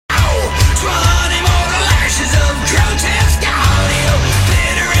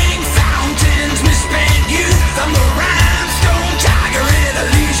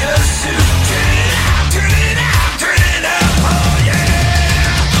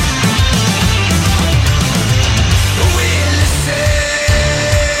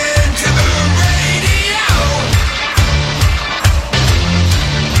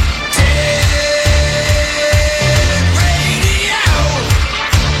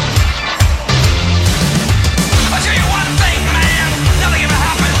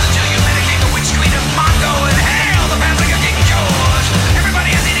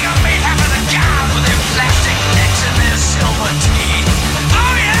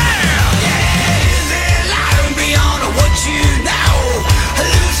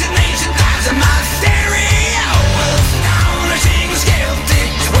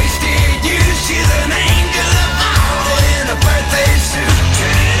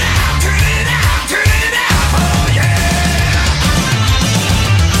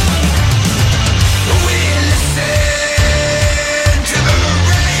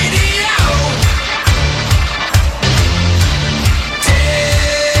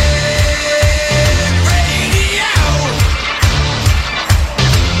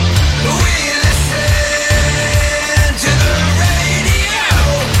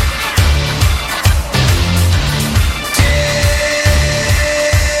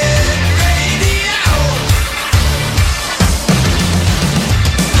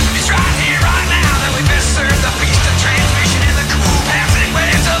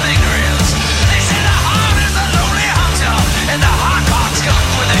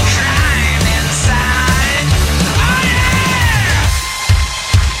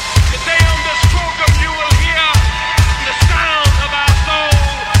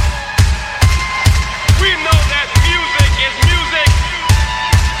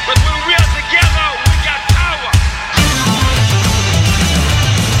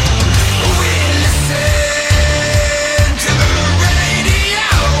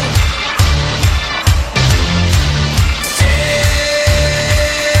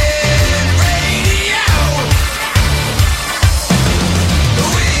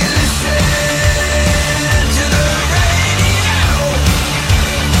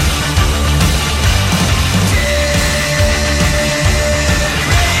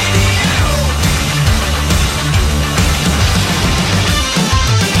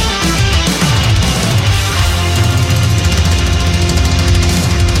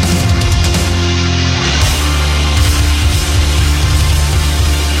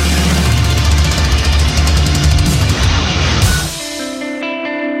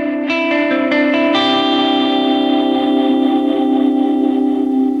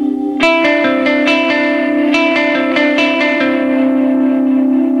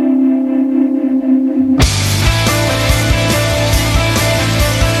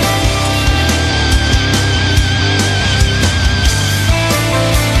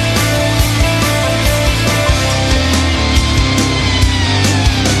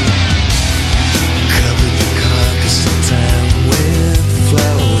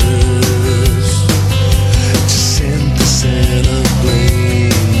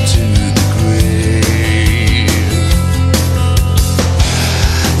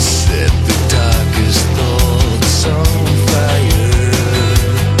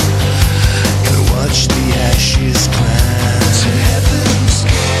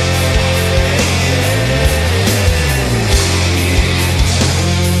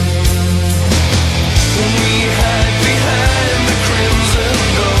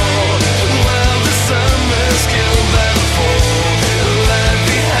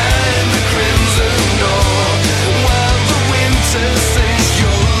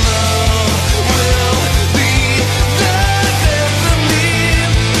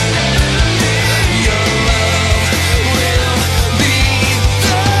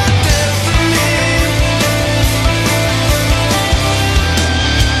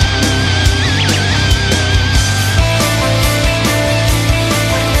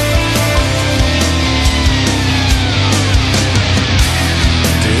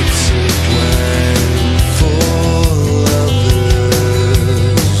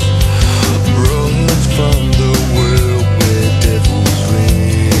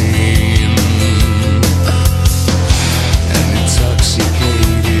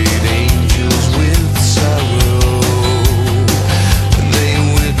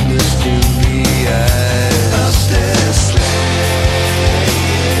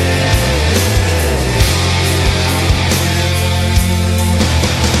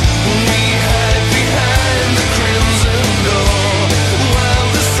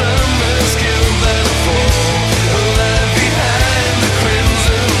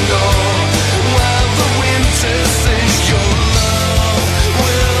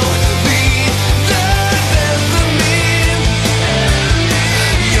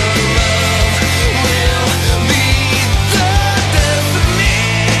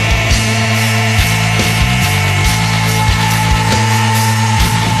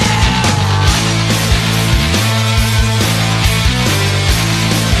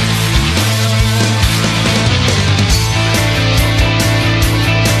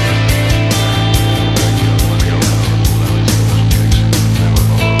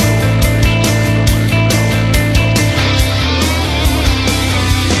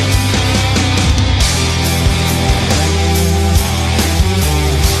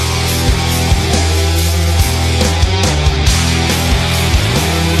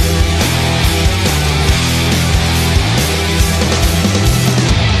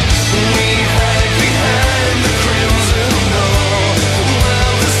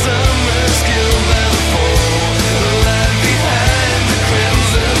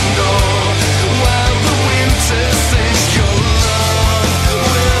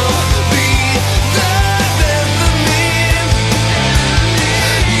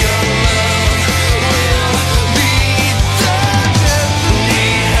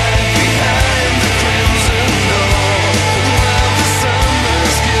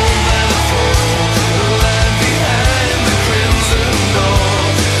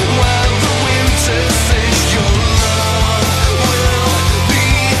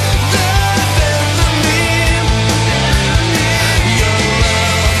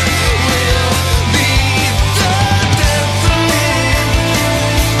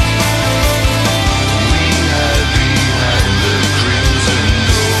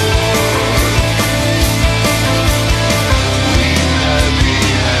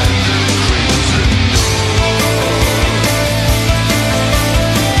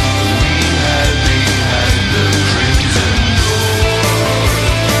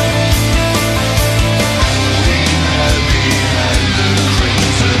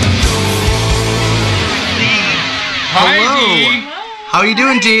How you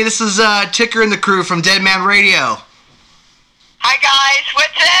doing, Dee? This is Ticker and the crew from Dead Man Radio. Hi, guys.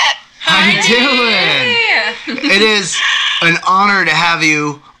 What's up? How you doing? It is an honor to have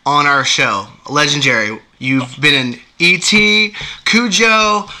you on our show. Legendary. You've been in E.T.,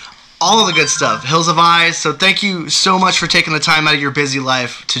 Cujo, all of the good stuff, Hills of Eyes. So thank you so much for taking the time out of your busy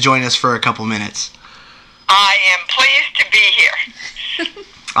life to join us for a couple minutes. I am pleased to be here.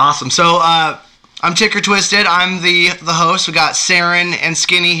 Awesome. So I'm Ticker Twisted. I'm the host. We got Saren and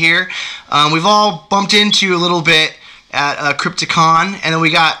Skinny here. We've all bumped into you a little bit at Crypticon, and then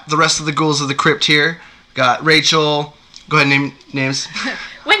we got the rest of the ghouls of the crypt here. We got Rachel. Go ahead and name names.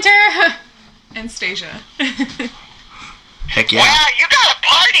 Winter. And Stasia. Heck yeah. Wow, you got a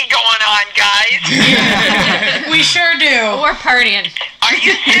party going on, guys. We sure do. We're partying. Are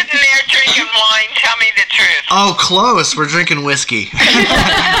you sitting there drinking wine? Tell me the truth. Oh, close. We're drinking whiskey. Better.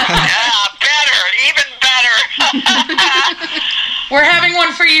 Even better. We're having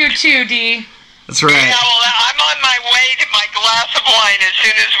one for you too, Dee. That's right. Yeah, well, I'm on my way to my glass of wine as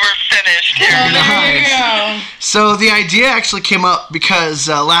soon as we're finished here. Oh, there you go. So the idea actually came up because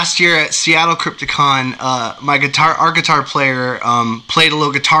last year at Seattle Crypticon, our guitar player played a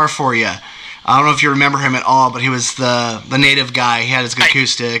little guitar for you. I don't know if you remember him at all, but he was the native guy. He had his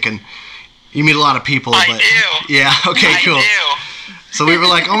acoustic, and you meet a lot of people. I do. Yeah. Okay. Cool. I do. So we were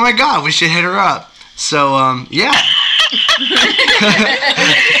like, oh my God, we should hit her up. So yeah.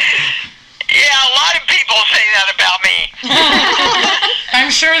 Yeah, a lot of people say that about me. I'm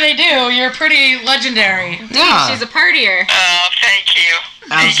sure they do. You're pretty legendary. Yeah. She's a partier. Oh, thank you.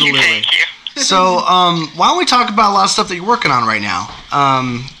 Absolutely. Thank you. So why don't we talk about a lot of stuff that you're working on right now?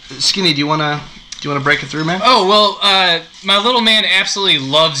 Skinny, do you wanna break it through, man? Oh, well, my little man absolutely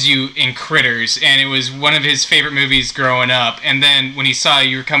loves you in Critters, and it was one of his favorite movies growing up. And then when he saw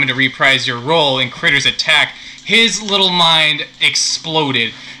you were coming to reprise your role in Critters Attack, his little mind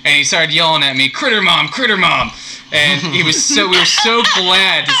exploded, and he started yelling at me, "Critter Mom, Critter Mom!" And we were so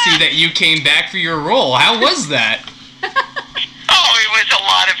glad to see that you came back for your role. How was that? Oh, it was a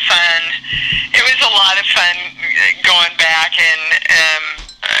lot of fun. It was a lot of fun going back, and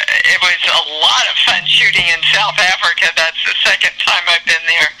it was a lot of fun shooting in South Africa. That's the second time I've been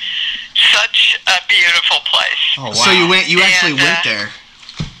there. Such a beautiful place. Oh, wow. So you actually went there?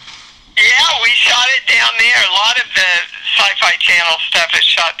 Yeah, we shot it down there. A lot of the Sci-Fi Channel stuff is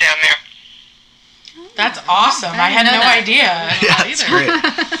shot down there. That's awesome. I had no idea. Yeah, that's great.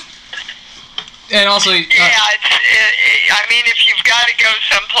 And also, I mean, if you've got to go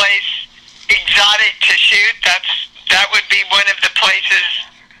someplace exotic to shoot, that would be one of the places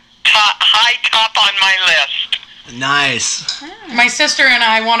high top on my list. Nice. My sister and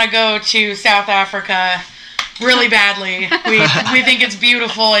I want to go to South Africa really badly. We think it's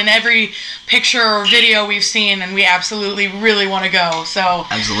beautiful in every picture or video we've seen, and we absolutely really want to go. So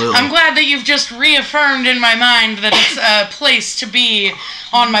absolutely. I'm glad that you've just reaffirmed in my mind that it's a place to be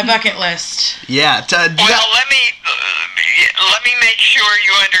on my bucket list. Yeah. Well, let me make sure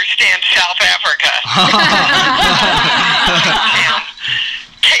you understand South Africa.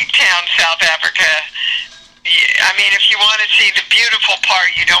 Cape Town, South Africa. I mean, if you want to see the beautiful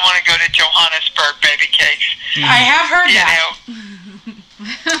part, you don't want to go to Johannesburg, baby cakes. I have heard that.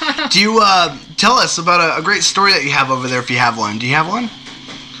 Do you tell us about a great story that you have over there, if you have one? Do you have one?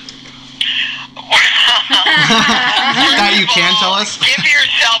 That you can tell us? Give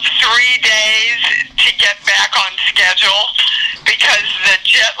yourself 3 days to get back on schedule, because the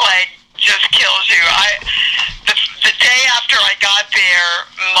jet lag just kills you. The day after I got there,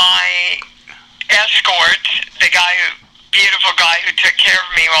 my escort, the beautiful guy who took care of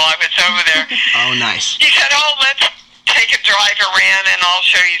me while I was over there. Oh, nice. He said, "Oh, let's take a drive around and I'll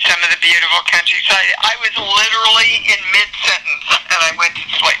show you some of the beautiful countryside." I was literally in mid-sentence and I went to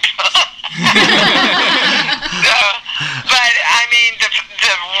sleep. But I mean, the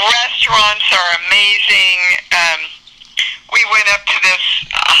restaurants are amazing. We went up to this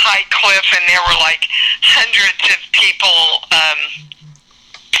high cliff and there were like hundreds of people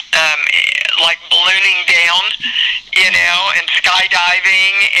like ballooning down, and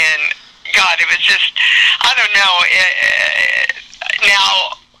skydiving, and God, it was just, I don't know.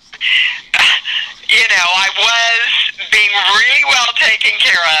 Now, I was being really well taken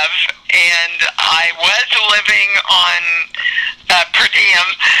care of, and I was living on per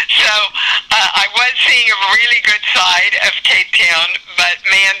diem, so I was seeing a really good side of Cape Town, but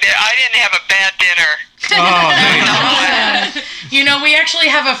man, I didn't have a bad dinner. Oh, we actually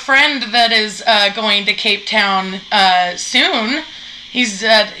have a friend that is going to Cape Town soon. He's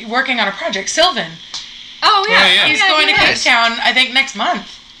working on a project, Sylvan. Oh, yeah. He's going to Cape Town, I think, next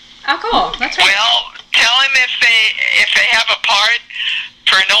month. Oh, cool. That's right. Well, tell him if they have a part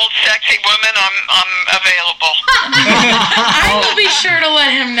for an old sexy woman, I'm available. I will be sure to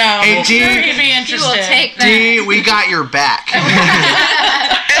let him know. Hey, I'm Dee, sure he'd be He interested. will take that. D, we got your back.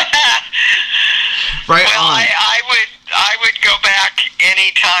 Right Well, on. I would go back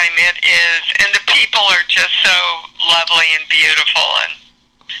anytime. It is, and the people are just so lovely and beautiful, and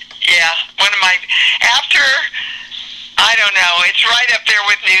yeah, one of my I don't know, it's right up there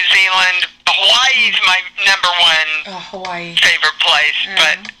with New Zealand. Hawaii's my number one Hawaii. favorite place,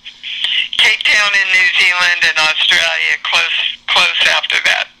 but Cape Town in New Zealand and Australia close after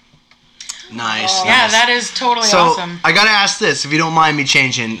that. Nice. Yeah, nice. that is totally So awesome. I gotta ask this, if you don't mind me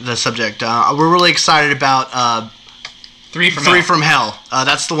changing the subject. We're really excited about Three from Three Hell. from Hell.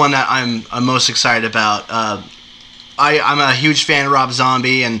 That's the one that I'm most excited about. I'm a huge fan of Rob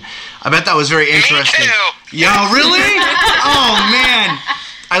Zombie, and I bet that was very interesting. Me too. Yeah, really? Oh man,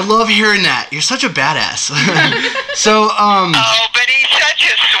 I love hearing that. You're such a badass. So Oh, but he's such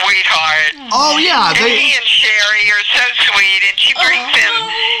a sweetheart. oh yeah, And he and Sherry are so sweet, and she brings him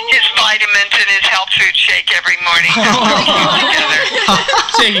his vitamins and his health food shake every morning. Together.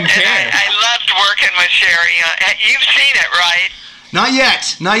 Taking And care. I loved working with Sherry. You've seen it, right? not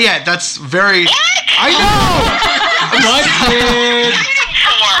yet. That's very. What? I know. What, kid? Waiting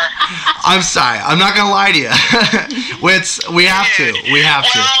for? I'm sorry. I'm not gonna lie to you. We have to. Dude. We have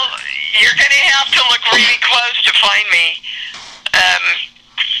to. Well, you're going to have to look really close to find me.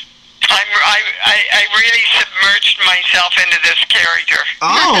 I really submerged myself into this character.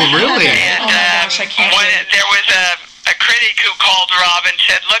 Oh really? And Oh my gosh, I can't wait. there was a critic who called Rob and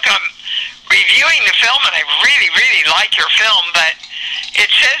said, "Look, I'm reviewing the film, and I really, really like your film, but it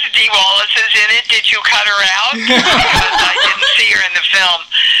says Dee Wallace is in it. Did you cut her out? Because I didn't see her in the film."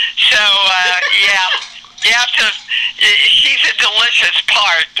 So yeah, you have to. She's a delicious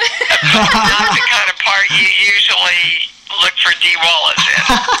part, not the kind of part you usually look for Dee Wallace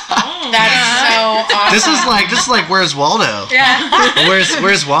in. That's so awesome. This is like Where's Waldo? Yeah.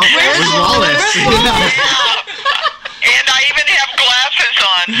 Where's Wallace? Wallace? Yeah. Yeah. And I even have glasses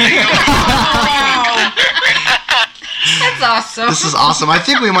on. So Wow. That's awesome. This is awesome. I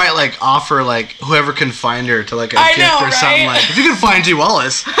think we might like offer like whoever can find her to like a I gift know, or something right? like. If you can find Dee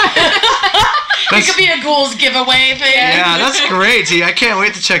Wallace, It could be a Ghouls giveaway thing. yeah, that's great. T. I can't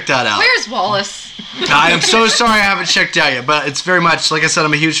wait to check that out. Where's Wallace? I am so sorry I haven't checked out yet, but it's very much like I said.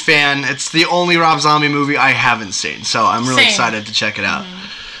 I'm a huge fan. It's the only Rob Zombie movie I haven't seen, so I'm really Same. excited to check it out.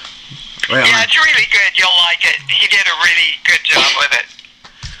 Right yeah, on. it's really good. You'll like it. He did a really good job with it.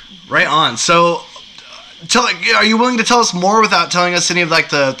 Right on. So, are you willing to tell us more without telling us any of like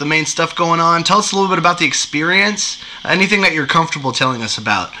the main stuff going on? Tell us a little bit about the experience. Anything that you're comfortable telling us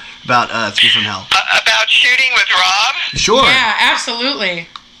about Three from Hell. About shooting with Rob? Sure. Yeah, absolutely.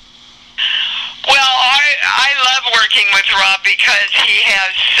 Well, I love working with Rob because he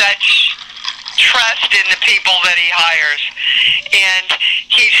has such trust in the people that he hires. And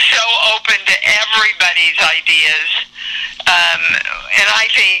he's so open to everybody's ideas. And I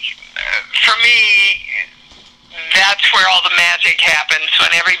think, for me, that's where all the magic happens, when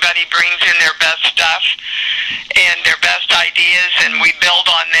everybody brings in their best stuff and their best ideas, and we build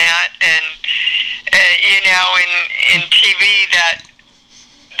on that. And, in TV, that's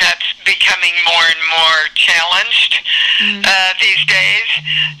becoming more and more challenged these days.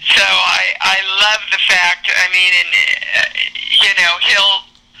 So I love the fact,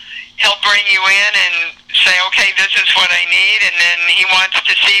 he'll bring you in and say, okay, this is what I need, and then he wants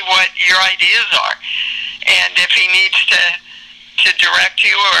to see what your ideas are. And if he needs to direct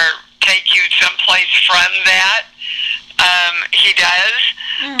you or take you someplace from that, he does.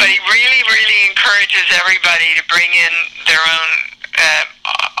 But he really, really encourages everybody to bring in their own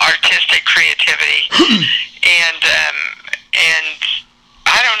artistic creativity. And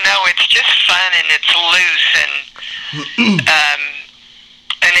I don't know, it's just fun and it's loose and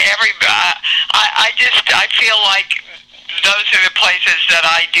I feel like those are the places that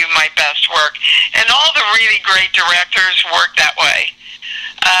I do my best work. And all the really great directors work that way.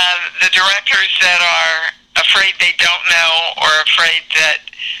 The directors that are afraid they don't know or afraid that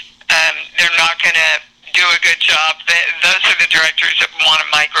they're not going to do a good job, those are the directors that want to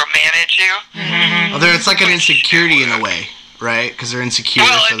micromanage you. Mm-hmm. Well, it's like an insecurity in a way, right? Because they're insecure.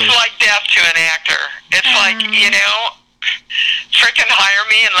 Well, so it's like death to an actor. It's like, frickin' hire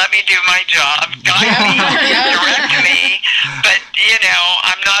me and let me do my job. Guide me, direct me, but,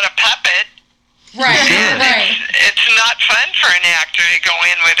 I'm not a puppet. Right, Sure. right. It's not fun for an actor to go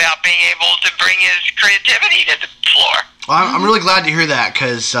in without being able to bring his creativity to the floor. Well, I'm really glad to hear that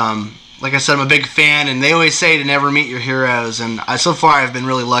because, like I said, I'm a big fan, and they always say to never meet your heroes. And so far, I've been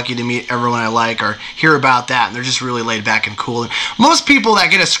really lucky to meet everyone I like or hear about that, and they're just really laid back and cool. And most people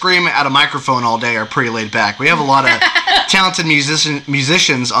that get to scream at a microphone all day are pretty laid back. We have a lot of talented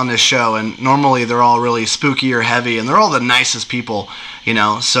musicians on this show, and normally they're all really spooky or heavy, and they're all the nicest people, you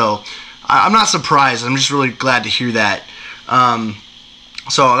know. So I'm not surprised. I'm just really glad to hear that.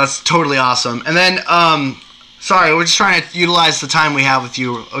 So that's totally awesome. And then, sorry, we're just trying to utilize the time we have with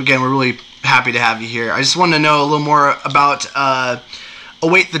you. Again, we're really happy to have you here. I just wanted to know a little more about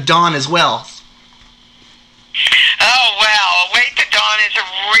Await the Dawn as well. Oh, wow. Await the Dawn is a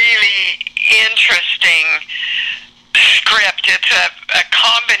really interesting script. It's a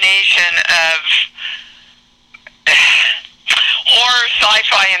combination of horror,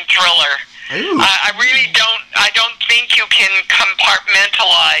 sci-fi, and thriller. I really don't think you can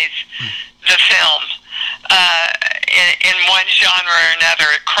compartmentalize the film in one genre or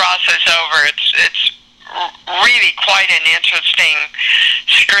another. It crosses over. It's really quite an interesting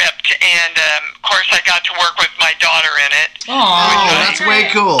script, and of course I got to work with my daughter in it. Oh, that's way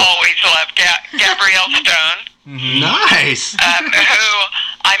cool. Always loved Gabrielle Stone. Nice. Who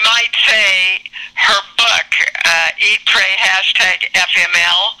I might say her book, Eat, Pray,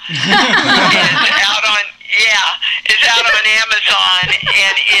 #FML, is out on Amazon,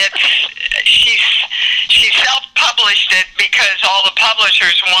 and she self-published it because all the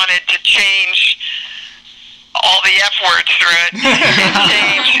publishers wanted to change all the F words through it and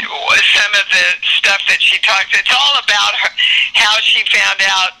change some of the stuff that she talks. It's all about her, how she found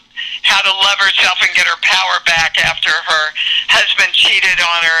out how to love herself and get her power back after her husband cheated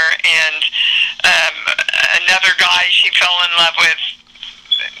on her, and another guy she fell in love with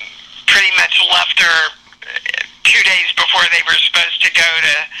pretty much left her 2 days before they were supposed to go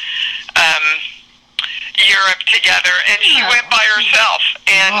to Europe together, and she went by herself.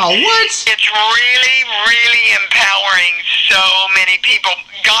 And it's really, really empowering so many people,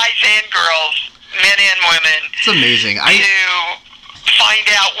 guys and girls, men and women. It's amazing. To find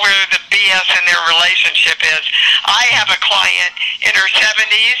out where the BS in their relationship is. I have a client in her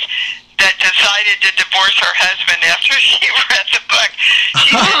 70s that decided to divorce her husband after she read the book.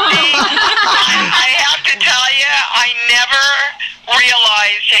 She said, Dee, I have to tell you, I never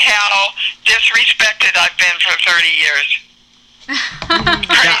realized how disrespected I've been for 30 years.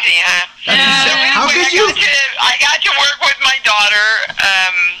 Crazy, huh? So How anyway, could you? I got to work with my daughter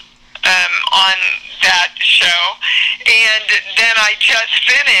on that show, and then I just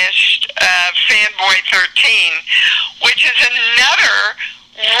finished Fanboy 13, which is another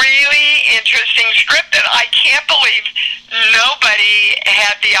really interesting script that I can't believe nobody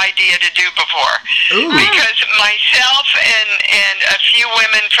had the idea to do before. Because myself and a few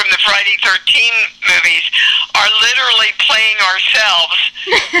women from the Friday 13 movies are literally playing ourselves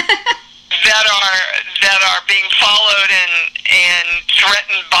that are being followed and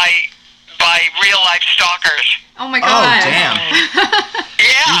threatened by real life stalkers. Oh my God. Oh, damn.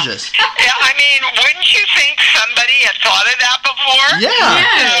 Yeah. Jesus. Yeah, I mean, wouldn't you think somebody had thought of that before? Yeah.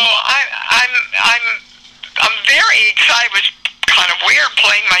 So I'm very excited. It was kind of weird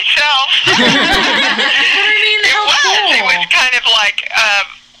playing myself. It was kind of like,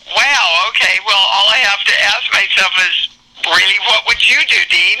 wow, okay, well, all I have to ask myself is, really, what would you do,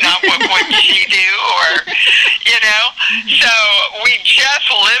 Dee? Not what would she do, or, you know? So we just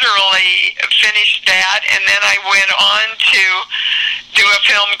literally finished that, and then I went on to do a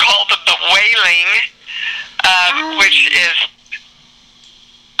film called The Wailing, which is,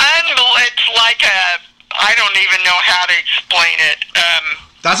 it's like I don't even know how to explain it.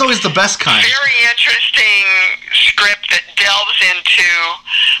 That's always the best kind. Very interesting script that delves into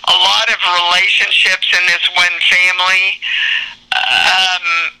a lot of relationships in this one family.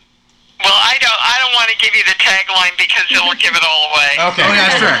 Well, I don't want to give you the tagline because it'll give it all away. Okay. Oh, yeah,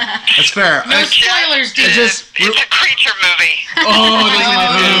 that's fair. That's fair. No spoilers, dude. It's a creature movie. Oh, those are my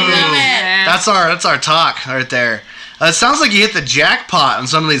Love favorite. it. That's our talk right there. It sounds like you hit the jackpot on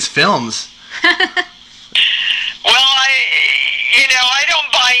some of these films. Well, I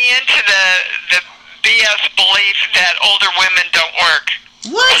don't buy into the BS belief that older women don't work.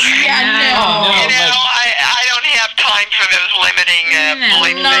 What? Yeah, no. Oh, no. You know, I don't have time for those limiting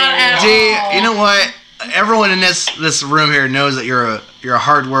belief Not things. at all. Dee, you know what? Everyone in this room here knows that you're a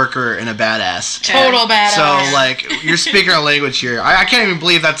hard worker and a badass. Total badass. So, like, you're speaking our language here. I can't even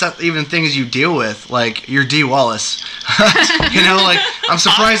believe that's even things you deal with. Like, you're Dee Wallace. You know, like, I'm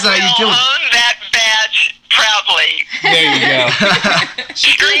surprised that you I deal will with... own that badge proudly. There you go.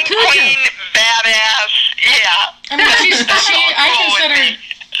 Screen queen, badass, yeah. I mean, I That's all consider cool with me.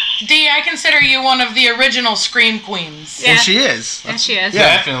 Dee I consider you one of the original Scream queens. Yeah. And she is. And she is.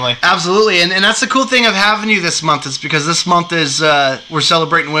 Yeah. Definitely. Absolutely, and that's the cool thing of having you this month. Is because this month is we're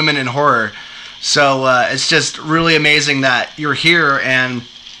celebrating women in horror, so it's just really amazing that you're here and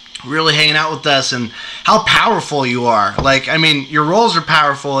really hanging out with us and how powerful you are. Like, I mean, your roles are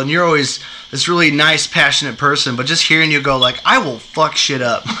powerful, and you're always this really nice, passionate person. But just hearing you go, like, I will fuck shit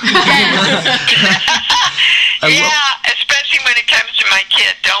up. Especially when it comes to my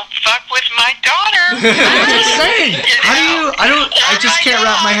kid. Don't fuck with my daughter. I'm just saying. You How do you? know? I just Or can't my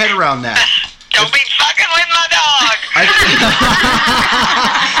wrap my dog. head around that. Don't be fucking with my dog.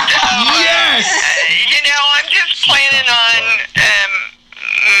 Yes. You know, I'm just planning on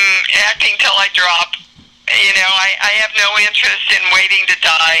acting till I drop. You know, I have no interest in waiting to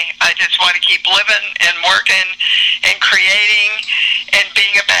die. I just want to keep living and working and creating and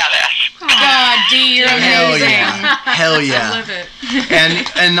being a badass. God, Dee, you're Hell amazing. yeah. Hell I yeah. love it.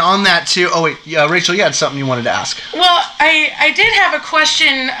 And on that too. Oh wait, yeah, Rachel, you had something you wanted to ask. Well, I did have a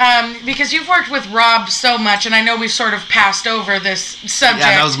question because you've worked with Rob so much, and I know we've sort of passed over this subject.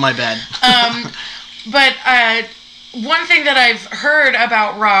 Yeah, that was my bad. But one thing that I've heard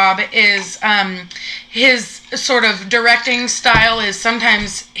about Rob is his sort of directing style is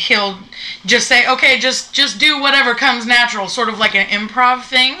sometimes he'll just say, okay, just do whatever comes natural, sort of like an improv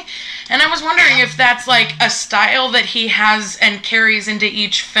thing. And I was wondering if that's like a style that he has and carries into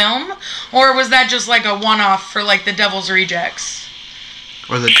each film, or was that just like a one-off for like The Devil's Rejects?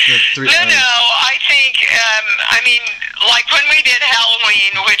 Or the three. No, I think, I mean, like when we did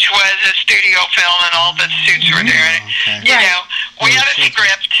Halloween, which was a studio film and all the suits were there, okay. you Right. know, we had a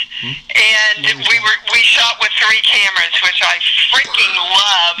script and we shot with 3 cameras, which I freaking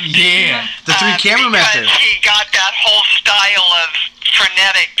loved. Yeah. The 3 camera method. Because he got that whole style of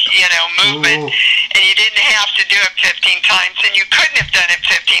frenetic, you know, movement, Ooh. and you didn't have to do it 15 times, and you couldn't have done it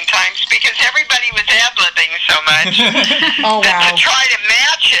 15 times because everybody was ad-libbing so much. Oh, that wow. to try to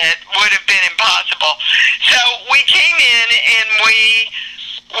match it would have been impossible. So we came in and we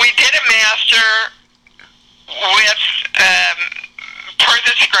did a master with per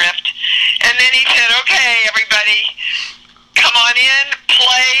the script, and then he said, "Okay, everybody, come on in,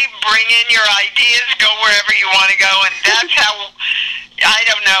 play, bring in your ideas, go wherever you want to go," and that's how. I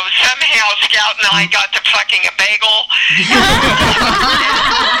don't know. Somehow Scout and I got to fucking a bagel.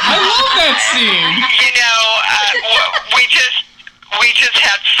 I love that scene. You know, we just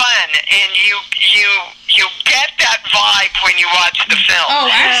had fun, and you get that vibe when you watch the film. Oh,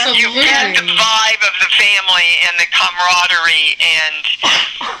 absolutely. You get the vibe of the family and the camaraderie and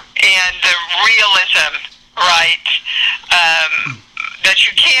the realism, right? That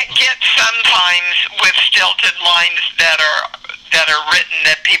you can't get sometimes with stilted lines that are written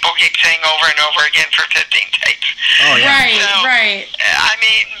that people keep saying over and over again for 15 takes. Oh yeah. Right, So, right. I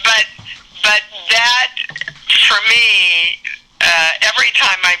mean, but that for me, every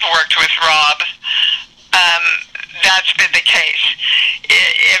time I've worked with Rob, that's been the case.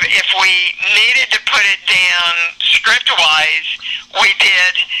 If we needed to put it down script-wise, we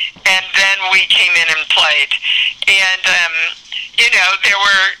did, and then we came in and played. And you know, there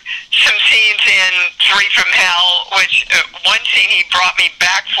were some scenes in Three from Hell, which one scene he brought me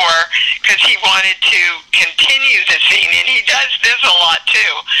back for because he wanted to continue the scene, and he does this a lot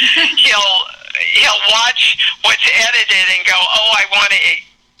too. He'll watch what's edited and go, "Oh, I want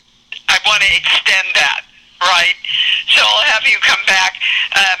to extend that." Right? So I'll have you come back.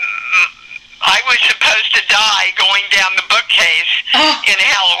 I was supposed to die going down the bookcase in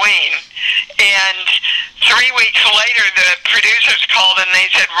Halloween, and 3 weeks later the producers called and they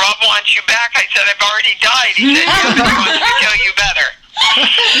said, "Rob wants you back." I said, "I've already died." He said, "Yeah, but he wants to kill you better."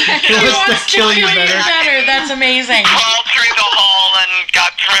 He wants to kill you better. That's amazing. Crawled through the hall and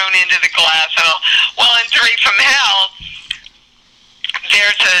got thrown into the glass. And all. Well, in Three from Hell,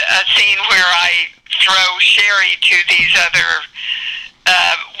 there's a scene where I throw Sherry to these other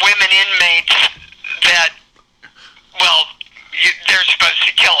women inmates that, well, they're supposed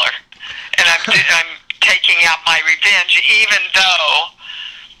to kill her. And I'm taking out my revenge, even though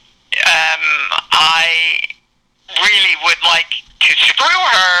I really would like to screw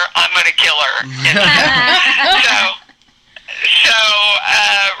her. I'm going to kill her. So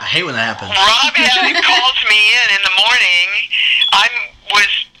I hate when that happens. Rob calls me in the morning. I was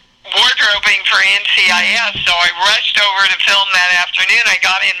wardrobing for NCIS, so I rushed over to film that afternoon. I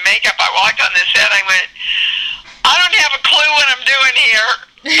got in makeup. I walked on the set. I went, "I don't have a clue what I'm doing here.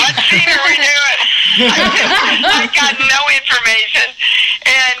 What scene are we doing?" I got no information.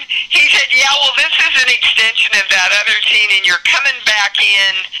 And he said, "Yeah, well, this is an extension of that other scene, and you're coming back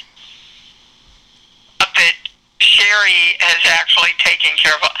in that Sherry Jerry has actually taken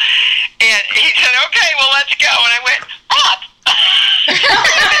care of it. And he said, okay, well, let's go. And I went, Rob,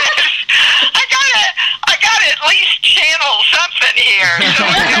 I gotta at least channel something here. So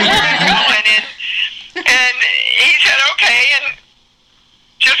I knew where I'm going. And he said, okay, and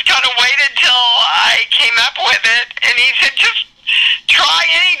just kind of waited till I came up with it. And he said, just try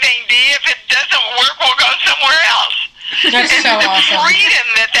anything, Dee. If it doesn't work, we'll go somewhere else. That's And so the awesome. freedom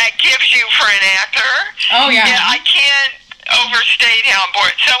that gives you for an actor, Oh, yeah. I can't overstate how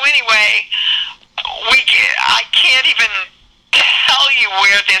important. So anyway, I can't even tell you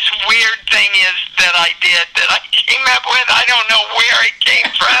where this weird thing is that I did that I came up with. I don't know where it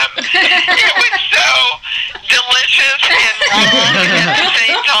came from. It was so delicious and wrong at the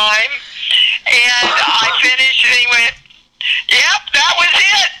same time. And I finished and he went, yep, that was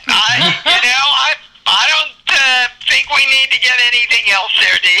it. I don't think we need to get anything else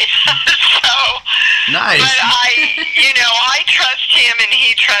there, Dee. So, Nice. but I trust him and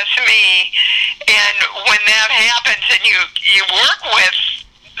he trusts me. And when that happens and you work with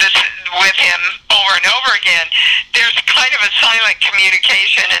him over and over again, there's kind of a silent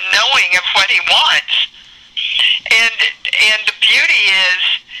communication and knowing of what he wants. And the beauty is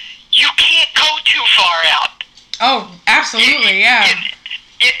you can't go too far out. Oh, absolutely, yeah.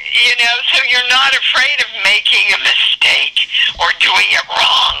 So you're not afraid of making a mistake or doing it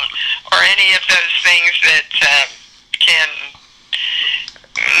wrong or any of those things that can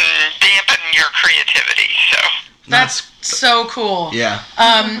dampen your creativity. So That's so cool. Yeah.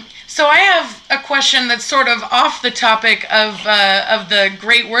 So I have a question that's sort of off the topic of the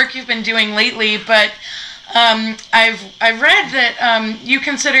great work you've been doing lately, but I've read that you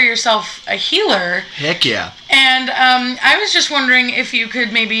consider yourself a healer, Heck yeah. and I was just wondering if you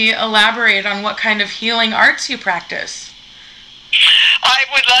could maybe elaborate on what kind of healing arts you practice. I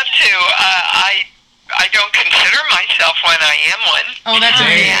would love to. I don't consider myself one. I am one. Oh, that's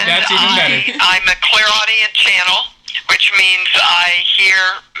Hey, amazing. that's even better. I'm a clairaudient channel, which means I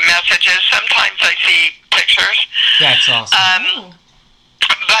hear messages. Sometimes I see pictures. That's awesome. Oh.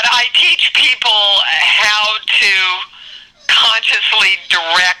 But I teach people how to consciously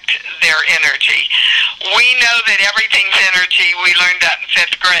direct their energy. We know that everything's energy. We learned that in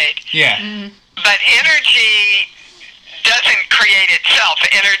 5th grade. Yeah. But energy doesn't create itself.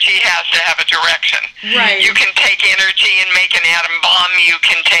 Energy has to have a direction. Right. You can take energy and make an atom bomb. You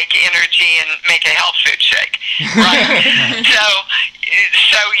can take energy and make a health food shake. Right?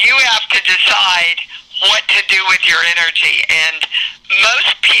 So you have to decide what to do with your energy. And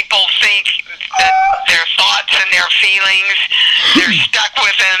most people think that their thoughts and their feelings, they're stuck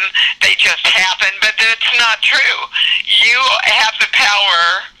with them, they just happen, but that's not true. You have the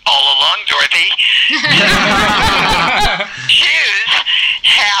power, all along, Dorothy, to choose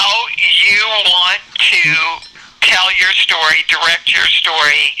how you want to tell your story, direct your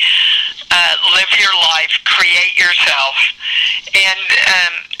story, live your life, create yourself, and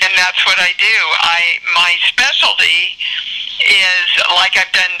that's what I do. My specialty is, like,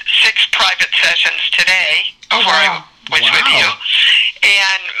 I've done 6 private sessions today before I was with you,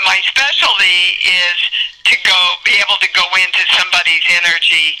 and my specialty is to be able to go into somebody's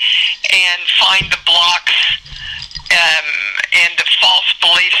energy and find the blocks and the false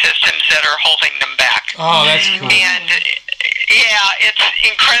belief systems that are holding them back. Oh, that's cool. And yeah, it's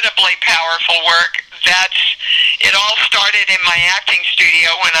incredibly powerful work. It all started in my acting studio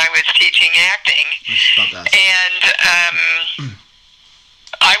when I was teaching acting. And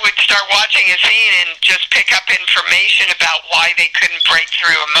I would start watching a scene and just pick up information about why they couldn't break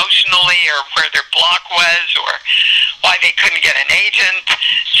through emotionally, or where their block was, or why they couldn't get an agent,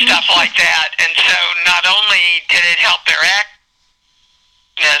 stuff like that. And so not only did it help their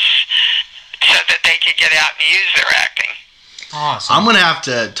actness so that they could get out and use their acting. Awesome. I'm going to have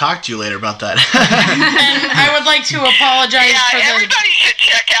to talk to you later about that. And I would like to apologize for the... Everybody should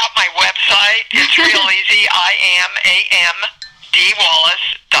check out my website. It's real easy.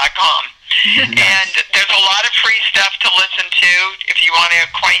 IamDWallace.com. And there's a lot of free stuff to listen to if you want to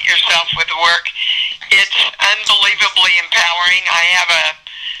acquaint yourself with the work. It's unbelievably empowering. I have a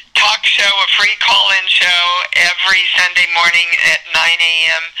talk show, a free call-in show every Sunday morning at 9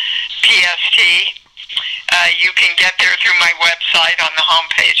 a.m. PST. You can get there through my website. On the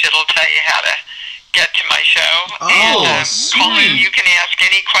homepage, it'll tell you how to get to my show. Oh, and call in. You can ask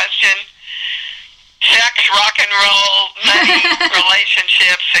any question. Sex, rock and roll, money,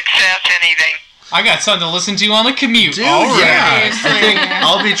 relationships, success, anything. I got something to listen to on the commute. Dude, All right. yeah. I Seriously. think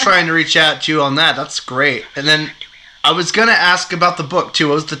I'll be trying to reach out to you on that. That's great. And then I was going to ask about the book, too.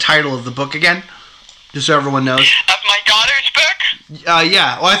 What was the title of the book again? Just so everyone knows. Of my daughter's book?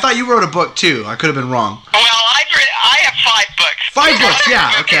 Yeah. Well, I thought you wrote a book, too. I could have been wrong. Well, 5 books, The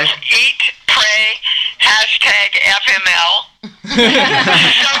yeah, book okay. is Eat, Pray, #FML.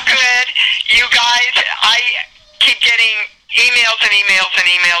 So good. You guys, I keep getting emails and emails and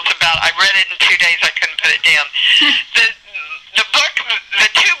emails about, I read it in 2 days, I couldn't put it down. The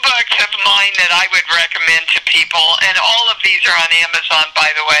 2 books of mine that I would recommend to people, and all of these are on Amazon,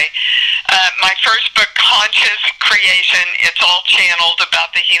 by the way. My first book, Conscious Creation, it's all channeled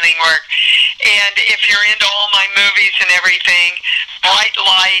about the healing work. And if you're into all my movies and everything, Bright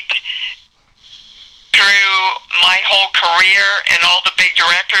Light, through my whole career and all the big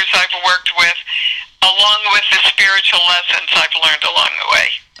directors I've worked with, along with the spiritual lessons I've learned along the way.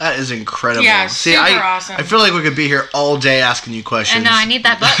 That is incredible. Yeah, See, super awesome. I feel like we could be here all day asking you questions. And now I need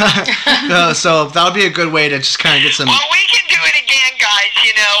that book. So that would be a good way to just kind of get some. Well, we can do it again, guys.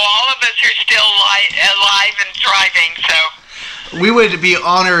 You know, all of us are still alive and thriving, so. We would be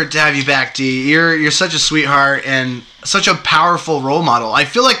honored to have you back, Dee. You're such a sweetheart and such a powerful role model. I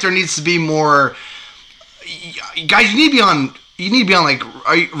feel like there needs to be more. Guys, you need to be on like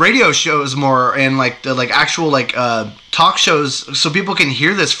radio shows more and like the actual talk shows so people can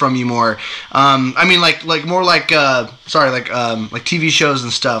hear this from you more. I mean like more like TV shows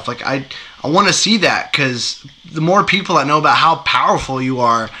and stuff. Like I want to see that, because the more people that know about how powerful you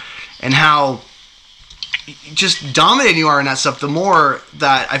are and how just dominating you are in that stuff, the more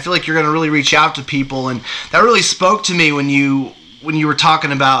that I feel like you're going to really reach out to people. And that really spoke to me when you were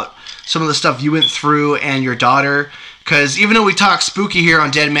talking about some of the stuff you went through and your daughter. Because even though we talk spooky here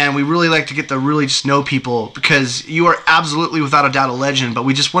on Dead Man, we really like to get to really just know people, because you are absolutely without a doubt a legend, but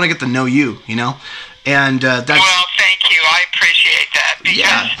we just want to get to know you, you know? And that's... Well, thank you. I appreciate that,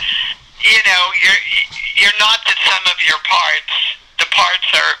 because, you know, you're not the sum of your parts. The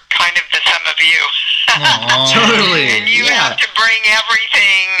parts are kind of the sum of you. Totally. And you have to bring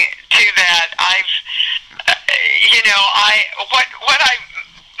everything to that. What I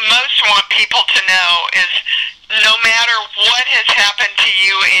most want people to know is, no matter what has happened to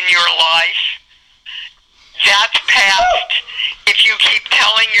you in your life, that's past. If you keep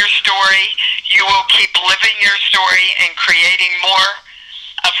telling your story, you will keep living your story and creating more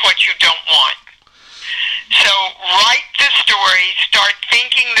of what you don't want. So write the story, start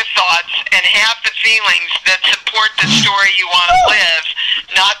thinking the thoughts, and have the feelings that support the story you want to live,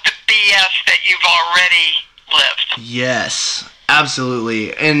 not the BS that you've already lived. Yes,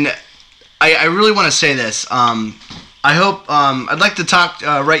 absolutely. And I really want to say this. I hope I'd like to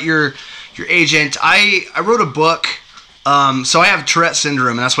write your agent. I wrote a book. So I have Tourette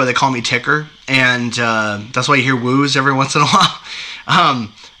syndrome, and that's why they call me Ticker, and that's why you hear woos every once in a while.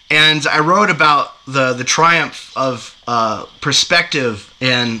 And I wrote about the triumph of perspective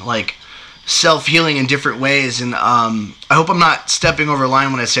and like self-healing in different ways. And I hope I'm not stepping over a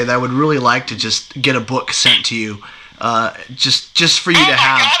line when I say that. I would really like to just get a book sent to you, just for you to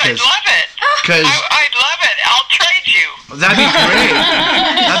have. Oh my God, I'd love it. I'd love it. I'll trade you. That'd be great.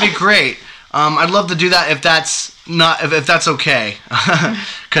 That'd be great. I'd love to do that if that's okay.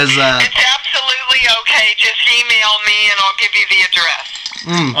 Because it's absolutely okay. Just email me and I'll give you the address.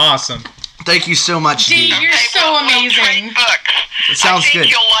 Awesome. Thank you so much, Dee. Dee. You're so amazing. We'll trade books. It sounds I think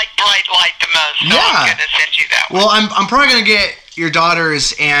good. you'll like Bright Light the most, so I'm going to send you that one. Well, I'm probably gonna get your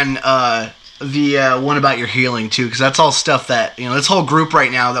daughters and the one about your healing too, because that's all stuff that, you know, this whole group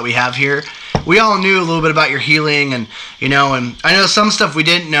right now that we have here, we all knew a little bit about your healing, and you know, and I know some stuff we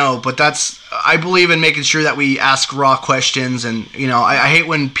didn't know, but I believe in making sure that we ask raw questions. And you know, I hate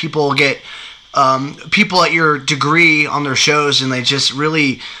when people get people at your degree on their shows and they just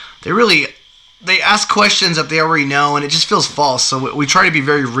they ask questions that they already know, and it just feels false. So we try to be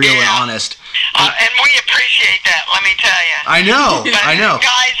very real and honest. And we appreciate that, let me tell you. I know, But I know.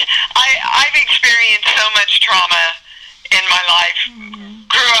 Guys, I've experienced so much trauma in my life.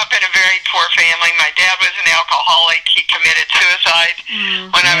 Grew up in a very poor family. My dad was an alcoholic. He committed suicide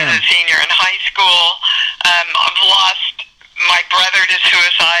when I was a senior in high school. I've lost my brother to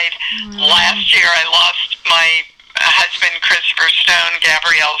suicide. Last year I lost my husband, Christopher Stone,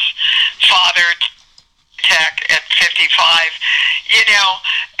 Gabrielle's father, Tech, at 55. You know,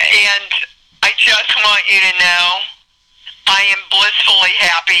 and I just want you to know I am blissfully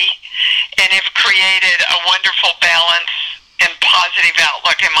happy and have created a wonderful balance and positive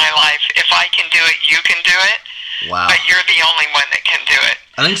outlook in my life. If I can do it, you can do it. Wow. But you're the only one that can do it.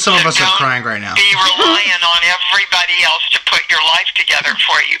 I think some of us are don't crying right now. Be relying on everybody else to put your life together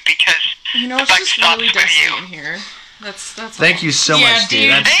for you, because You know, the it's buck just stops really with dusty you. in here. That's Thank you so Yeah, much, Dee.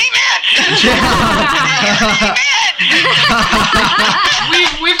 dude. That's- Amen.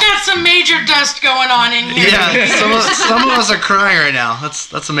 We've got some major dust going on in here. Yeah, some of us are crying right now.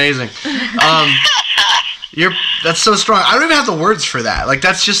 That's amazing. That's so strong. I don't even have the words for that. Like,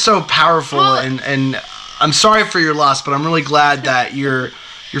 that's just so powerful. Well- and I'm sorry for your loss, but I'm really glad that you're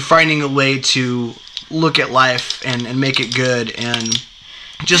finding a way to look at life and make it good. And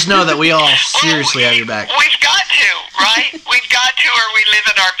just know that we all seriously have your back. We've got to, right? We've got to, or we live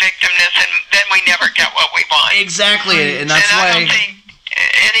in our victimness, and then we never get what we want. Exactly, and that's and I why. don't think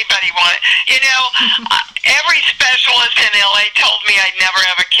anybody wanted. You know, every specialist in LA told me I'd never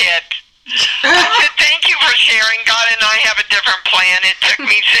have a kid. I said, thank you for sharing. God and I have a different plan. It took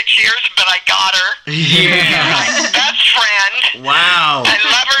me 6 years, but I got her. Yeah. My best friend. Wow. I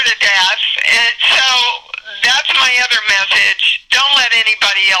love her to death. And so that's my other message. Don't let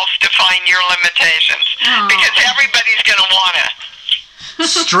anybody else define your limitations. Aw. Because everybody's going to want to.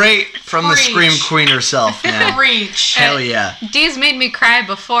 Straight from the Preach. Scream Queen herself, man. Reach. Hell yeah. Dee's made me cry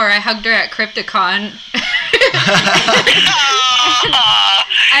before. I hugged her at Crypticon.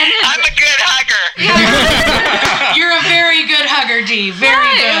 I'm a good hugger. You're a very good hugger, Dee.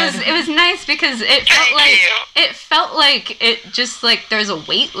 Very Yeah, good. it was nice because it Thank felt like it just like there's a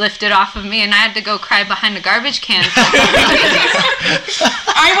weight lifted off of me, and I had to go cry behind a garbage can.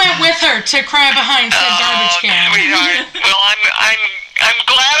 I went with her to cry behind said garbage can. Sweetheart. Well, I'm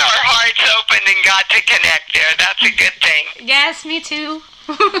glad our hearts opened and got to connect there. That's a good thing. Yes, me too.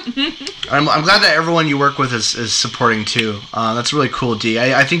 I'm glad that everyone you work with is supporting too. That's really cool, Dee.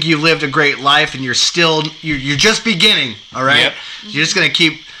 I think you've lived a great life, and you're just beginning. All right, Yep. You're just gonna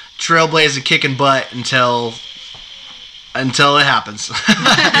keep trailblazing, kicking butt until it happens. Well,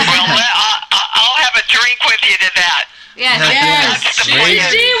 I'll have a drink with you to that. Yes. Yes. That's the It's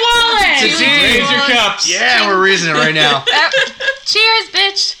plan. Dee Wallace. Raise your cups. Yeah, we're reasoning right now. Cheers,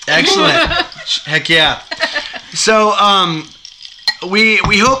 bitch. Excellent. Heck yeah. So,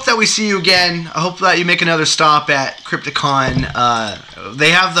 we hope that we see you again. I hope that you make another stop at Crypticon.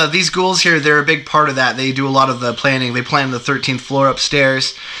 They have these ghouls here. They're a big part of that. They do a lot of the planning. They plan the 13th floor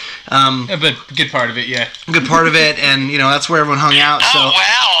upstairs. Yeah, but good part of it, yeah. Good part of it, and that's where everyone hung out. So. Oh,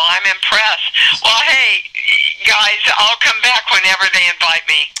 wow. I'm impressed. Well, hey, guys, I'll come back whenever they invite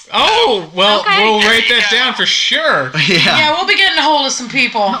me. Oh, well, Okay. we'll write that down for sure. Yeah, we'll be getting a hold of some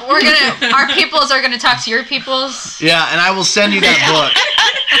people. Our peoples are gonna talk to your peoples. Yeah, and I will send you that book.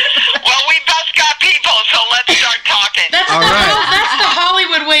 Well, we both got people, so let's start talking. That's All right. that's the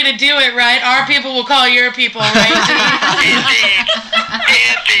Hollywood way to do it, right? Our people will call your people, right? Indeed.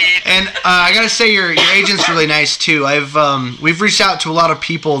 Indeed. And I gotta say, your agent's really nice too. We've reached out to a lot of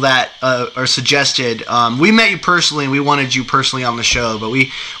people that are suggested. We met you personally, and we wanted you personally on the show, but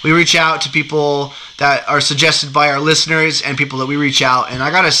we reach out to people that are suggested by our listeners and people that we reach out. And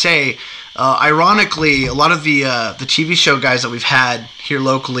I gotta say, ironically, a lot of the TV show guys that we've had here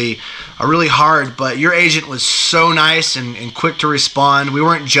locally are really hard, but your agent was so nice and quick to respond. We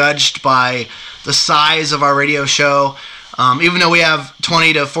weren't judged by the size of our radio show. Even though we have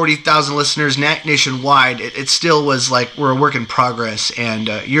 20 to 40,000 listeners nationwide, it still was like we're a work in progress. And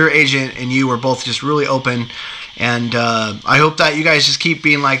your agent and you were both just really open. And I hope that you guys just keep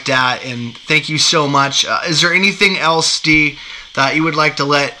being like that. And thank you so much. Is there anything else, Dee, that you would like to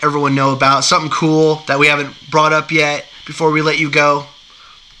let everyone know about? Something cool that we haven't brought up yet before we let you go?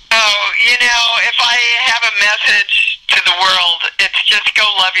 Oh, if I have a message to the world, it's just go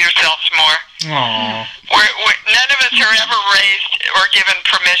love yourselves more. Aww. None of us are ever raised or given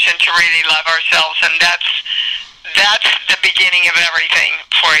permission to really love ourselves, and that's the beginning of everything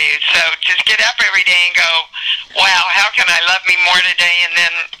for you. So just get up every day and go, wow, how can I love me more today? And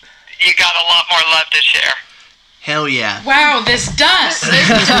then you got a lot more love to share. Hell yeah. Wow, this dust. This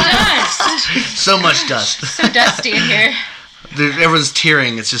dust. So much dust. So dusty in here. Everyone's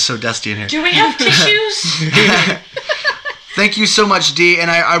tearing. It's just so dusty in here. Do we have tissues? Thank you so much, Dee,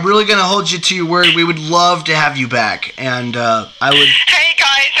 and I'm really going to hold you to your word. We would love to have you back, and I would... Hey,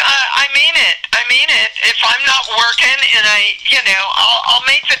 guys, I mean it. I mean it. If I'm not working and I'll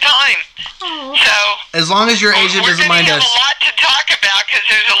make the time. Oh. So... As long as your agent doesn't mind We're going to us. have a lot to talk about because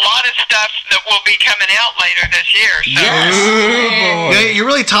there's a lot of stuff that will be coming out later this year. So. Yes. You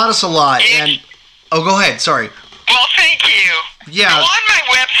really taught us a lot, Yeah. and... Oh, go ahead. Sorry. Well, thank you. Yeah. Go on my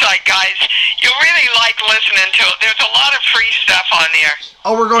website, guys. You'll really like listening to it. There's a lot of free stuff on there.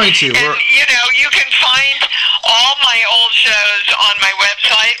 Oh, we're going to. And, you can find all my old shows on my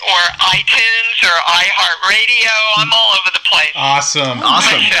website or iTunes or iHeartRadio. I'm all over the place. Awesome.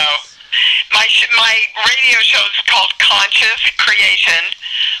 Awesome. My radio show is called Conscious Creation,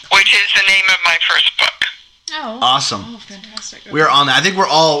 which is the name of my first book. Oh. Awesome. Oh, fantastic. We are on that. I think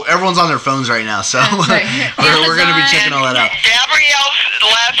everyone's on their phones right now, so right. we're going to be checking all that out. Gabrielle's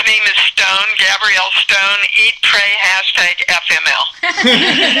last name is Stone. Gabrielle Stone. Eat, pray, #FML.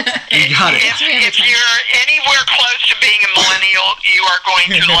 You got it. If you're anywhere close to being a millennial, you are going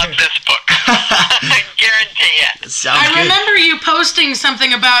to love this book. I guarantee it. Sounds I good. remember you posting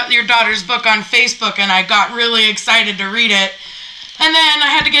something about your daughter's book on Facebook, and I got really excited to read it. And then I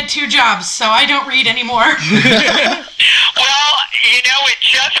had to get 2 jobs, so I don't read anymore. Well, it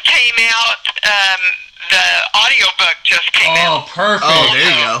just came out. The audiobook just came Oh, out. perfect. Oh, there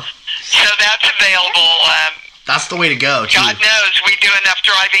you go. So that's available. That's the way to go, too. God knows we do enough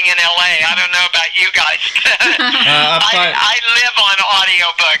driving in LA. I don't know about you guys. I live on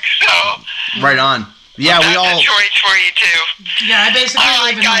audiobooks, so Right on. Yeah, that's we all. a choice for you too. Yeah, I basically All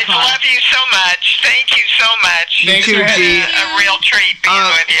live right, in my guys, car. love you so much. Thank you so much. Thanks You for too, having G. me. A real treat being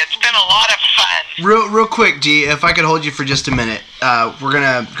with you. It's been a lot of fun. Real quick, G, if I could hold you for just a minute. We're going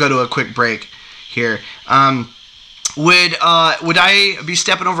to go to a quick break here. Would I be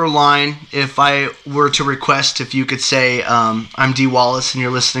stepping over a line if I were to request if you could say I'm D. Wallace and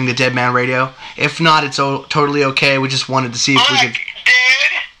you're listening to Dead Man Radio? If not, it's totally okay. We just wanted to see if we Look, could.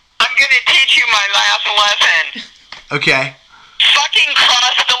 dude, I'm going to teach you my last lesson. Okay. Fucking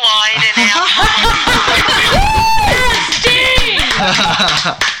cross the line and ask.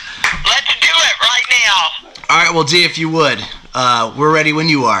 Let's do it right now. All right, well, D, if you would. We're ready when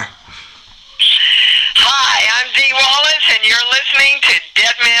you are. Hi, I'm Dee Wallace, and you're listening to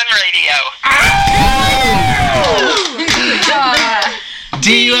Dead Man Radio.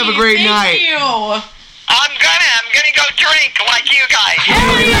 D, you have a great night. Thank you. I'm gonna go drink like you guys.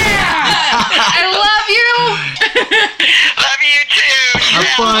 I love you. Love you too. Have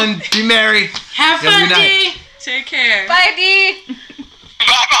fun. Be merry. Have Have a fun, good night. D. Take care. Bye, Dee.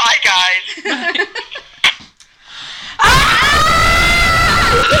 Bye bye, guys.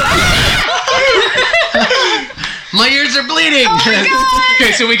 My ears are bleeding.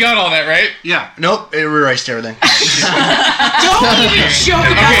 Okay, so we got all that, right? Yeah. Nope. It erased everything. Don't even joke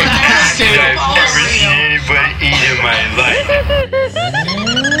about Okay, that. say that. I've Never seen anybody eat in my life.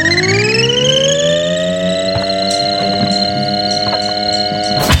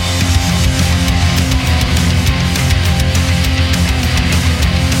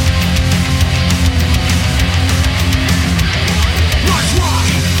 Let's rock,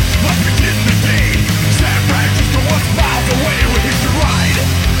 let's begin the day. San Francisco was miles away with his ride.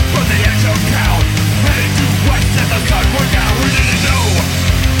 From the edge of town, heading due west, and the sun went down. We didn't know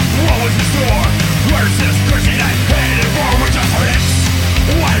what was in store.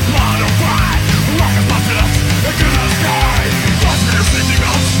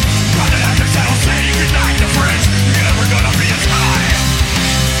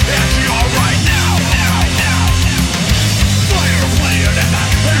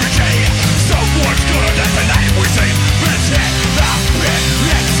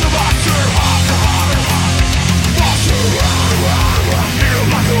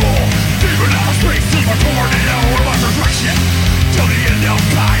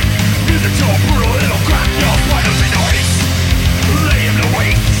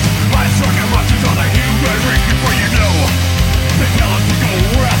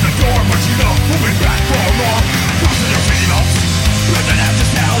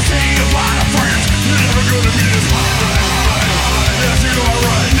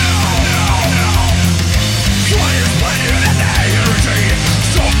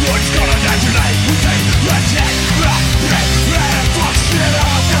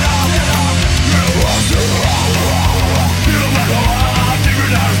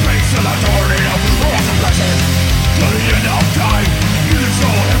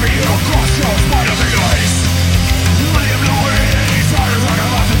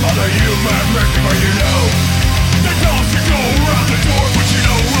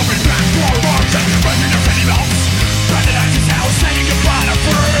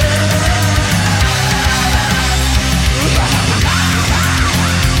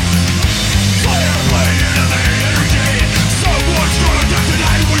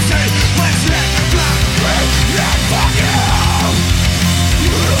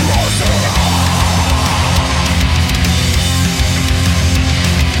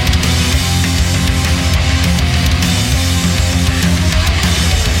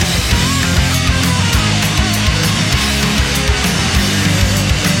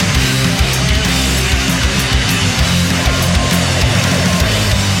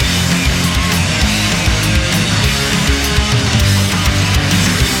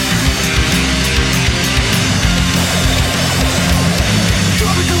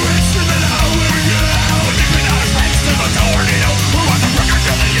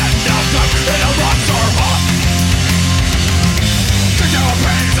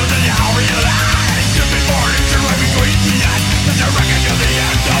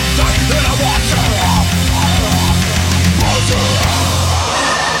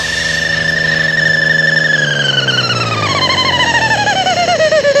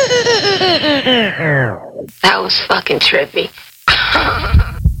 That was fucking trippy.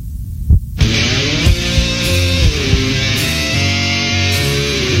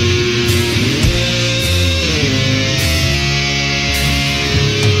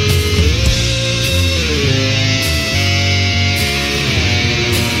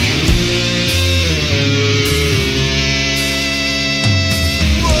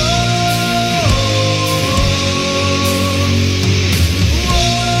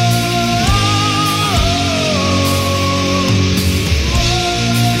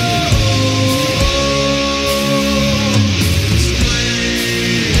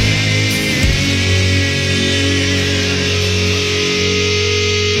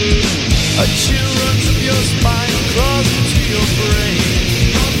 A chill runs up your spine, crawls into your brain.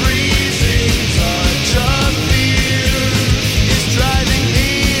 A freezing touch of fear is driving me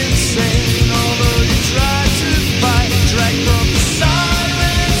insane. Although you try to fight, drag from the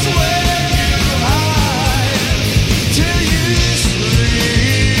silence where you hide till you scream.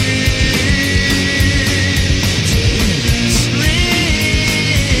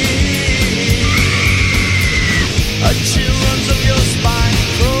 A chill runs up your spine,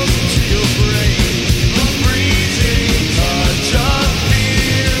 crawls into your brain. A freezing touch of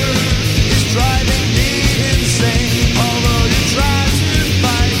fear is driving me insane. Although you try to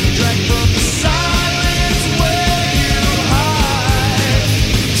fight, drag from the silence where you hide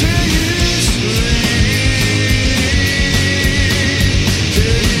till you scream.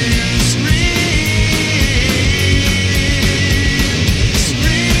 Till you scream.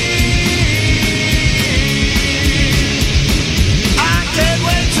 I can't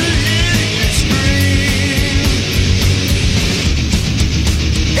wait to hear you scream.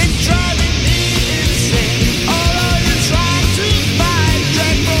 It's driving me insane. Although you try to fight,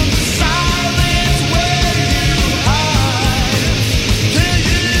 drag from the silence where you hide till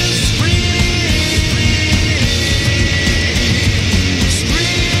you scream.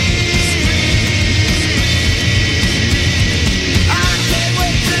 I can't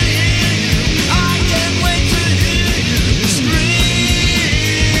wait to hear you. I can't wait to hear you scream.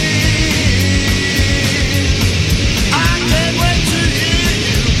 I can't wait to hear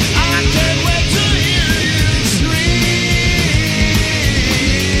you. I can't wait to hear you scream.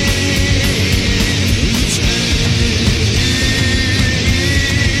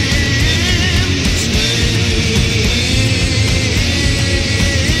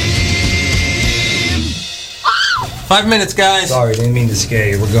 5 minutes, guys. Sorry, didn't mean to scare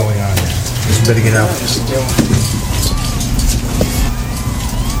you. We're going on. Just better get out there.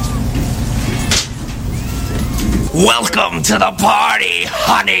 Welcome to the party,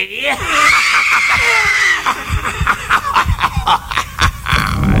 honey.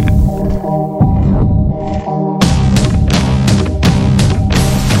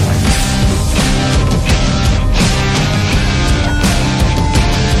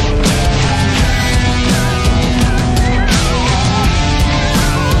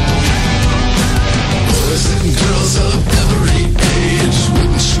 Boys and girls of every age,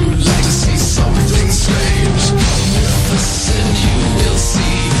 wouldn't you like to see something strange? Come with us and you will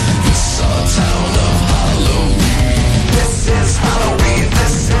see. It's our town of Halloween. This is Halloween.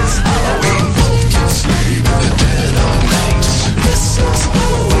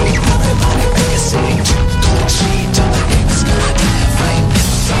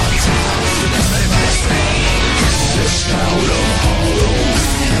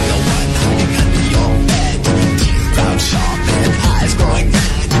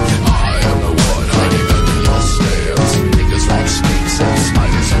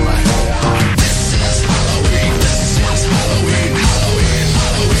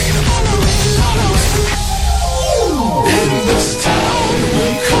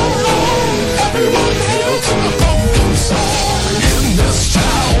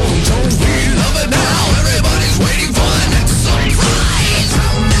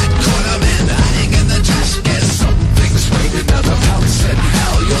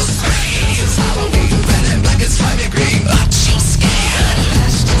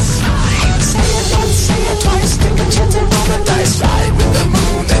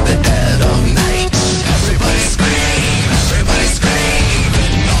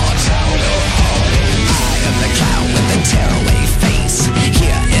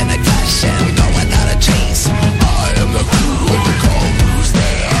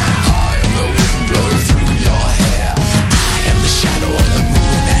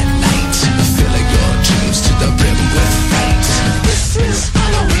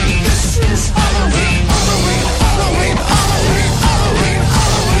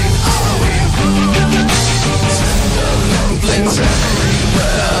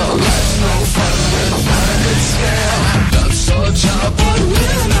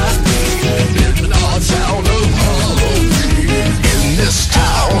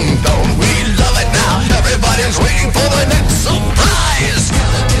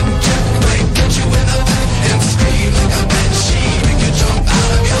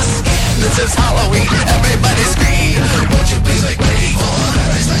 is Halloween. Everybody scream. Won't you please make way for a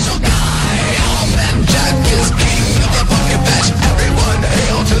very special guy? Oh man, Jack is king of the pumpkin patch. Everyone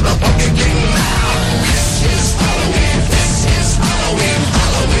hail to the pumpkin king now. This is Halloween. This is Halloween.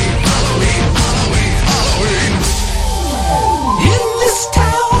 Halloween, Halloween, Halloween, Halloween. In this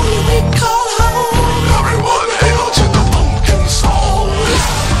town we call home. Everyone hail to the pumpkin song.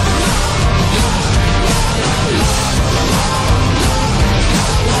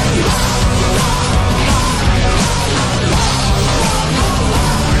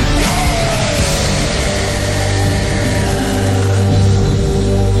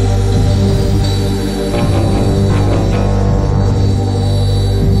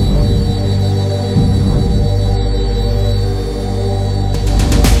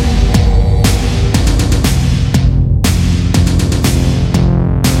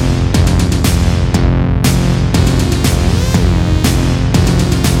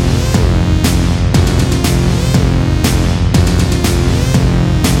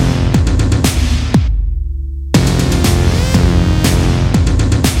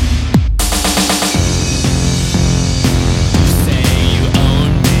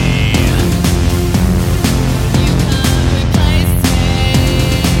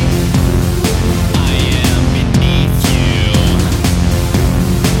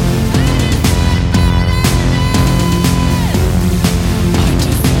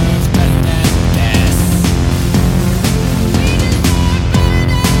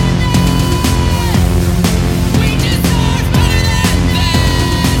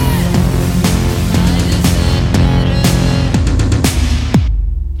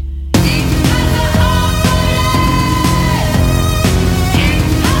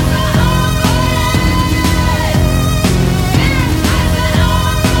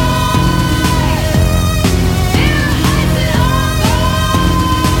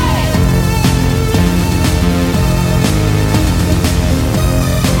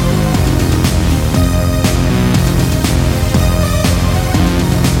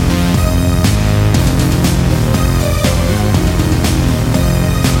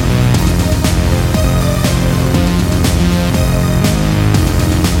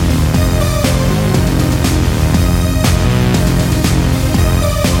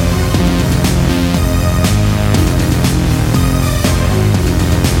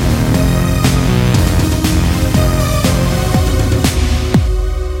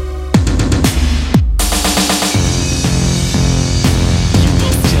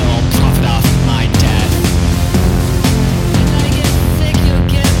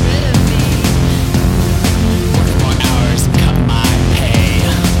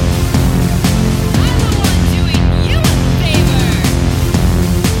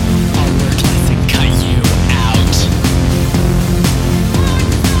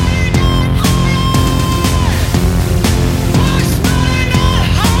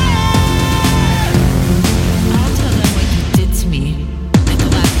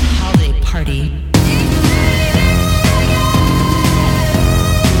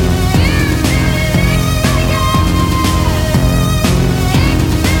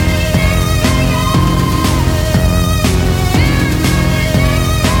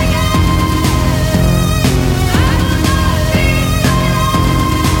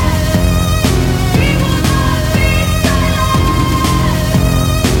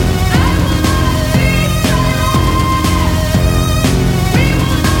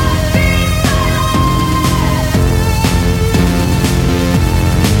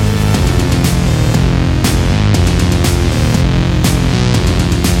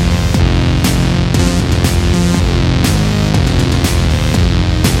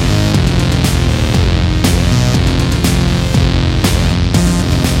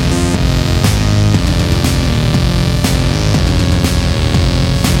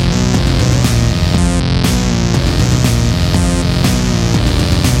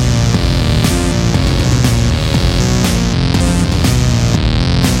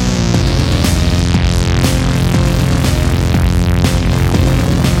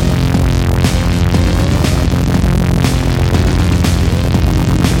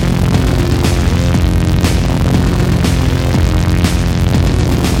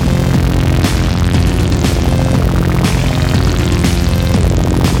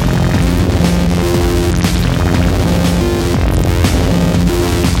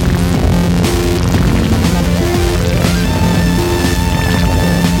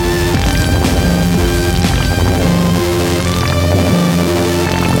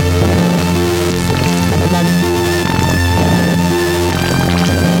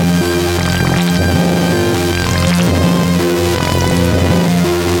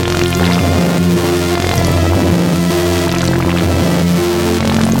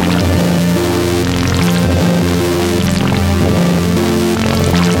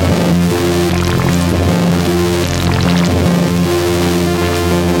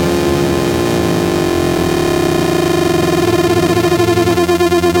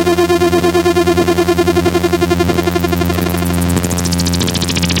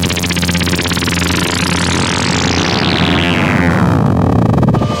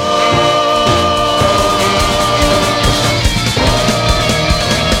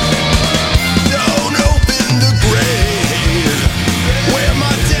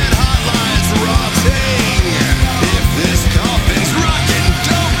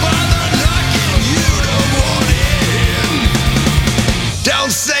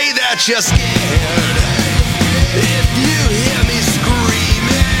 that you're scared. If you hear me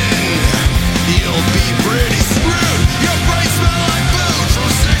screaming, you'll be pretty screwed. Your brain smell like food from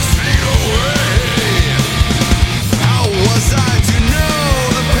 6 feet away. How was I to know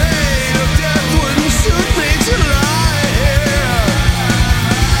the pain of death wouldn't suit me to lie here?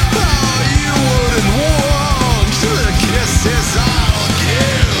 Oh, you wouldn't want the kisses I'll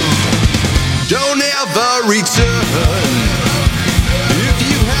give. Don't ever return. If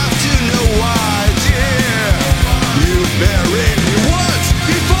you have to know why, dear, you buried me once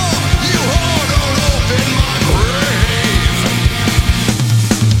before you hold on open my grave.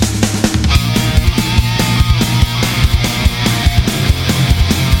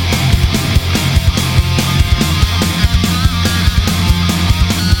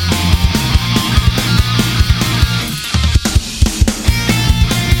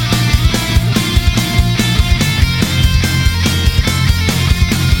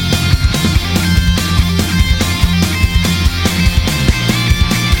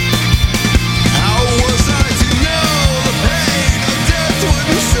 How was I to know the pain of death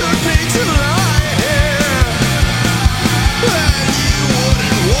wouldn't suit me to lie here? And you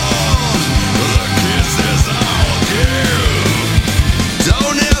wouldn't want the kisses I'll give.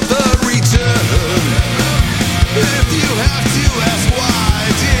 Don't ever return. If you have to ask why,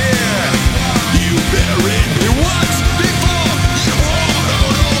 dear, you buried me once before you hold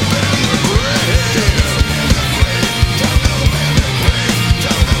on open the grave.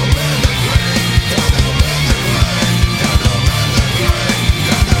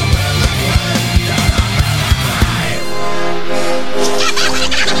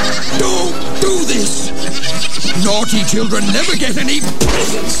 Don't do this! Naughty children never get any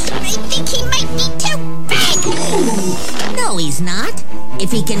presents! I think he might be too big. No, he's not.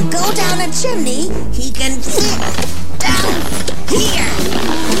 If he can go down a chimney, he can fit down here.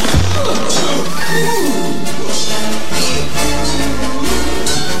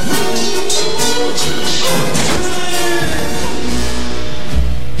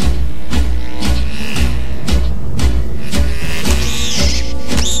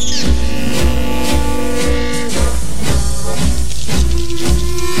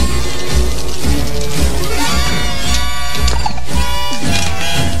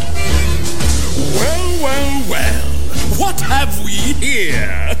 Well, what have we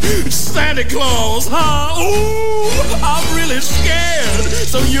here? Santa Claus, huh? Ooh, I'm really scared.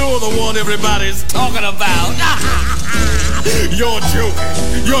 So you're the one everybody's talking about. You're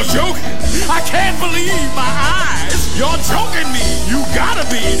joking. I can't believe my eyes. You're joking me. You gotta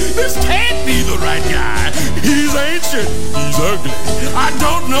be. This can't be the right guy. He's ancient. He's ugly. I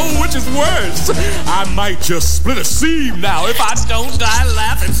don't know which is worse. I might just split a seam now if I don't die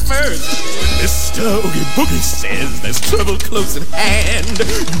laughing first. Mr. Oogie Boogie says there's trouble close at hand.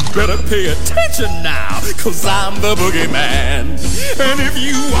 You better pay attention now, 'cause I'm the boogeyman. And if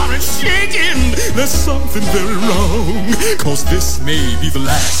you aren't shaking, there's something very wrong, 'cause this may be the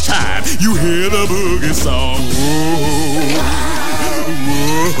last time you hear the boogie song. Whoa,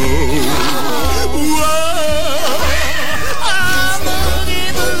 whoa, whoa. I'm the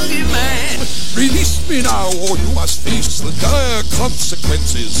Oogie Boogie Man. Release me now, or you must face the dire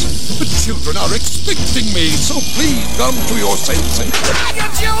consequences. The children are expecting me, so please come to your senses.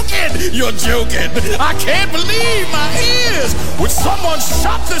 You're joking. I can't believe my ears. Would someone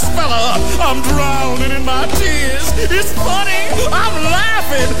shut this fella up? I'm drowning in my tears. It's funny. I'm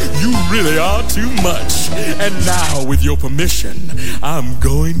laughing. You really are too much. And now, with your permission, I'm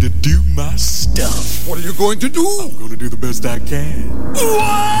going to do my stuff. What are you going to do? I'm going to do the best I can. Whoa!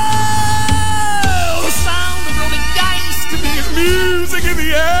 Sound of rolling dice to me is music in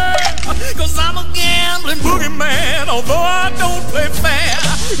the air. 'Cause I'm a gambling boogeyman, although I don't play fair.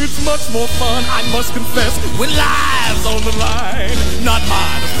 It's much more fun, I must confess, when lives on the line. Not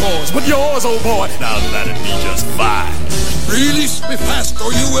mine, of course, but yours, oh boy. Now that'd be just fine. Release me fast,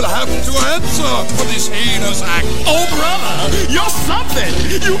 or you will have to answer for this heinous act. Oh, brother, you're something.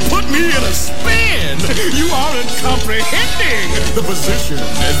 You put me in a spin. You aren't comprehending the position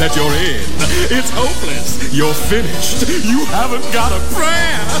that you're in. It's hopeless. You're finished. You haven't got a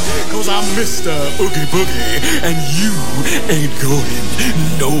prayer. 'Cause I'm Mr. Oogie Boogie, and you ain't going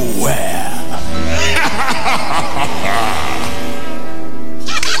nowhere.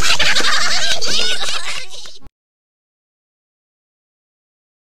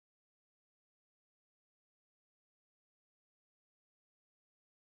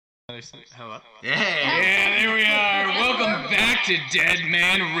 Hello? Yeah. Yeah, there we are. Welcome back to Dead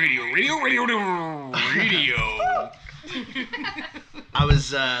Man Radio. I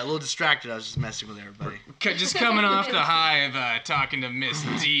was a little distracted. I was just messing with everybody. just coming off the high of talking to Miss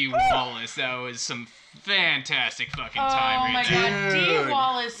D. Wallace, that was some fantastic fucking time. Oh my god, Dude. Dee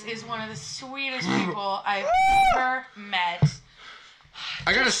Wallace is one of the sweetest people I've ever met.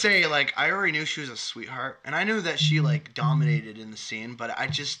 I gotta say, like, I already knew she was a sweetheart, and I knew that she, like, dominated in the scene, but I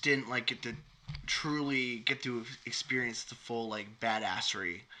just didn't, like, get to truly get to experience the full, like,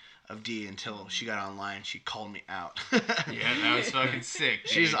 badassery of Dee until she got online. She called me out. Yeah, that was fucking sick.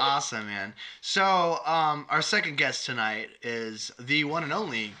 Dude. She's awesome, man. So, our second guest tonight is the one and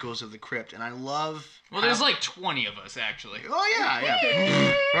only Ghouls of the Crypt, and I love... Well, there's like 20 of us, actually. Oh,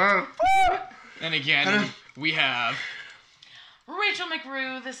 yeah. And again, we have... Rachel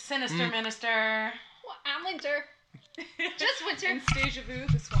McRue, the sinister minister. Well, I'm Winter. Just Winter. And Stasia Vu,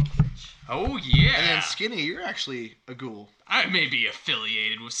 the Swamp Witch. Oh, yeah. And then Skinny, you're actually a ghoul. I may be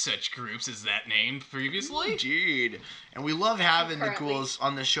affiliated with such groups as that named previously. Indeed. And we love having the Currently. ghouls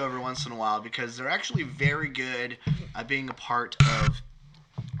on the show every once in a while because they're actually very good at being a part of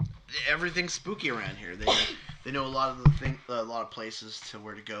everything spooky around here. They know a lot of a lot of places to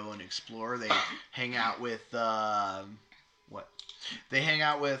where to go and explore. They hang out with They hang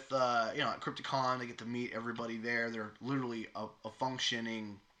out with at Crypticon. They get to meet everybody there. They're literally a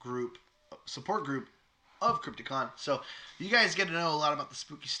functioning group, support group of Crypticon. So you guys get to know a lot about the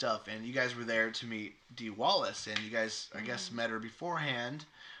spooky stuff, and you guys were there to meet Dee Wallace, and you guys, I guess, met her beforehand,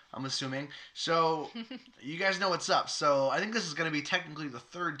 I'm assuming. So you guys know what's up. So I think this is going to be technically the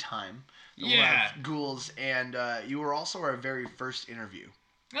third time that we'll have ghouls, and you were also our very first interview.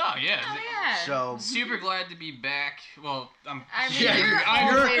 Oh, yeah. Oh, yeah. So super glad to be back. Well, I mean, Yeah, you're you're-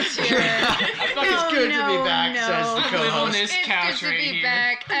 always here. It's good to be back, says the Live on co-host. this It's couch good to right be here.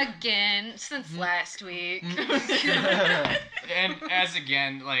 back again since last week. And as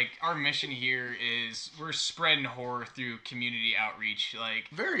again, like, our mission here is we're spreading horror through community outreach. Like,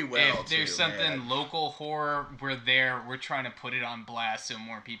 Very well, if there's too, something man. local horror, we're there. We're trying to put it on blast so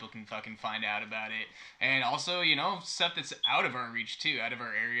more people can fucking find out about it. And also, stuff that's out of our reach too, out of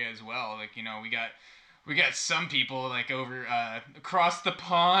our area as well. Like, we got some people like over across the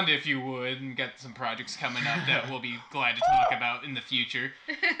pond, if you would, and got some projects coming up that we'll be glad to talk about in the future.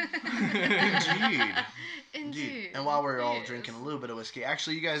 Indeed. And while we're all drinking a little bit of whiskey,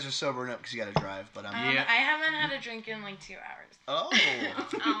 actually, you guys are sobering up because you got to drive. But I haven't had a drink in like 2 hours. Oh,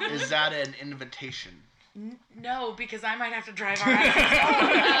 is that an invitation? No, because I might have to drive our asses.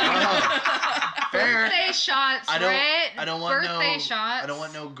 Fair. Birthday shots, right? I don't want Birthday no. shots. I don't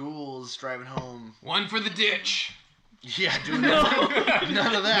want no ghouls driving home. One for the ditch. Yeah, do none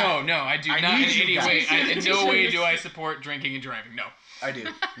of that. No, I do I not in need you any guys. way. In no way do I support drinking and driving. No. I do.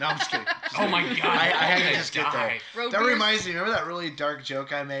 No, I'm just kidding. Oh my god. I had I'm to just get there. Road That beer? reminds me. Remember that really dark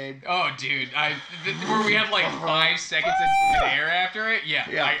joke I made? Oh, dude, where we had like 5 seconds of air after it.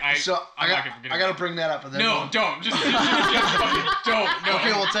 Yeah. So I'm not gonna forget. I gotta bring that up. And then No, don't. Just don't. No. Okay,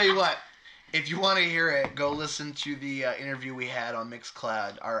 well, I'll tell you what. If you want to hear it, go listen to the interview we had on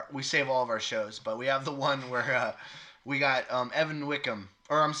Mixcloud. We save all of our shows, but we have the one where we got Evan Wickham,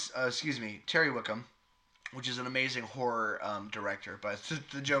 or Terry Wickham, which is an amazing horror director. But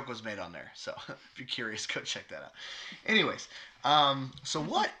the joke was made on there, so if you're curious, go check that out. Anyways, so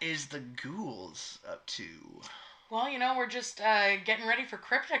what is the Ghouls up to? Well, we're just getting ready for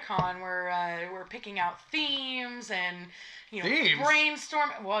Crypticon. We're picking out themes and Themes? brainstorm.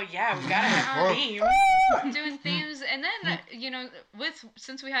 Well, yeah, we gotta have themes. Doing themes, and then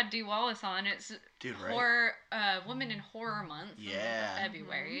since we had Dee Wallace on, it's Dude, right? horror, Women in Horror Month. Yeah.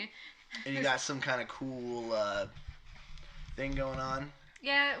 February. And you got some kind of cool thing going on.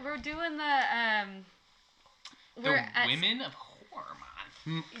 Yeah, we're doing the Women of Horror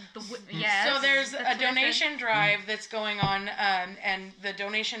Month. Yes. So there's That's a what I said. donation drive that's going on, and the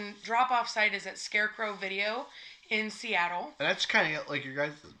donation drop-off site is at Scarecrow Video in Seattle. And that's kind of like your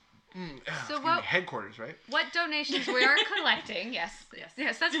guys' headquarters, right? What donations we are collecting? Yes,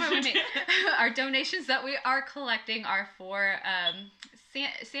 that's what we mean. Our donations that we are collecting are for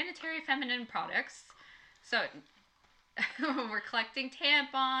sanitary feminine products. So we're collecting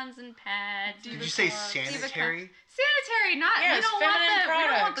tampons and pads. Did you say sanitary? Sanitary, not Yes, we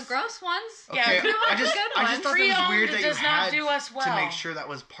don't want the gross ones. Okay, we want I just the good I ones. just thought that was weird that you does not had do us well. to make sure that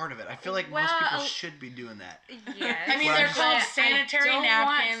was part of it. I feel like most people should be doing that. Yes. I mean, they're called sanitary I don't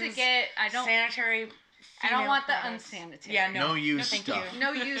napkins. Want to get, I don't. Sanitary. I don't want the products. unsanitary. Yeah, No use thank stuff. you.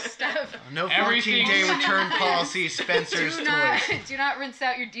 No use stuff. No Everything- 14-day return policy. Spencer's Do Toys. not rinse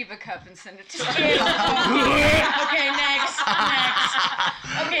out your Diva cup and send it to us. Okay, next.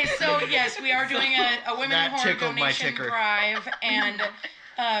 Okay, so yes, we are doing a Women in That Horror tickled my donation ticker. drive, and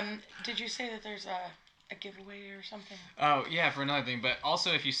did you say that there's a a giveaway or something. Oh, yeah, for another thing. But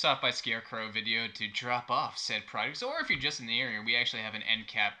also, if you stop by Scarecrow Video to drop off said products, or if you're just in the area, we actually have an end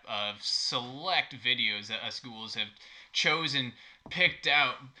cap of select videos that us ghouls have chosen, picked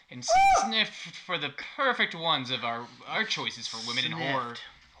out, and sniffed for the perfect ones of our choices for women in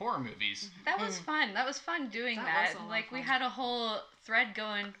horror movies. That was fun. That was fun doing that. Like, we had a whole thread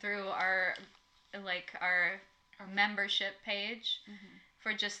going through our membership page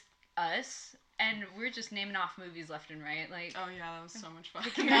for just us. And we're just naming off movies left and right. Like, oh yeah, that was so much fun.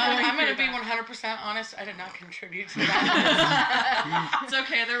 I'm going to be 100% honest. I did not contribute to that. It's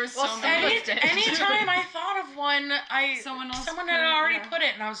okay. There was so many. Anytime I thought of one, someone had already put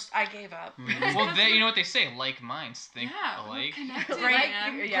it, and I gave up. Well, you know what they say: like minds think alike.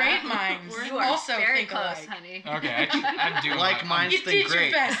 Great minds. You are also very think close, alike. honey. Okay, I'm doing like minds you think did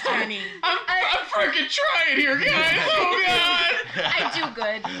great. your best, honey. I'm freaking trying here, guys. Oh God. I do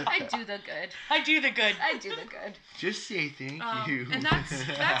good. I do the good. I do the good. I do the good. Just say thank you. And that's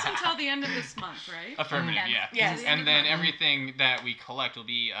until the end of this month, right? Affirmative, yeah. Yes. And then everything that we collect will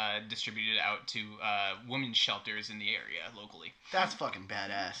be distributed out to women's shelters in the area locally. That's fucking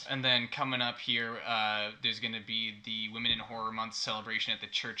badass. And then coming up here, there's going to be the Women in Horror Month celebration at the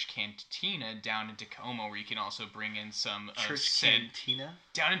Church Cantina down in Tacoma, where you can also bring in some Cantina?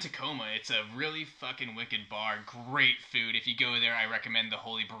 Down in Tacoma. It's a really fucking wicked bar. Great food. If you go there, I recommend the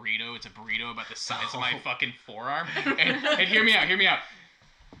Holy Burrito. It's a burrito about the size of my fucking forearm. And hear me out.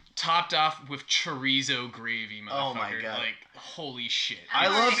 Topped off with chorizo gravy, motherfucker. Oh my God. Like, holy shit. I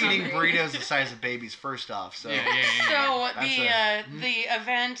love eating burritos the size of babies, first off. So, So the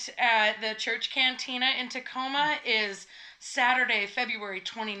event at the Church Cantina in Tacoma is Saturday, February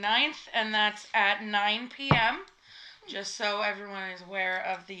 29th, and that's at 9 p.m. Just so everyone is aware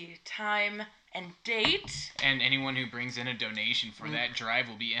of the time and date. And anyone who brings in a donation for that drive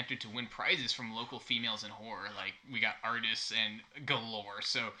will be entered to win prizes from local females in horror. Like, we got artists and galore.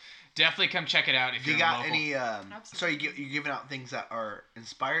 So definitely come check it out if you're got local. any sorry, you giving out things that are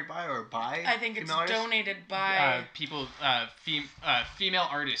inspired by or by I think it's female artists? donated by people, female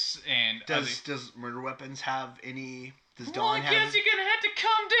artists. And does Murder Weapons have any? Does well, Dawn I have? guess you're gonna have to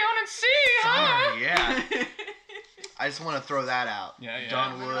come down and see, huh? Sorry, yeah. I just want to throw that out. Yeah.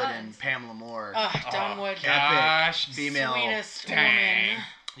 Dawn Wood and Pamela Moore. Dawn Wood. Gosh, female. Sweetest dang. woman.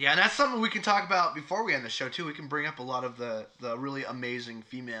 Yeah, and that's something we can talk about before we end the show too. We can bring up a lot of the really amazing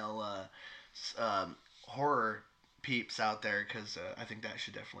female horror peeps out there, because I think that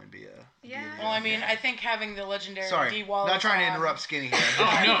should definitely be a. Well, I mean, I think having the legendary Sorry, Dee Wallace not trying to on- interrupt Skinny here.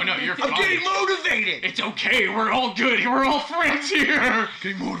 Oh no, you're fine. I'm getting motivated. It's okay. We're all good. We're all friends here.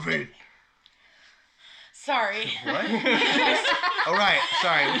 Getting motivated. Sorry. What? All right,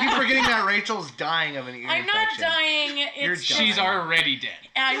 sorry. We keep forgetting that Rachel's dying of an ear I'm not infection. dying. You're It's dying. She's already dead.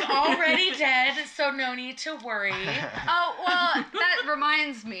 I'm already dead, so no need to worry. Oh, well, that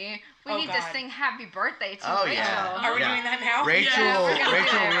reminds me. We Oh, need to God. sing happy birthday to Oh, Rachel. yeah. Are we doing that now? Rachel, Yeah, we're gonna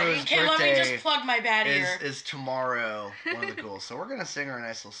Rachel do it. Rue's Okay, let me birthday just plug my bad ear. is tomorrow. One of the ghouls. So we're gonna sing her a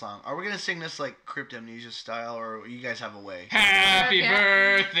nice little song. Are we gonna sing this like Crypt Amnesia style, or you guys have a way? Happy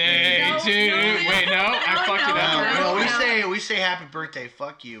birthday No, to. no, Wait, no, I fucked it up. No, we say happy birthday,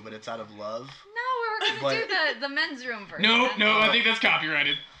 fuck you, but it's out of love. No, we're going to do the men's room version. No, I think that's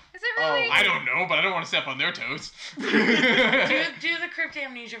copyrighted. Is it really? I don't know, but I don't want to step on their toes. Do the Crypt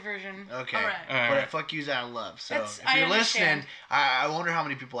Amnesia version. Okay, All right. but fuck you's out of love. So That's- if I you're understand. listening, I wonder how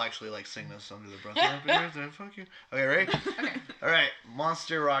many people actually like sing this song to their brother. Happy birthday, fuck you. Okay, ready? Okay. All right,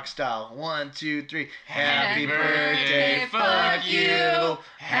 Monster Rock style. 1, 2, 3. Happy Happy birthday, fuck you.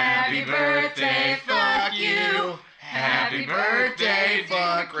 Happy birthday, fuck you. Happy birthday,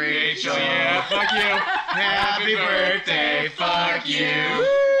 fuck Rachel. Yeah, fuck you. Happy birthday, fuck you.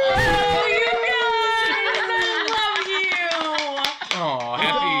 Oh, you guys! I love you!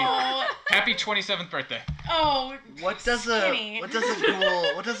 Oh, happy 27th birthday. Oh, What does Skinny.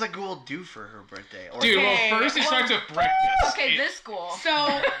 a ghoul do for her birthday? Or Dude, Okay, well, first it well- starts with breakfast. Okay, this school. So,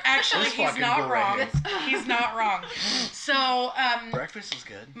 actually, This he's fucking not girl right wrong. He's not wrong. So, breakfast is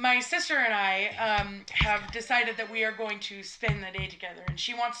good. my sister and I have decided that we are going to spend the day together, and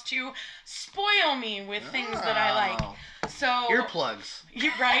she wants to spoil me with things that I like. Oh. So, Earplugs.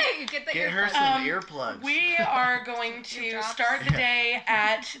 right? You get the Get her earplugs. some earplugs. We are going to Eardrops. start the day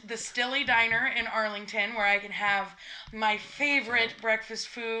at the Stilly Diner in Arlington, where I can have my favorite breakfast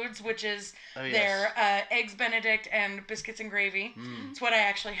foods, which is Oh, yes. their Eggs Benedict and biscuits and gravy. It's what I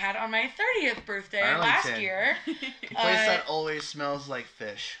actually had on my 30th birthday last Arlington. year. A place that always smells like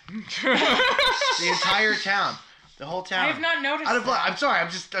fish. The entire town. The whole town. I have not noticed Out of that. I'm sorry. I'm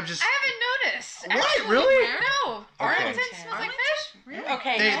just. I haven't lettuce. What? Actually, Really? No. Okay. Arlington smells like fish.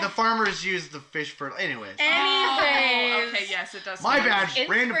 Okay. The farmers use the fish for. Anyways. Anyways. Okay, yes, it does. My smell bad. like- In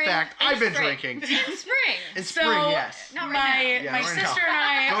Random spring- fact. in I've been spring. drinking. In spring. In So, spring, yes. Not right my now. my Yeah, right sister now. and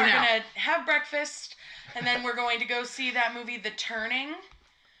I Go are now. gonna have breakfast, and then we're going to go see that movie, The Turning.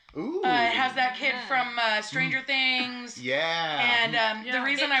 Ooh. It has that kid from Stranger Things. Yeah. And the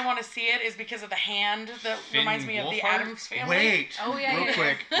reason I want to see it is because of the hand that reminds me of the Wolfhard? Addams Family. Wait. Oh, yeah, Real yeah,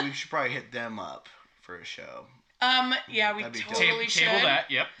 quick, we should probably hit them up for a show. Yeah, we That'd be dope. totally should. Table that.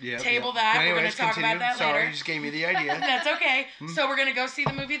 Yep. Yeah. Table that. We're Anyways, gonna talk about continue. that Sorry, later. you just gave me the idea. That's okay. So we're gonna go see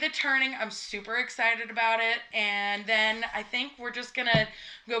the movie The Turning. I'm super excited about it, and then I think we're just gonna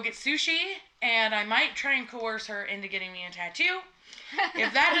go get sushi, and I might try and coerce her into getting me a tattoo.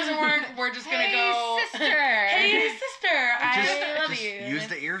 If that doesn't work, we're just gonna go. Sister. Hey, sister, I love Just you. use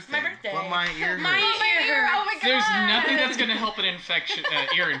the ear It's thing. my birthday. What my ear My hurts. ear. Oh my god. There's nothing that's gonna help an infection,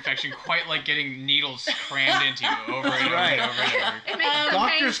 ear infection, quite like getting needles crammed into you over and over Right. and over and over. It makes the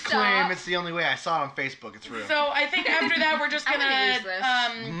Doctors pain claim stop. it's the only way. I saw it on Facebook. It's real. So I think after that, we're just I'm gonna use this.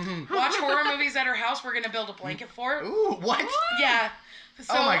 gonna watch horror movies at her house. We're gonna build a blanket fort. Ooh, what? Yeah.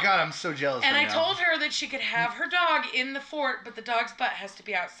 So, Oh my god, I'm so jealous And right I now. told her that she could have her dog in the fort, but the dog's butt has to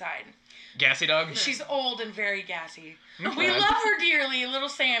be outside. Gassy dog. She's old and very gassy. Okay. We love her dearly, little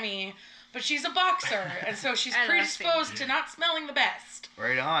Sammy, but she's a boxer, and so she's I love predisposed to not smelling the best.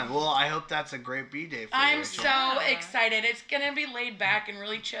 Right on. Well, I hope that's a great B-day for you. I'm Rachel. so excited. It's gonna be laid back and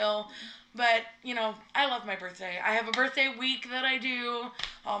really chill. But, you know, I love my birthday. I have a birthday week that I do.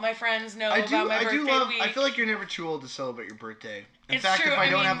 All my friends know about my birthday week. I feel like you're never too old to celebrate your birthday. In It's fact, true, if I I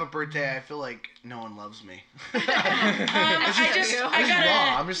don't mean- have a birthday, I feel like no one loves me. I just gotta.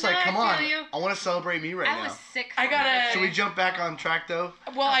 I'm just like, No, come I on. feel you. I want to celebrate me right I now. was sick. I gotta- Should we jump back on track though?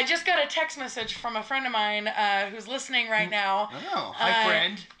 Well, I just got a text message from a friend of mine who's listening right now. Oh, hi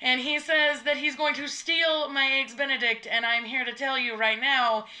friend. And he says that he's going to steal my Eggs Benedict, and I'm here to tell you right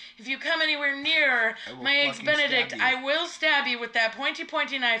now, if you come anywhere near I will my Eggs fucking Benedict, stab you. I will stab you with that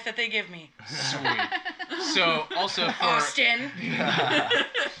pointy knife that they give me. Sweet. So also for Austin.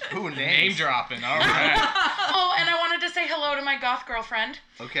 Ooh, name dropping. All right. Oh, and I wanted to say hello to my goth girlfriend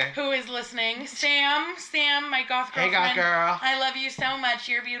Okay. who is listening. Sam, my goth Hey, girlfriend. goth girl. I love you so much.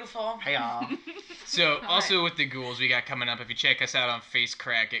 You're beautiful. Hey y'all. So also with the ghouls we got coming up, if you check us out on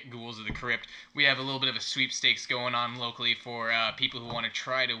FaceCrack at Ghouls of the Crypt, we have a little bit of a sweepstakes going on locally for people who want to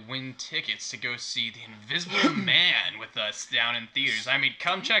try to win tickets to go see The Invisible Man with us down in theaters. I mean,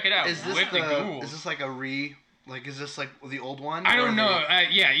 come check it out Is this with the ghouls. Is this like a is this like the old one? I Or don't they- know.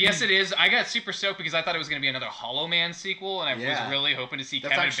 Yes, it is. I got super stoked because I thought it was going to be another Hollow Man sequel, and I Yeah. was really hoping to see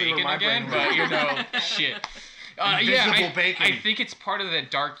That's Kevin actually where Bacon my again, brain but went. shit. Invisible I Bacon. think it's part of the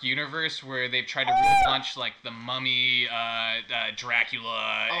dark universe where they've tried to relaunch like the Mummy,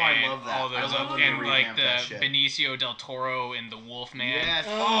 Dracula, Oh, I and love that. all those, I love when and they like revamp that the shit. Benicio del Toro and the Wolfman. Yes.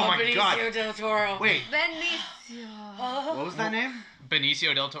 Oh, my Benicio god. del Toro. Wait. Benicio. What was that name?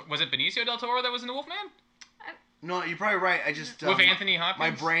 Benicio del Toro. Was it Benicio del Toro that was in the Wolfman? No, you're probably right. I just With Anthony Hopkins? My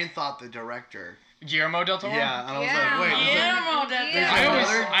brain thought the director. Guillermo del Toro. Yeah, and I was like, wait. Guillermo del There's Toro.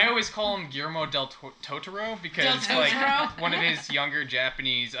 another? I always call him Guillermo del Totoro because Del like Totoro? one of his younger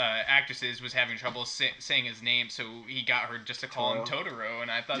Japanese actresses was having trouble saying his name, so he got her just to call him Totoro, and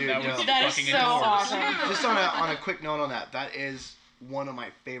I thought Dude, that was no. That is fucking so adorable. awesome. Just on a quick note on that is one of my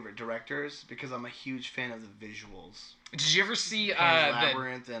favorite directors because I'm a huge fan of the visuals. Did you ever see Pan's the?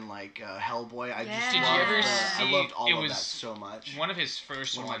 Labyrinth and like Hellboy. I just Yeah. Did you loved ever the- see? I loved all it of was that so much. One of his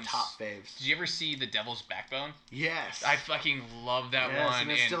first One of my ones. top faves. Did you ever see The Devil's Backbone? Yes. I fucking love that yes, one.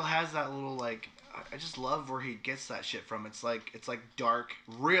 and it still has that little like. I just love where he gets that shit from. It's like dark,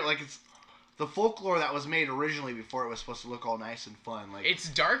 real. Like it's the folklore that was made originally before it was supposed to look all nice and fun. Like it's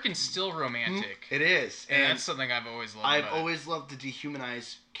dark and still romantic. it is, and that's something I've always loved. I've about it. always loved to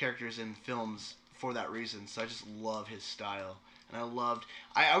dehumanize characters in films for that reason. So I just love his style. And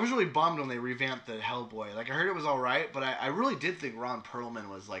I was really bummed when they revamped the Hellboy. Like, I heard it was alright, but I really did think Ron Perlman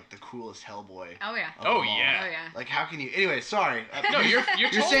was, like, the coolest Hellboy. Oh, yeah. of them all. yeah. Like, how can you... Anyway, sorry. No, you're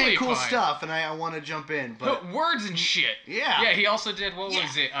totally saying cool fine. stuff, and I want to jump in, but... Words and shit. Yeah. Yeah, he also did, what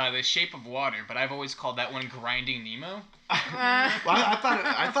was it? The Shape of Water, but I've always called that one Grinding Nemo. Well,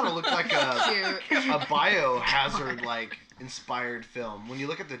 I thought it looked like a biohazard, like, inspired film. When you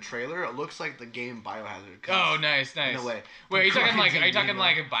look at the trailer, it looks like the game Biohazard. Oh, nice. In a way. Wait, are you talking Grinding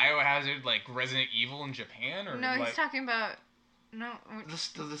like Nemo. a Biohazard, like Resident Evil in Japan, or No, like he's talking about... No. What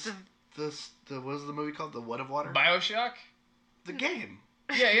was the movie called? The What of Water? BioShock? The game.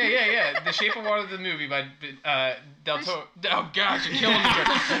 Yeah. The Shape of Water, the movie by Del Toro. Oh gosh, you're killing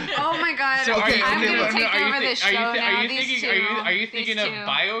me. Oh my god. So are you, I'm gonna are take you over thi- this are you show thi- now, are you these thinking two. are you These thinking of two.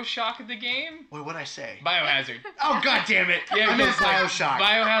 BioShock the game? Wait, what'd I say? Biohazard. Oh, god damn it. Yeah, I meant because, like, Bioshock.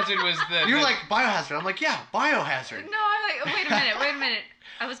 Biohazard was the. You're the- like, Biohazard. I'm like, yeah, Biohazard. No, I'm like, wait a minute.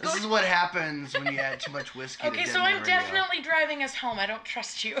 I was This going. is what happens when you add too much whiskey Okay, to so Denver I'm Radio. definitely driving us home. I don't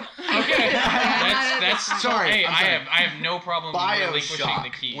trust you. Okay, that's Sorry, Hey, I'm I sorry. have no problem relinquishing the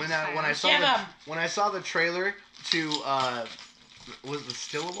Bioshock. keys. When I saw the trailer to was the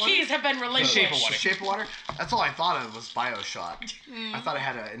Stillwater? Keys have been relinquished. Shape of Water. Shape of Water. That's all I thought of was Bioshock. Mm. I thought it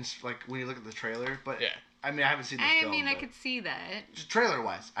had like when you look at the trailer, but Yeah. I mean I haven't seen the I film. mean, I but could see that. just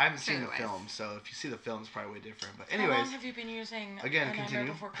trailer-wise, I haven't seen the Trailer-wise. film, so if you see the film, it's probably way different. But How long anyways, have you been using Again, a Nightmare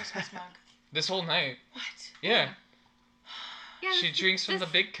continue. Before Christmas mug? This whole night. What? Yeah. Yeah, She drinks from the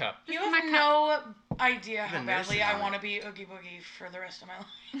big cup. You is have my no idea how been badly nursing I on want it. to be Oogie Boogie for the rest of my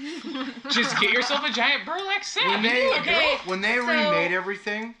life. Just get yourself a giant burlap sack. when they Okay, when they so- remade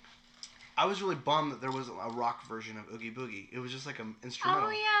everything, I was really bummed that there wasn't a rock version of Oogie Boogie. It was just like an instrumental.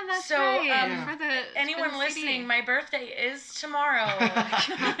 Oh yeah, that's So, right. For the Anyone for the listening, CD. my birthday is tomorrow.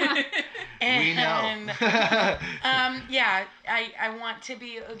 We know. Yeah, I want to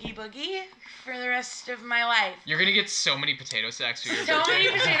be Oogie Boogie for the rest of my life. You're gonna get so many potato sacks for your So birthday. many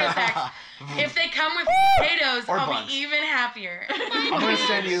potato sacks. If they come with potatoes, Or I'll bugs. be even happier. I'm gonna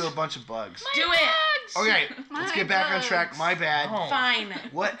send you a bunch of bugs. Do it. Okay, let's get back on track. My bad. Oh. Fine.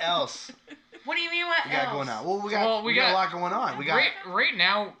 What else What do you mean what we got else? going on? Well, Well, we got a lot going on. We got right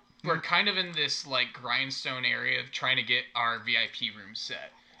now we're kind of in this like grindstone area of trying to get our VIP room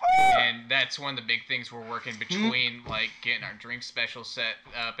set. And that's one of the big things we're working between, like getting our drink special set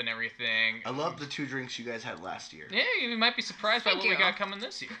up and everything. I love the 2 drinks you guys had last year. Yeah, you might be surprised by what we got coming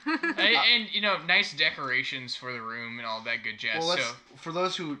this year. and you know, nice decorations for the room and all that good jazz. Well, So for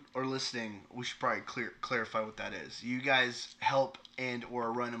those who are listening, we should probably clarify what that is. You guys help and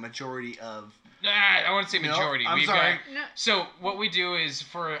or run a majority of. I want to say No, majority. I'm We've sorry. No. So what we do is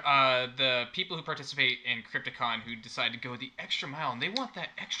for the people who participate in Crypticon who decide to go the extra mile and they want that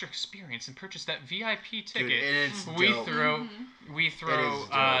extra experience and purchase that VIP ticket, Dude, and it's we dope. throw It is the We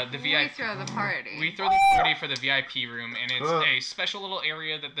VIP. throw the party. We throw the party for the VIP room, and it's Ugh. a special little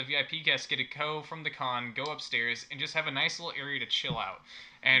area that the VIP guests get to go from the con, go upstairs, and just have a nice little area to chill out.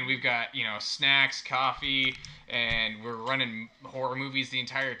 And we've got, you know, snacks, coffee, and we're running horror movies the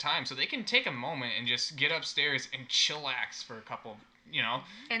entire time. So they can take a moment and just get upstairs and chillax for a couple, you know.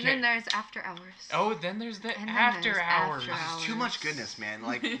 And then there's after hours. Oh, then there's the And then after there's hours. after hours. It's too much goodness, man.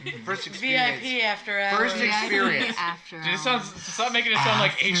 Like first experience. VIP after hours. First experience. After Dude, hours. stop making it sound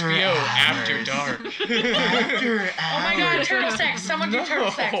like HBO After Dark. After Oh my god, turtle sex. Someone do turtle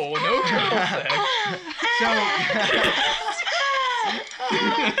sex. No turtle sex.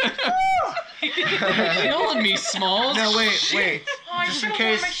 Killing me, Smalls. No, wait. Oh, I Just should in have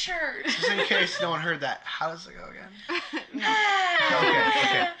worn case. my shirt. Just in case no one heard that. How does it go again?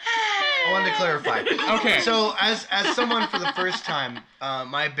 Okay. I wanted to clarify. Okay. So, as someone for the first time,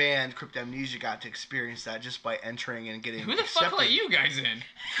 my band Cryptamnesia got to experience that just by entering and getting. Who the fuck let you guys in?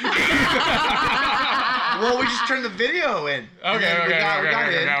 Well, we just turned the video in. And then we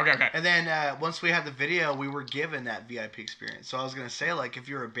got in. Okay. And then once we had the video, we were given that VIP experience. So I was gonna say, like, if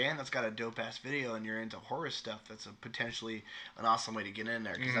you're a band that's got a dope ass video and you're into horror stuff, that's potentially an awesome way to get in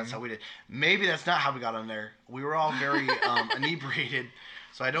there because that's how we did. Maybe that's not how we got on there. We were all very inebriated.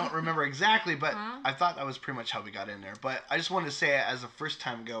 So I don't remember exactly, but I thought that was pretty much how we got in there. But I just wanted to say, as a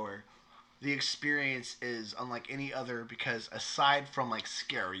first-time goer, the experience is unlike any other because aside from like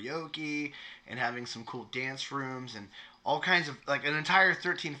karaoke and having some cool dance rooms and all kinds of like an entire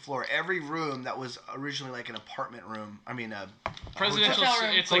 13th floor, every room that was originally like an apartment room. I mean, a Presidential. Hotel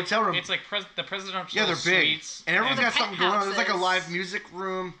room. It's Hotel like room. It's like the presidential. Yeah, they're big, suites and everyone's got the something going on. There's like a live penthouses. music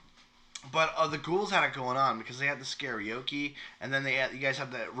room, but the ghouls had it going on because they had the karaoke, and then you guys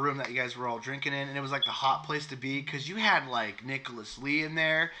had the room that you guys were all drinking in, and it was like the hot place to be because you had like Nicholas Lee in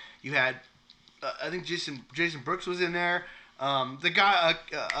there. You had, I think Jason Brooks was in there. The guy,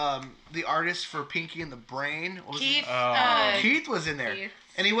 the artist for Pinky and the Brain, what was his- Keith. Keith was in there, Keith.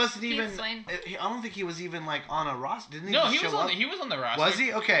 and he wasn't Keith even. Swain. I don't think he was even like on a roster. Didn't he? No, just he show was on. up? He was on the roster. Was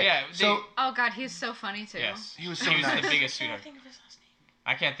he? Okay. Yeah. So Oh god, he's so funny too. yes, He was so he was nice. the biggest I sweetheart. think of his last name.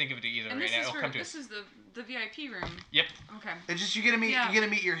 I can't think of it either And right this now. is It'll for come to this us. is the VIP room. Yep. Okay. it's just you get to meet Yeah. you get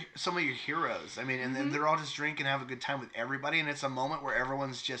to meet some of your heroes. I mean, and then they're all just drinking, have a good time with everybody, and it's a moment where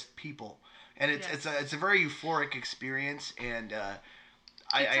everyone's just people, and it's a very euphoric experience. And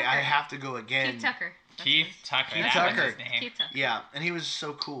I have to go again. Keith Tucker. Keith Tucker. Keith that Tucker. was his name. Keith Tucker. Yeah, and he was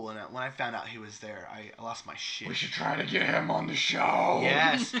so cool. And when I found out he was there, I lost my shit. We should try to get him on the show.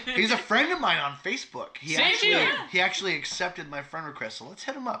 Yes, he's a friend of mine on Facebook. Same here. He actually accepted my friend request, so let's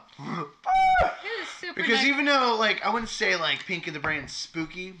hit him up. He was super Because nice. even though, like, I wouldn't say, like, Pinky the Brain is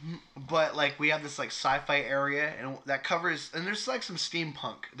spooky, but, like, we have this, like, sci-fi area, and that covers, and there's, like, some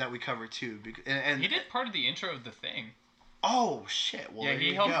steampunk that we cover, too. And He did part of the intro of The Thing. Oh, shit. Well, Yeah, there he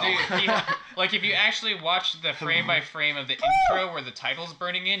you helped go. like, if you actually watch the frame by frame of the intro where the title's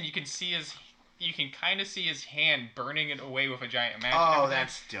burning in, you can see you can kind of see his hand burning it away with a giant match. Oh,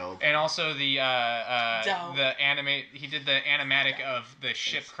 that's dope. And also the Dope. the he did the animatic of the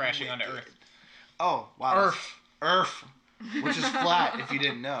ship crashing onto Earth. Oh, wow. Earth. Which is flat, if you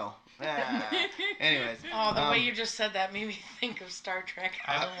didn't know. Anyways. Oh, the way you just said that made me think of Star Trek.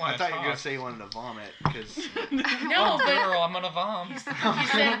 I don't want I to thought you were going to say you wanted to vomit, because... No, but girl, I'm gonna vom.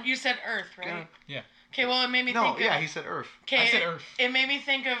 you said Earth, right? Yeah. Okay, well, it made me No, think yeah, of... he said Earth. Okay, I said Earth. It made me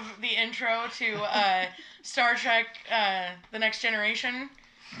think of the intro to Star Trek The Next Generation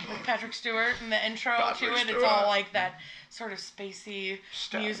with Patrick Stewart, and the intro Patrick to it, it's Stewart. all like that sort of spacey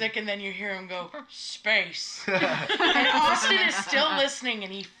music, and then you hear him go, space. And Austin is still listening,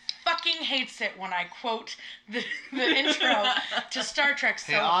 and he fucking hates it when I quote the intro to Star Trek.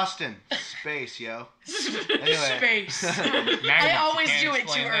 So Hey, Austin. Space, yo. Anyway. space. I always do it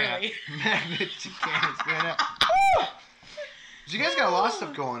too early. Magnet, you can't explain that. So you guys got a lot of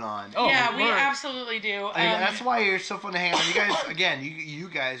stuff going on. Oh, Yeah, we Lord. absolutely do. I mean, that's why you're so fun to hang out with. You guys, again, you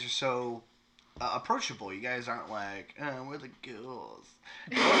guys are so approachable. You guys aren't like, we're the girls.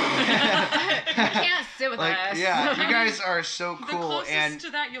 You can't sit with Like, us. yeah, you guys are so The cool. closest And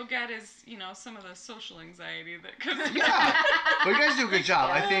to that you'll get is, some of the social anxiety that comes. yeah, but you guys do a good job.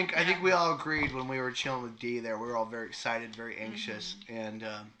 I think we all agreed when we were chilling with Dee there. We were all very excited, very anxious, and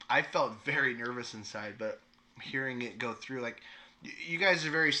I felt very nervous inside. But hearing it go through, like, you guys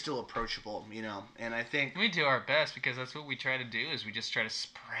are very still approachable, and I think We do our best because that's what we try to do. Is we just try to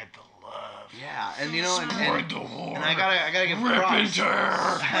spread the love. yeah, and Spread the love. and I gotta give props.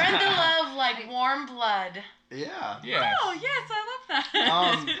 Spread the love like warm blood. Yeah. Yeah. Oh yes, I love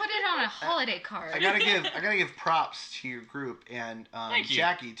that. Put it on a holiday card. I gotta give props to your group and Thank you.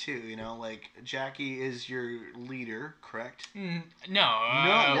 Jackie too. Like Jackie is your leader, correct? No.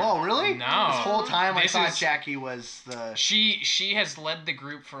 No, whoa, really? No. This whole time I This thought is- Jackie was the. She has led the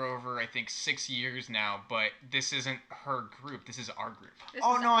group for over I think 6 years now, but this isn't her group. This is our group.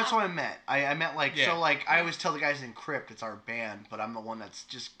 Oh no, that's what I meant. I meant like Yeah. so like I always tell the guys in Crypt it's our band, but I'm the one that's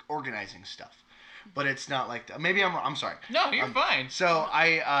just organizing stuff. But it's not like that. Maybe I'm sorry. No, you're fine. So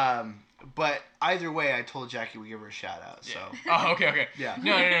but either way, I told Jackie we give her a shout out. So Oh, okay. Yeah.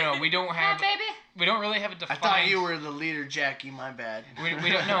 No. We don't have. baby. We don't really have a I defined. thought you were the leader, Jackie. My bad. We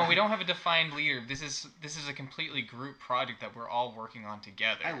don't. No, we don't have a defined leader. This is a completely group project that we're all working on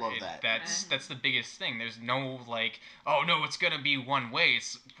together. I love that. That's the biggest thing. There's no like, oh no, it's gonna be one way.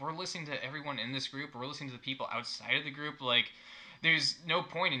 We're listening to everyone in this group. We're listening to the people outside of the group. Like, there's no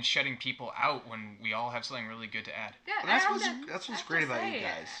point in shutting people out when we all have something really good to add. Yeah, That's what's great about you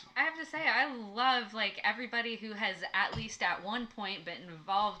guys. I have to say, I love everybody who has at least at one point been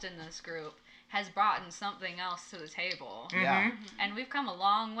involved in this group has brought in something else to the table. Yeah. And we've come a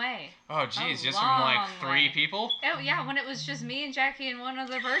long way. Oh geez, A just from like long 3 way. people. Oh yeah, when it was just me and Jackie and one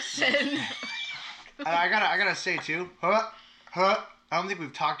other person. I gotta say too. I don't think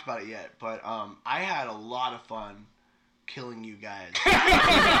we've talked about it yet, but I had a lot of fun killing you guys Okay,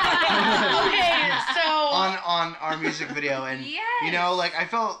 so on our music video, and Yes. like I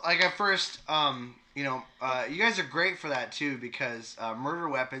felt like at first, you guys are great for that too because Murder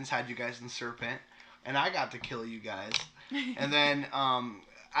Weapons had you guys in Serpent, and I got to kill you guys, and then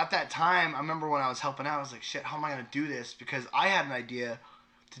at that time I remember when I was helping out, I was like, shit, how am I gonna do this? Because I had an idea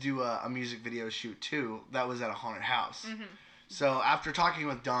to do a music video shoot too that was at a haunted house. So after talking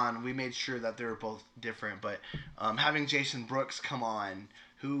with Don, we made sure that they were both different. But having Jason Brooks come on,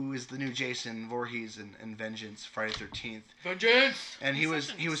 who is the new Jason Voorhees in Vengeance, Friday 13th. Vengeance! And he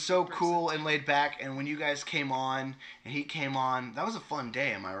was so cool and laid back. And when you guys came on, and he came on, that was a fun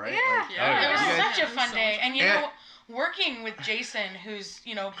day. Am I right? Yeah. Like, Yeah. it was you guys- such a fun so day, much and fun. working with Jason, who's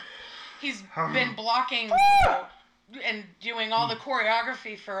he's been blocking and doing all the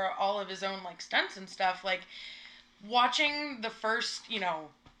choreography for all of his own stunts and stuff. Like watching the first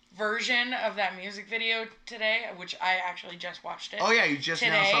version of that music video today, which I actually just watched it. Oh yeah, you just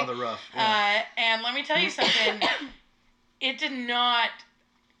now today. saw the rough. Yeah. And let me tell you something. It did not.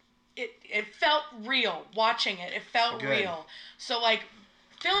 It felt real watching it. It felt Good. real. So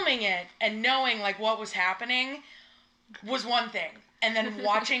filming it and knowing what was happening was one thing. and then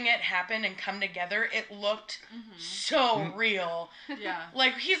watching it happen and come together, it looked so real. Yeah.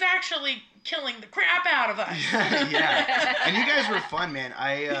 Like, he's actually killing the crap out of us. Yeah. And you guys were fun, man.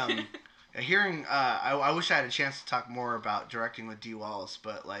 I wish I had a chance to talk more about directing with Dee Wallace,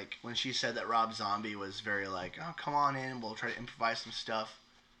 but like when she said that Rob Zombie was very like, oh, come on in, we'll try to improvise some stuff.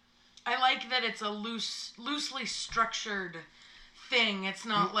 I like that it's a loosely structured thing. It's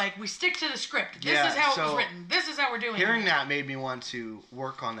not like we stick to the script. This is how it was written. This is how we're doing it. Hearing that made me want to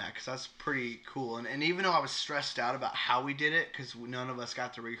work on that because that's pretty cool. And even though I was stressed out about how we did it because none of us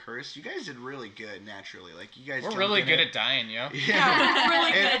got to rehearse, you guys did really good naturally. Like you guys. We're really good at dying, yo. Yeah, we're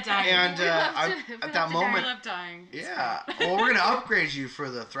really good at dying. And at that moment, I love dying. Yeah. Well, we're gonna upgrade you for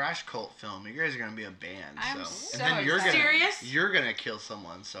the Thrash Cult film. You guys are gonna be a band. I'm so so and then you're serious. You're gonna kill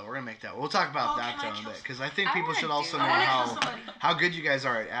someone. So we're gonna make that. We'll talk about that though in a bit because I think people should also know how good you guys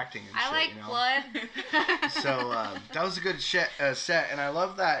are at acting and I shit. like blood. So that was a good set, and I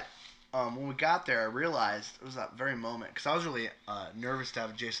love that when we got there, I realized it was that very moment because I was really nervous to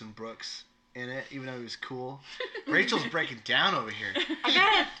have Jason Brooks in it, even though he was cool. Rachel's breaking down over here.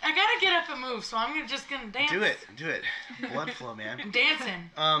 I gotta get up and move, so I'm just gonna dance. Do it. Blood flow, man. I'm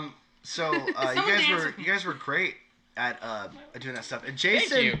dancing. So you guys were great at doing that stuff. And Jason,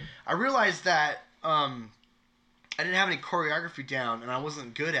 Thank you. I realized that I didn't have any choreography down, and I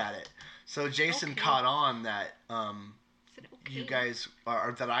wasn't good at it. So Jason caught on that you guys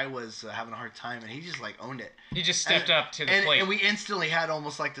are that I was having a hard time, and he just like owned it. He just stepped up to the plate, and we instantly had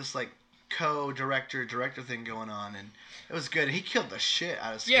almost like this like co-director thing going on, and it was good. He killed the shit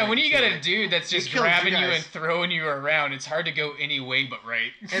out of. Yeah, when you got a dude that's He just killed grabbing you you guys. and throwing you around, it's hard to go any way but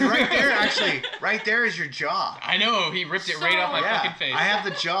right. And right there is your jaw. I know, he ripped it right off my fucking face. I have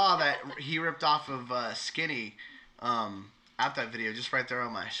the jaw that he ripped off of Skinny at that video, just right there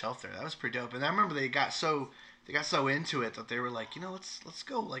on my shelf there. That was pretty dope. And I remember they got so into it that they were like, let's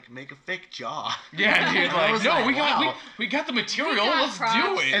go like make a fake jaw. Yeah, dude. I was like, we got the material. Let's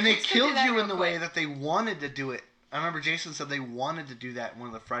do it. And they killed you in the way that they wanted to do it. I remember Jason said they wanted to do that in one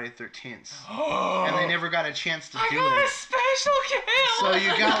of the Friday 13ths. Oh. And they never got a chance to do it. I got a special kill! So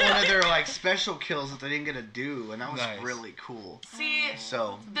you got one of their like special kills that they didn't get to do, and that was Nice. really cool. See,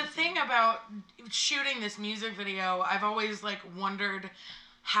 the thing about shooting this music video, I've always like wondered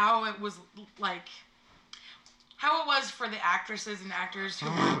how it was like, how it was for the actresses and actors who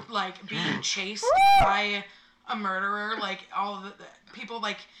were like being chased by a murderer, like all of the people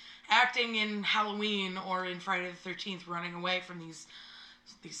like acting in Halloween or in Friday the 13th, running away from these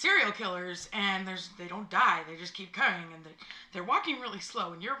serial killers, and they don't die. They just keep coming, and they're walking really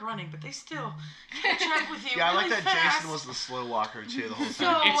slow, and you're running, but they still catch up with you. Yeah, I like really that fast. Jason was the slow walker too the whole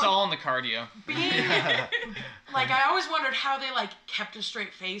time. It's all in the cardio. Like, I always wondered how they like kept a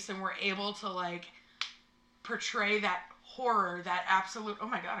straight face and were able to like portray that horror, that absolute, oh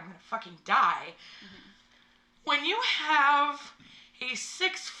my god, I'm gonna fucking die. When you have a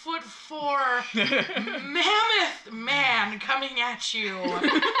 6'4" mammoth man coming at you, let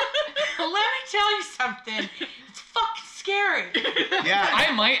me tell you something. It's fucking scary. Yeah,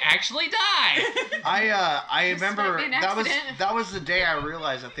 I might actually die. I remember might be an accident. that was the day I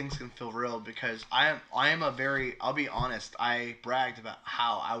realized that things can feel real because I am a very, I'll be honest, I bragged about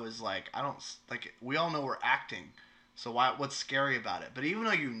how I was like, I don't like, we all know we're acting, so what's scary about it? But even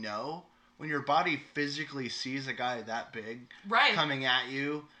though when your body physically sees a guy that big coming at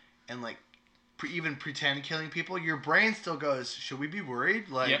you and like even pretend killing people, your brain still goes, should we be worried?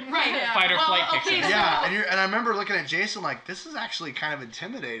 Like, yep. Fight or flight kicks in. Yeah, and I remember looking at Jason like, this is actually kind of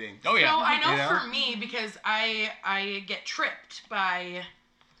intimidating. Oh yeah. So I know for me, because I get tripped by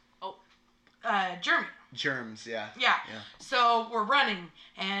germs, yeah. So we're running,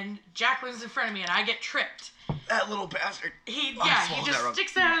 and Jacqueline's in front of me, and I get tripped. That little bastard. He just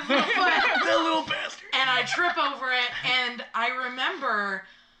sticks out his little foot. That little bastard. And I trip over it, and I remember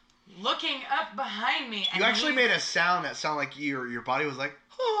looking up behind me. And you actually made a sound that sounded like your body was like,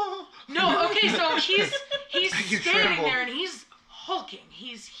 oh. No, okay, so he's You standing trembled. there, and he's hulking.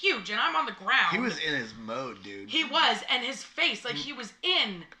 He's huge, and I'm on the ground. He was in his mode, dude. He was, and his face, like he was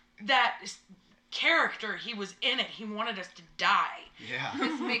in that character. He was in it. He wanted us to die. Yeah.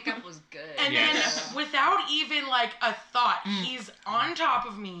 His makeup was good. And then, without even like a thought, he's on top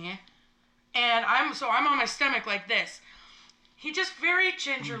of me, and I'm on my stomach like this. He just very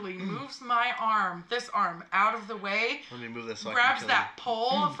gingerly moves my arm, this arm, out of the way. Let me move this. So grabs that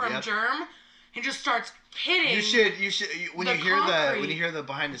pole from Germ, and just starts hitting. You should when you hear the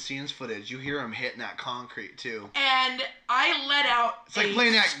behind the scenes footage, you hear him hitting that concrete too. And I let out. It's like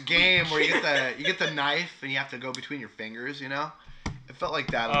playing that game where you get the knife and you have to go between your fingers, you know. It felt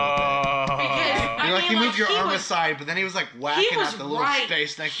like that a little bit. Because, He moved your arm aside, but then he was whacking at the little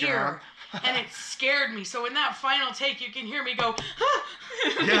space next to your arm. And it scared me. So in that final take, you can hear me go,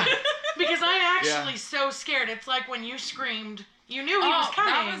 Yeah. because I'm actually so scared. It's like when you screamed, you knew he was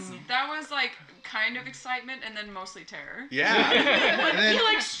coming. That was like kind of excitement and then mostly terror. Yeah. But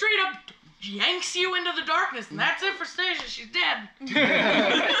he straight up yanks you into the darkness, and that's it for Stacia. She's dead.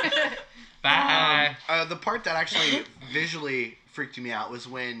 Bye. The part that actually visually freaked me out was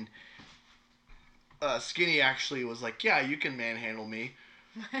when Skinny actually was like, "Yeah, you can manhandle me."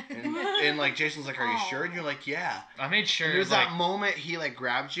 And Jason's like, "Are you sure?" And you're like, "Yeah." I made sure. And there was that moment he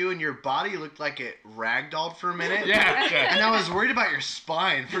grabbed you, and your body looked like it ragdolled for a minute. Yeah. And I was worried about your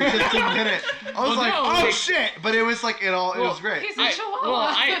spine for just a minute. I was "Oh shit!" But it was it was great. He's a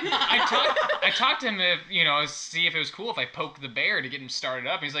chihuahua. I talked to him see if it was cool if I poked the bear to get him started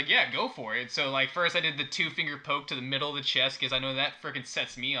up. And he's like, "Yeah, go for it." So first I did the 2-finger poke to the middle of the chest because I know that freaking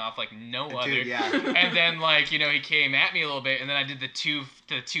sets me off like no other. Dude, yeah. And then he came at me a little bit, and then I did the two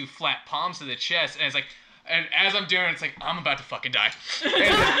flat palms to the chest, and it's and as I'm doing it, it's I'm about to fucking die.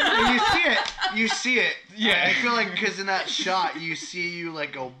 And you see it. Yeah. I feel because in that shot, you see you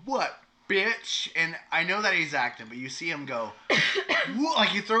go, "What, bitch?" And I know that he's acting, but you see him go, "Whoa,"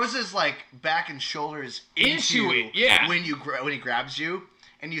 he throws his back and shoulders into it. Yeah. When he grabs you.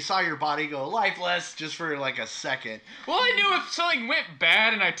 And you saw your body go lifeless just for a second. Well, I knew if something went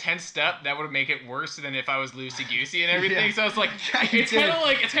bad and I tensed up, that would make it worse than if I was loosey goosey and everything. Yeah. So it's it's kind of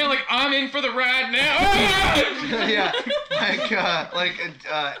like I'm in for the ride now. Yeah,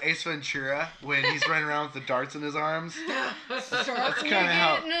 Ace Ventura when he's running around with the darts in his arms. That's kind of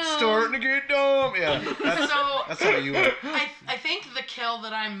how starting to get dumb. Yeah, that's how you were. I think the kill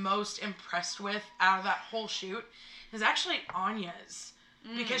that I'm most impressed with out of that whole shoot is actually Anya's.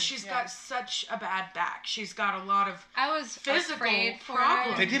 Because she's got such a bad back. She's got a lot of physical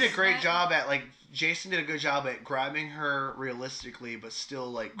problems. They did a great job at Jason did a good job at grabbing her realistically, but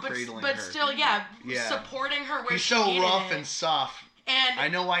still cradling her. But still, supporting her where he's she so needed rough it. and soft. And I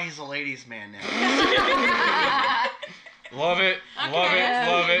know why he's a ladies' man now. Love it. Okay.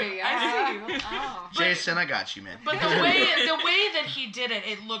 Love it. I see you. Oh. Jason, I got you, man. But the way that he did it,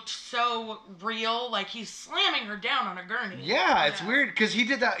 it looked so real. He's slamming her down on a gurney. Yeah, it's weird because he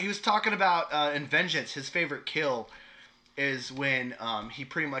did that. He was talking about in Vengeance, his favorite kill is when he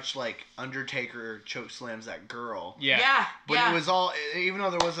pretty much Undertaker choke slams that girl. Yeah. But it was all, even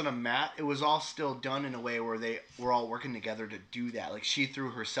though there wasn't a mat, it was all still done in a way where they were all working together to do that. She threw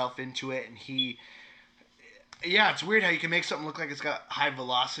herself into it, and he. Yeah, it's weird how you can make something look like it's got high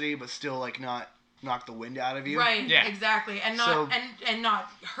velocity, but still not knock the wind out of you. Right. Yeah. Exactly, and not and not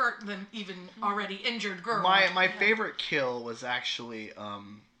hurt the even already injured girl. My favorite kill was actually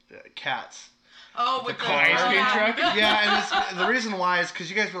Cats. Oh, with the ice cream truck. Yeah, and the reason why is because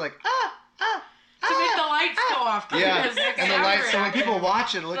you guys were like to make the lights go off. Yeah, and the lights. So when people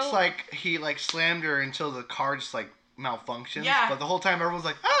watch it, it looks like he slammed her until the car just malfunctions. Yeah. But the whole time everyone's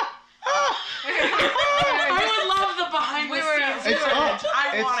like I would love the behind the scenes.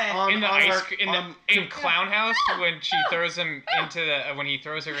 I want it. In Clown House when she throws him when he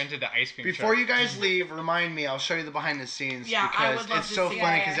throws her into the ice cream truck. Before you guys leave, remind me. I'll show you the behind the scenes. Yeah, because I would love it's to so see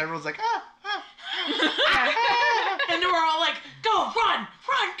funny it. because everyone's like and we're all like, "Go, run,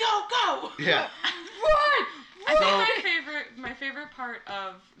 go!" Yeah. Run. I think my favorite part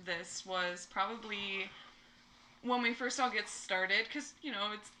of this was probably when we first all get started, because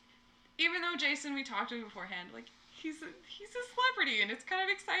it's. Even though Jason, we talked to him beforehand, he's a celebrity, and it's kind of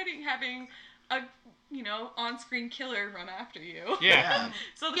exciting having a on-screen killer run after you. Yeah.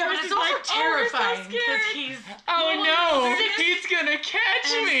 So the but first it's is also terrifying because he's he's gonna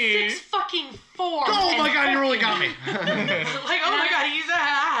catch me. 6'4". Oh my god, you really got me. Oh my god, he's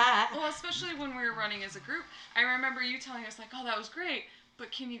Well, especially when we were running as a group, I remember you telling us "Oh, that was great." But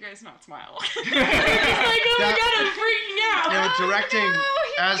can you guys not smile? Oh my god, I'm freaking out. Directing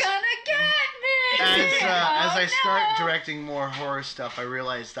He's gonna get me. as I start directing more horror stuff, I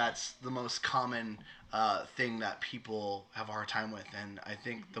realize that's the most common thing that people have a hard time with, and I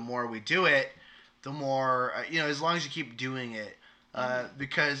think the more we do it, the more as long as you keep doing it,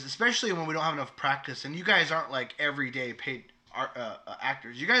 because especially when we don't have enough practice, and you guys aren't everyday paid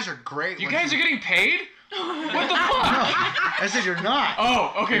actors. You guys are great. You guys are getting paid? What the fuck? I said you're not.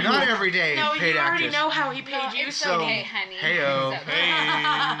 Oh, okay. You're not everyday no, paid you already actors. know how he paid you. It's okay, honey. Heyo. It's okay.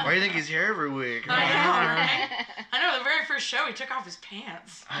 Hey. Why do you think he's here every week? I know. The very first show, he took off his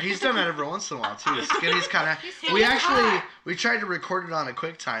pants. He's done that every once in a while too. Skinny's kind of. We We tried to record it on a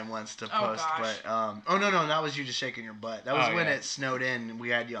QuickTime once to post, gosh. but oh no, that was you just shaking your butt. That was Oh, when yeah. it snowed in and we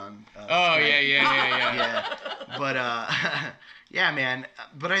had you on. Yeah. Yeah, but yeah, man.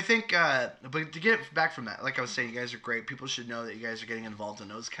 But I think, but to get back from that, like I was saying, you guys are great. People should know that you guys are getting involved in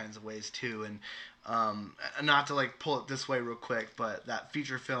those kinds of ways too. And not to like pull it this way real quick, but that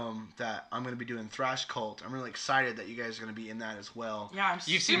feature film that I'm going to be doing, Thrash Cult, I'm really excited that you guys are going to be in that as well. Yeah, I'm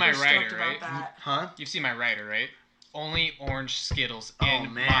You've super seen my stoked writer, about right? that. Huh? You've seen my writer, right? Only orange Skittles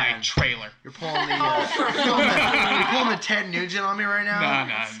in man. my trailer. You're pulling the you're pulling the Ted Nugent on me right now.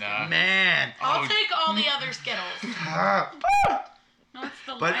 No. Man. I'll take all the other Skittles. No, it's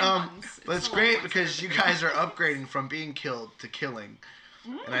the But lime ones. but it's the great lime ones. because you guys are upgrading from being killed to killing,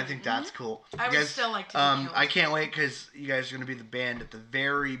 and I think that's cool. I You would guys, still like to be killed. I can't wait because you guys are gonna be the band at the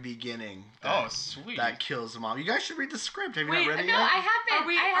very beginning. That, Oh, sweet. That kills them all. You guys should read the script. Have you Wait, not read it No, yet? I haven't. Are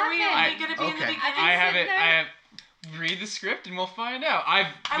we I only going to be in the Okay. beginning? I have it. there. I have. Read the script and we'll find out. I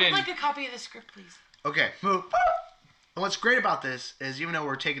would been. like a copy of the script, please. Okay, move. And what's great about this is even though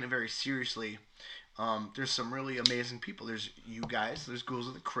we're taking it very seriously, there's some really amazing people. There's you guys. There's Ghouls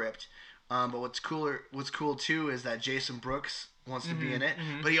of the Crypt. But what's cool too is that Jason Brooks wants to be in it,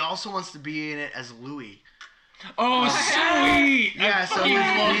 but he also wants to be in it as Louis. Oh, sweet! Yeah, so fucking love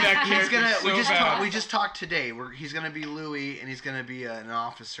that he's character gonna. so bad. We just talked today. He's gonna be Louis, and he's gonna be an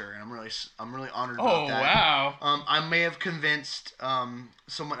officer, and I'm really honored about Oh, that. wow. I may have convinced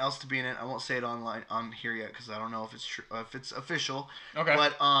someone else to be in it. I won't say it on here yet because I don't know if it's if it's official. Okay.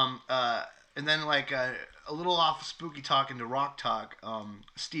 But and then like a little off spooky talk into rock talk.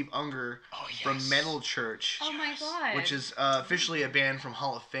 Steve Unger from Metal Church. Oh my god. Which is officially a band from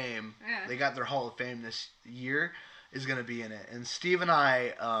Hall of Fame. Yeah. They got their Hall of Fame this year. Is going to be in it. And Steve and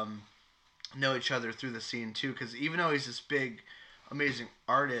I know each other through the scene too, because even though he's this big, amazing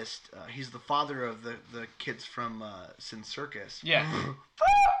artist, he's the father of the kids from Sin Circus. Yeah.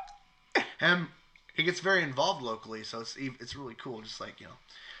 And he gets very involved locally, so it's really cool. Just like, you know.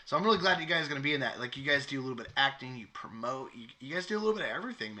 So I'm really glad you guys are going to be in that. Like, you guys do a little bit of acting, you promote, you guys do a little bit of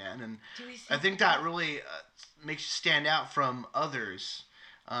everything, man. And I think that really makes you stand out from others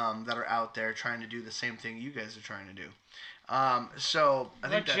that are out there trying to do the same thing you guys are trying to do. So I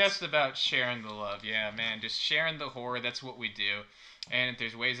think Not just about sharing the love, yeah, man. Just sharing the horror, that's what we do. And if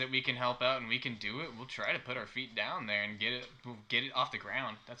there's ways that we can help out and we can do it, we'll try to put our feet down there and get it off the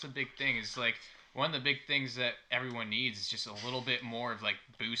ground. That's a big thing. It's like one of the big things that everyone needs is just a little bit more of like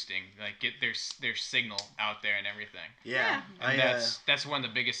boosting, like get their signal out there and everything. Yeah. And that's one of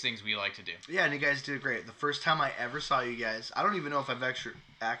the biggest things we like to do. Yeah, and you guys did great. The first time I ever saw you guys, I don't even know if I've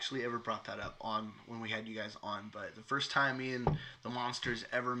actually ever brought that up on when we had you guys on, but the first time me and the Monsters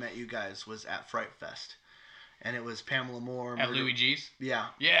ever met you guys was at Fright Fest. And it was Pamela Moore. At Louis G's? Yeah.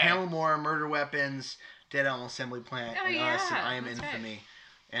 Yeah. Pamela Moore, Murder Weapons, Dead Animal Assembly Plant, Oh, and yeah, us, and I Am that's Infamy. right.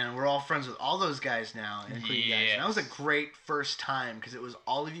 And we're all friends with all those guys now, including you guys. And that was a great first time because it was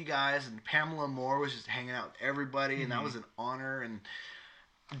all of you guys, and Pamela Moore was just hanging out with everybody, and that was an honor. And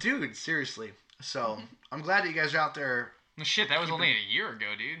dude, seriously. So I'm glad that you guys are out there. Shit, that was only a year ago,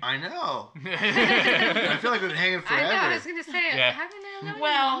 dude. I know. I feel like we've been hanging forever. I know, I was going to say, Yeah. haven't I known you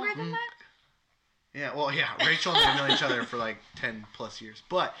Well, longer than that? Yeah, well, yeah. Rachel and I have known each other for like 10 plus years.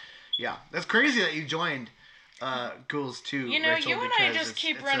 But, yeah, that's crazy that you joined Ghouls too. You know, Rachel, you and I because just it's-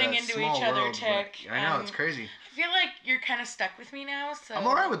 keep it's running a into small each other, world, but- Tick. I know, it's crazy. I feel like you're kind of stuck with me now, so... I'm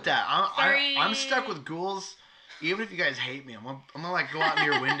alright with that. Sorry. I'm stuck with Ghouls. Even if you guys hate me, I'm gonna like go out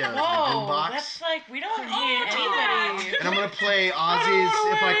near your windows in a Whoa, boombox, that's like, we don't hate anybody. and I'm gonna play Ozzy's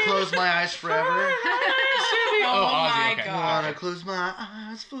 "If I Close My Eyes Forever." Oh, Ozzy, my okay. god. Wanna close my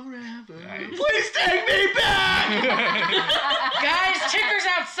eyes forever. Nice. Please take me back. Guys, Ticker's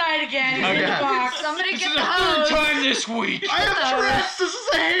outside again. He's in Okay. the box. Somebody This get is the the third hose. time this week. I have Tourette's. This is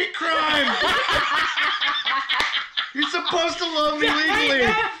a hate crime. You're supposed to love me legally.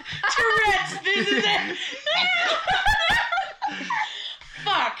 I have Tourette's. This is it.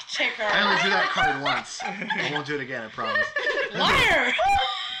 Fuck, Ticker. I only drew that card once. I won't do it again, I promise. Liar.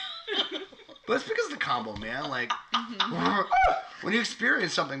 But it's because of the combo, man. Like, when you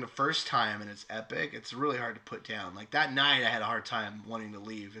experience something the first time and it's epic, it's really hard to put down. Like, that night I had a hard time wanting to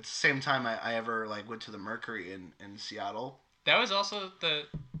leave. It's the same time I ever, like, went to the Mercury in Seattle. That was also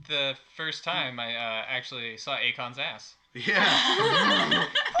the first time I actually saw Akon's ass. Yeah.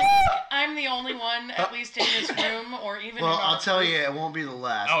 I'm the only one, at least in this room, or even Well, in our I'll tell group, you, it won't be the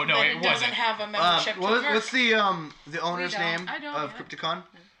last. Oh no, that it doesn't wasn't. have a membership to Merc. What's the owner's We don't. name I don't of yet. Crypticon?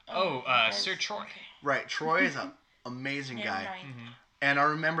 Sir Troy. Right, Troy is an amazing Yeah, guy. right. And I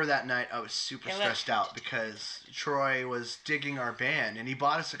remember that night I was super He stressed out because Troy was digging our band and he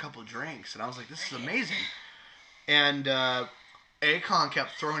bought us a couple of drinks and I was like, this is amazing. And Akon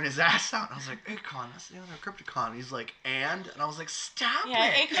kept throwing his ass out. And I was like, Akon, that's the other Crypticon. He's like, and I was like, stop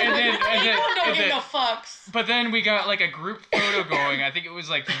Yeah, it. Akon don't give no fucks. But then we got like a group photo going. I think it was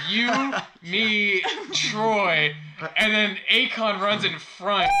like you, me, Troy, and then Akon runs in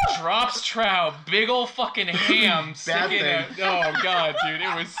front, drops trow, big ol' fucking ham sticking out. Oh god, dude,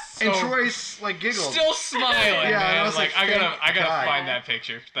 it was so. And Troy's like giggled, still smiling. Yeah, man. I was like, I gotta God. find that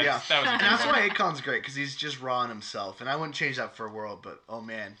picture. That was a and good that's one. why Akon's great because he's just raw in himself, and I wouldn't change that for a world. But oh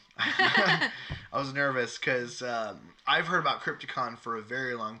man, I was nervous because I've heard about Crypticon for a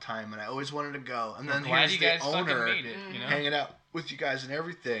very long time, and I always wanted to go. And then glad here's you the guys fucking owner made it, you know? hanging out with you guys and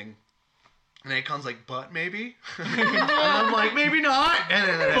everything. And Akon's like, but maybe? And I'm like, maybe not.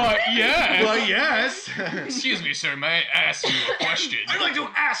 But yes. But yes. Excuse me, sir. May I ask you a question? I'd like to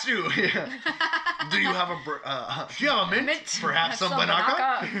ask you. Do you have a mint? Perhaps some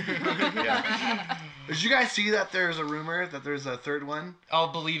banaka? Yeah. Did you guys see that there's a rumor that there's a third one?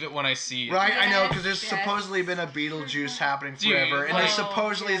 I'll believe it when I see it. Right, I know, because there's supposedly been a Beetlejuice happening forever, and there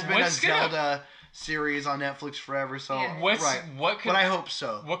supposedly has been a Zelda series on Netflix forever. So but I hope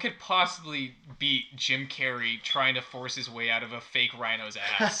so. What could possibly beat Jim Carrey trying to force his way out of a fake rhino's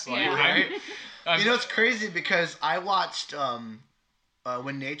ass? Like, right? You know, it's crazy because I watched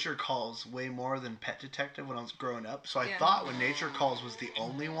When Nature Calls way more than Pet Detective when I was growing up. So I thought When Nature Calls was the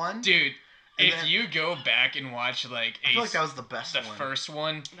only one. Dude, if you go back and watch I feel like that was the best the one. first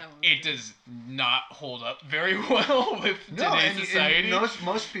one, it does not hold up very well with today's society. And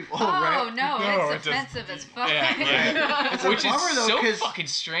most people, right? No, it's offensive as fuck. Yeah. It's Which a bummer, is though, so 'cause fucking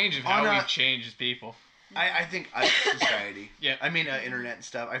strange of how we've changed as people. I think society. Yeah. I mean, internet and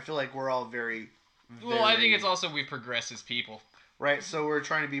stuff. I feel like we're all very. Well, I think it's also we've progressed as people. Right, so we're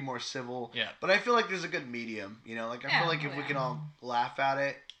trying to be more civil. Yeah. But I feel like there's a good medium, you know? Like, I feel like if we can all laugh at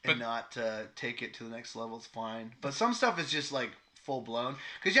it and not take it to the next level, it's fine. But some stuff is just, like, full-blown.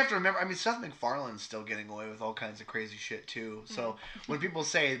 Because you have to remember, I mean, Seth MacFarlane's still getting away with all kinds of crazy shit, too. So when people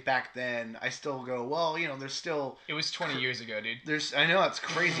say back then, I still go, well, you know, there's still... It was 20 years ago, dude. I know, it's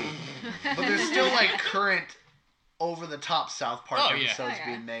crazy. But there's still, like, current... over-the-top South Park episodes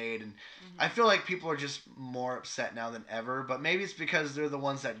being made, and I feel like people are just more upset now than ever, but maybe it's because they're the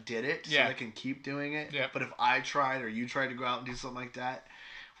ones that did it, so they can keep doing it. Yeah. But if I tried, or you tried to go out and do something like that,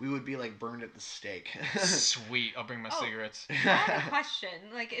 we would be, like, burned at the stake. Sweet, I'll bring my cigarettes. I have a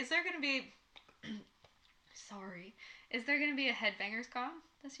question. Like, is there going to be... Is there going to be a Headbangers Con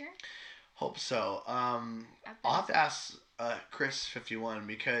this year? Hope so. I'll have to ask Chris51,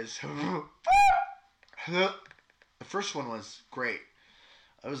 because... The first one was great.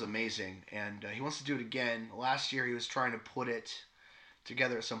 It was amazing, and he wants to do it again. Last year, he was trying to put it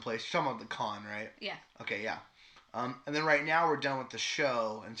together at some place. You're talking about the con, right? Yeah. Okay, yeah. And then right now, we're done with the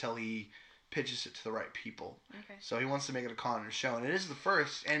show until he pitches it to the right people. Okay. So he wants to make it a con or a show, and it is the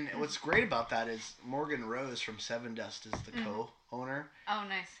first. And what's great about that is Morgan Rose from Seven Dust is the co-owner. Oh,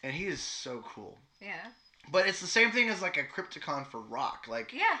 nice. And he is so cool. Yeah. But it's the same thing as, like, a Crypticon for rock.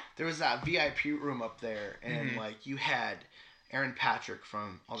 Like, there was that VIP room up there, and, like, you had Aaron Patrick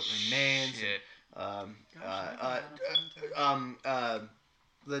from All That Remains. Shit.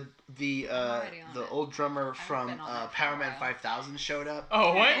 The old drummer from Power Man 5000 showed up.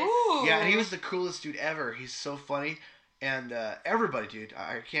 Oh, what? Ooh. Yeah, and he was the coolest dude ever. He's so funny. And everybody, dude,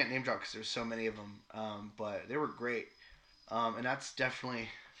 I can't name drop because there's so many of them, but they were great. And that's definitely...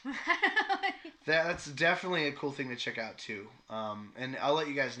 that's definitely a cool thing to check out too, and I'll let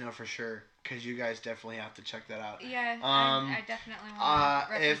you guys know for sure because you guys definitely have to check that out. Yeah, I definitely want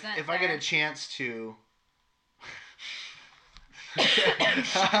to represent if I get a chance to,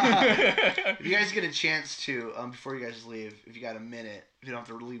 if you guys get a chance to, before you guys leave, if you got a minute, if you don't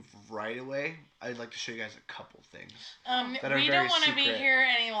have to leave right away, I'd like to show you guys a couple things. We don't want to be here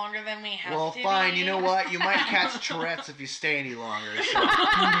any longer than we have well, to. Well, fine. You know what? You might catch Tourette's if you stay any longer. So. He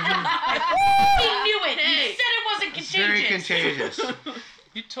knew it. He said it wasn't contagious. It's very contagious.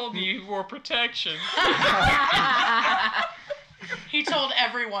 You told me you wore protection. He told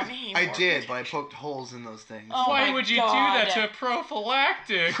everyone I did, but I poked holes in those things. Oh, why would you do that to a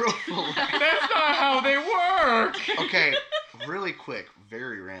prophylactic? That's not how they work. Okay, really quick,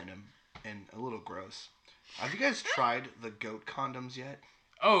 very random, and a little gross. Have you guys tried the goat condoms yet?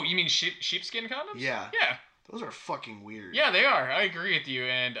 Oh, you mean sheepskin condoms? Yeah. Yeah. Those are fucking weird. Yeah, they are. I agree with you.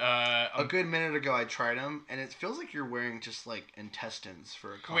 And a good minute ago, I tried them, and it feels like you're wearing just like intestines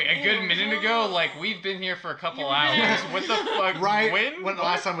for a condom. wait, a good minute ago, like we've been here for a couple hours. What the fuck? Right? When the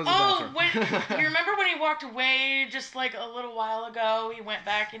last time was in the bathroom. You remember when he walked away just like a little while ago? He went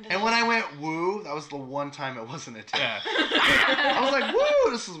back into. And when I went woo, that was the one time it wasn't a tip. Yeah. I was like,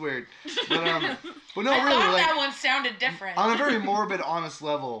 woo, this is weird. But no, I really, thought like that one sounded different. on a very morbid, honest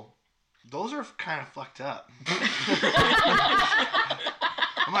level, those are kind of fucked up.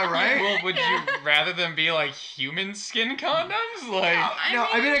 Am I right? Well, would you rather them be like human skin condoms? Like,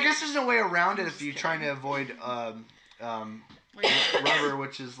 I mean, I guess there's no way around it if you're trying to avoid rubber,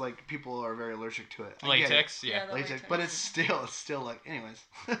 which is like people are very allergic to it. Latex, yeah. Latex, but it's still like, anyways.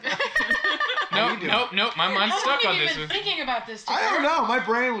 Nope. My mind's stuck on this How long have you been one. thinking about this? I don't know. My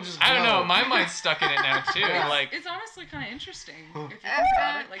brain will just. I don't go. know. My mind's stuck in it now too. Like, it's honestly kind of interesting if you think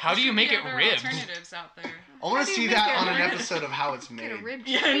about it. Like, how do you make it there are ribbed? alternatives out there. I want to see that on an episode of How It's Made.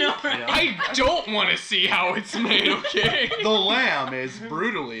 Yeah, I know. I don't want to see how it's made. Okay. The lamb is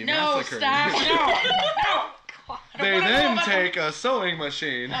brutally massacred. Stop! No. They then take a sewing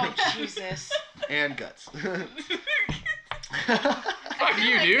machine. Oh Jesus! And guts. Fuck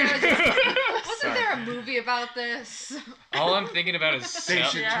you, dude. Wasn't there a movie about this? All I'm thinking about is They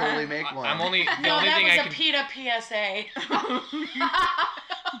should totally make one. I'm only the No, only that thing was I a can. PETA PSA.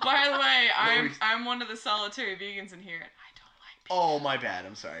 By the way, I'm one of the solitary vegans in here. And I don't like PETA. Oh, my bad.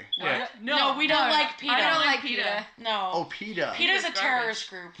 I'm sorry. Yeah. No, we don't like PETA. I don't like PETA. No. Oh, PETA. PETA's a garbage. terrorist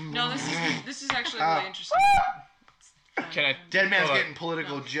group. No, this is actually really interesting. Can I? Dead man's hold on. getting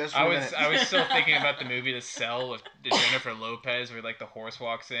political just for I a was minute. I was still thinking about the movie The Cell with Jennifer Lopez, where like the horse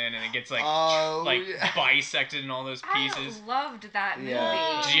walks in and it gets like bisected in all those pieces. I loved that movie.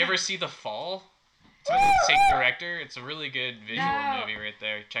 Did you ever see The Fall? It's by the same director. It's a really good visual movie right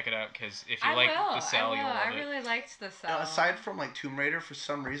there. Check it out because if you like The Cell, you'll love I it. really liked The Cell. Now, aside from like Tomb Raider, for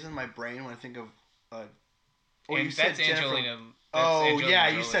some reason, my brain when I think of. And you said that's Angelina. Yeah,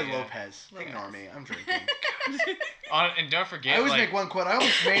 you Jolie, said yeah. Lopez. Ignore me. I'm drinking. And don't forget, I always like, make one quote. I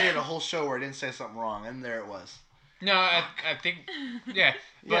almost made it a whole show where I didn't say something wrong, and there it was. No, I think, yeah.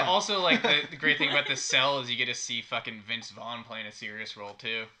 But Yeah. also, like, the great thing about The Cell is you get to see fucking Vince Vaughn playing a serious role,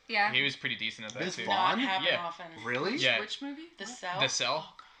 too. Yeah. He was pretty decent at that, Vince too. Vaughn? Not happen Yeah. often. Really? Yeah. Which movie? The Cell. The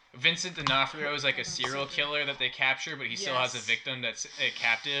Cell. Vincent D'Onofrio is like a serial killer that they capture, but he still has a victim that's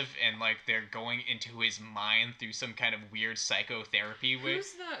captive, and like they're going into his mind through some kind of weird psychotherapy way.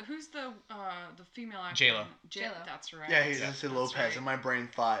 Who's the female actor? J-Lo. J-Lo. That's right. Yeah, he said Lopez, right. and my brain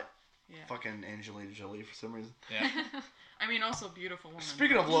thought fucking Angelina Jolie for some reason. Yeah. I mean, also beautiful woman.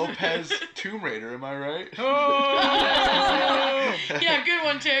 Speaking of Lopez, Tomb Raider, am I right? Oh! Yeah, good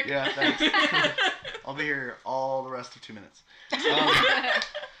one, Tick. Yeah, thanks. I'll be here all the rest of 2 minutes.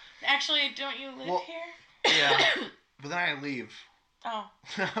 Actually, don't you live here? Yeah, but then I leave. Oh.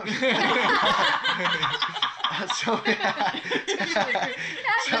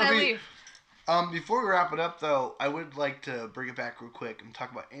 Before we wrap it up, though, I would like to bring it back real quick and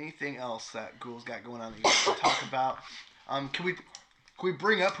talk about anything else that Ghoul's got going on that you guys can talk about. Can we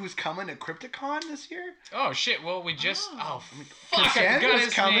bring up who's coming to Crypticon this year? Oh shit! Well, we just fuck! I Cassandra's forgot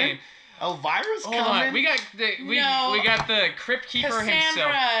his coming. name. Elvira's Hold coming. on, we got the Crypt Keeper himself.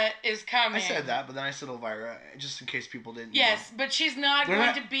 Cassandra is coming. I said that, but then I said Elvira, just in case people didn't Yes, but she's not They're going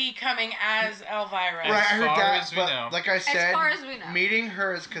not- to be coming as Elvira. Right, I heard far that, as we but know. like I said, far as we know. meeting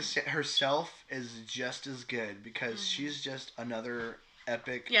her as herself is just as good because she's just another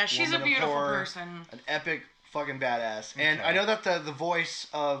epic. Yeah, she's a woman of beautiful horror, person. An epic fucking badass. And I know that the voice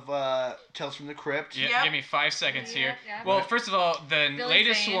of Tales from the Crypt. Yeah, give me 5 seconds here. Yep. Well, first of all, the Billy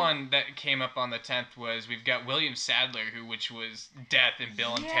latest Zane. one that came up on the 10th was we've got William Sadler, which was Death in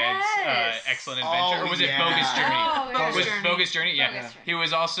Bill and Ted's Yes. Excellent Adventure. Or was it Bogus Journey? Oh, Bogus Was Journey. Bogus Journey? Yeah. Bogus Journey. He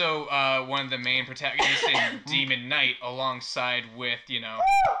was also one of the main protagonists in Demon Knight, alongside with,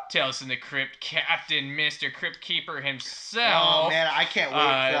 Tales from the Crypt, Captain Mr. Crypt Keeper himself. Oh man, I can't wait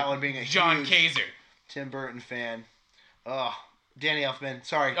for that one being a John huge Kaiser. Tim Burton fan. Oh, Danny Elfman.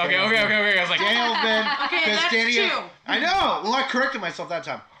 Sorry. Okay. Danny Elfman. I was like, Danny Elfman. Okay, 'cause that's Danny two. I know. Well, I corrected myself that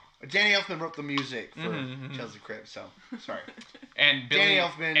time. Danny Elfman wrote the music for Mhm. Tales of the Crypt, so sorry. And Billy, Danny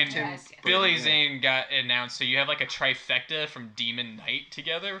Elfman, and Tim Yes, yes. Billy Burton, yeah. Zane got announced, so you have like a trifecta from Demon Knight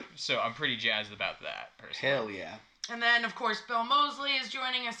together. So I'm pretty jazzed about that. Personally. Hell yeah. And then, of course, Bill Moseley is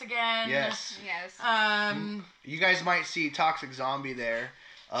joining us again. Yes. Yes. You guys might see Toxic Zombie there.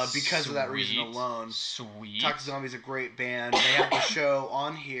 because of that reason Sweet. alone. Sweet. Talk to Zombies is a great band. They have the show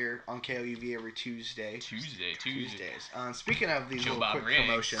on here on KOUV every Tuesdays. Speaking of these Joe little Bob quick Briggs.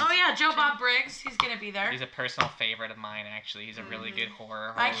 promotions. Oh yeah, Joe Bob Briggs. He's gonna be there. He's a personal favorite of mine, actually. He's a really good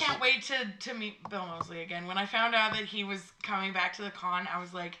horror host. I can't wait to meet Bill Moseley again. When I found out that he was coming back to the con, I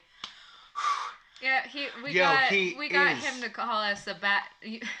was like, Yeah, we got him to call us a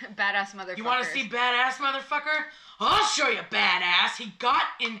badass motherfucker. you want to see badass motherfucker? I'll show you badass. He got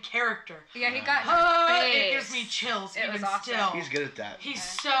in character. Yeah, he got. It gives me chills. It was even awesome. still. He's good at that. He's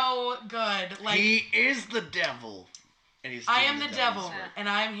so good. Like he is the devil. And he's I doing am the devil's devil, work. and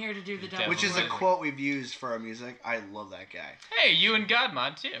I am here to do the devil. Which is a work. quote we've used for our music. I love that guy. Hey, you and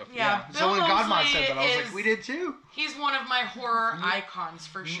Godmod too. Yeah. So when Bill Godmod Moseley said that, I was is- like, we did too. He's one of my horror icons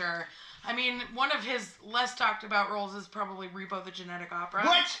for sure. I mean, one of his less talked about roles is probably Repo the Genetic Opera.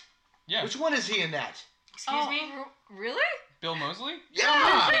 What? Yeah. Which one is he in that? Excuse me? Really? Bill Moseley?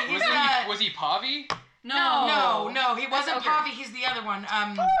 Yeah! Was he Pavi? No, he wasn't Ogre. Pavi. He's the other one.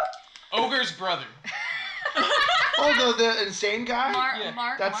 Ogre's brother. Oh, the insane guy?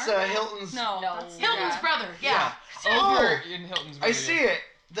 Mark. That's Hilton's. No. Hilton's Yeah. brother. Yeah. Ogre Oh, in Hilton's I see it.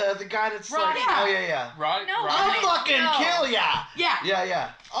 The guy that's Roddy. like, oh yeah. Rod, No. I'll fucking No. kill ya. Yeah. Yeah.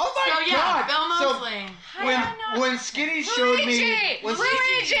 Oh my So yeah, god. Bill Moseley. When Skinny showed me when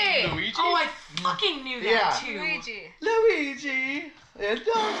Luigi. Luigi? Oh, I fucking knew that Yeah. too. Luigi. and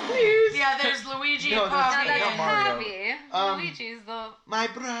don't please. Yeah, there's Luigi No, and that's- Pavi. No, that's Not Mario. Pavi. Luigi's the. My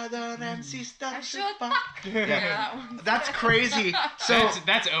brother and sister. Shut Yeah. that one. That's crazy. So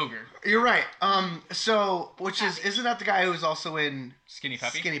that's Ogre. you're right. So isn't that the guy who's also in Skinny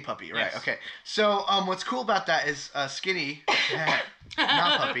Puppy? Skinny Puppy, right? Yes. Okay. So what's cool about that is Skinny,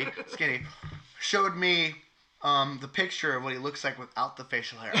 not Puppy, Skinny, showed me the picture of what he looks like without the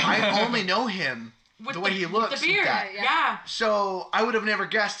facial hair. I only know him With the way he looks. The beard. with that. Yeah. So I would have never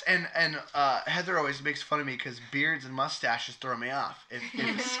guessed, and Heather always makes fun of me because beards and mustaches throw me off. If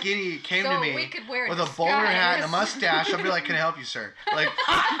Skinny came So to me we could wear a with a bowler hat and a disguise. mustache, I'd be like, "Can I help you, sir?" Like,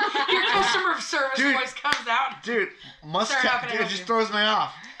 Your customer service Dude. voice comes out. dude, Sir, how mustache, can I it help just you? throws me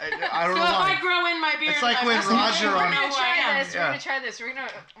off. I don't So know if why. I grow in my beard, It's like I when must- Roger you on- know We're who I am. gonna try this. We're gonna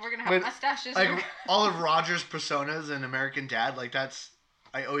have When- mustaches. Like all of Roger's personas in American Dad, like that's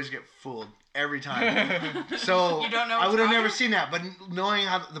I always get fooled every time. So You don't know I it's would have never Roger? seen that, but knowing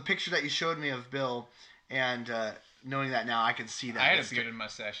how the picture that you showed me of Bill, and knowing that now, I can see that. I had a It's- bearded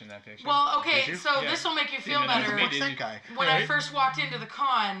mustache in that picture. Well, Did okay, you? so Yeah. this will make you feel Didn't know better. that was What's me, that guy? When I Right? first walked into the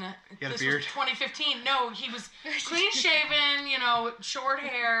con, He had a this beard? was 2015. No, he was clean shaven, short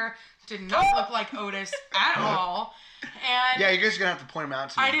hair, did not look like Otis at all. And Yeah, you guys are gonna have to point him out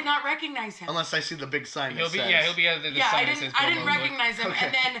to me. I did not recognize him. Unless I see the big sign. He'll that be says, he'll be other than the Yeah, sign I that says didn't Bill Moseley. recognize him. Okay.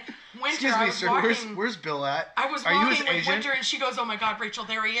 And then Winter, Excuse I me, was sir. walking. Where's Bill at? I was Are you walking his with agent? Winter, and she goes, "Oh my God, Rachel,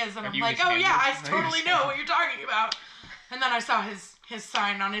 there he is!" And I'm you like, his "Oh yeah, I agent? totally know what you're talking about." And then I saw his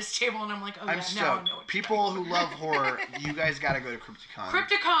sign on his table, and I'm like, "Oh yeah, I'm now I stoked. know what you're People who love horror, you guys gotta go to Crypticon.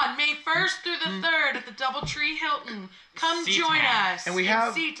 Crypticon, May 1st through the 3rd at the Doubletree Hilton. Come SeaTac. join us. And we at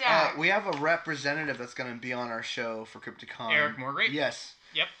have SeaTac. a representative that's going to be on our show for Crypticon. Eric Morgate? Yes.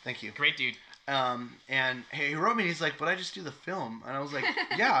 Yep. Thank you. Great dude. And he wrote me and he's like, "But I just do the film." And I was like,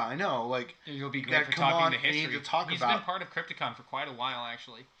 "Yeah, I know. Like, You'll be you great gotta for come talking on the and you history. need to talk He's about." been part of Crypticon for quite a while,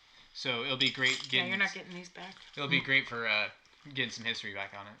 actually. So it'll be great Yeah, getting. you're not getting these back. It'll be great for getting some history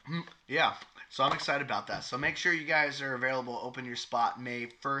back on it. Yeah. So I'm excited about that. So make sure you guys are available. Open your spot May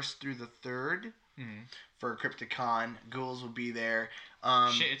 1st through the 3rd for Crypticon. Ghouls will be there.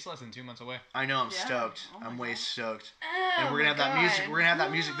 Shit, it's less than 2 months away. I know. I'm Yeah. stoked. Oh my I'm way God. stoked. Oh And we're gonna have my that music. God. We're gonna have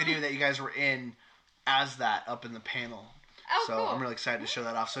that music video that you guys were in as that up in the panel. Oh, So cool. I'm really excited to show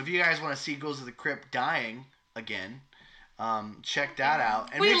that off. So if you guys want to see Ghouls of the Crypt dying again, check that out.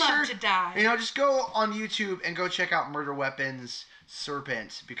 And We make love sure, to die. just go on YouTube and go check out Murder Weapons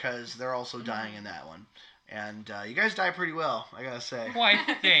Serpent because they're also dying in that one. And you guys die pretty well, I gotta say. Why,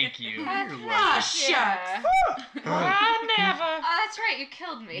 thank you. You're welcome. Ah, shucks. I never. Oh, that's right. You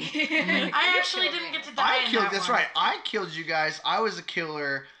killed me. I actually didn't get to die in that That's one. right. I killed you guys. I was a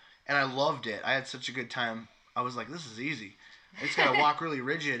killer, and I loved it. I had such a good time. I was like, this is easy. I just gotta walk really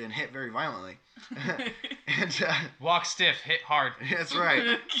rigid and hit very violently. And Walk stiff, hit hard. that's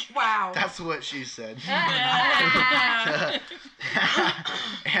right. Wow. That's what she said.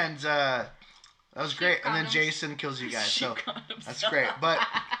 And that was great. And then condoms. Jason kills you guys. So that's great. But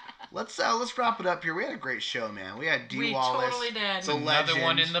let's wrap it up here. We had a great show, man. We had D We Wallace, totally did. the Another legend,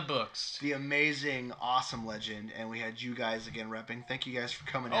 one in the books. the amazing, awesome legend, and we had you guys again repping. Thank you guys for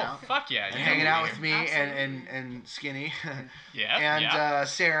coming Oh, out. fuck yeah. And you hanging know out we're with here. me and Skinny. Yeah. And yeah.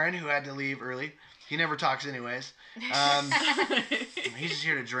 Saren, who had to leave early. He never talks anyways. He's just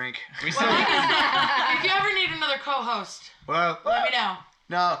here to drink. If you ever need another co-host, Well, let me know.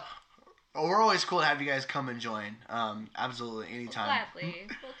 no, we're always cool to have you guys come and join. Absolutely, anytime. Gladly.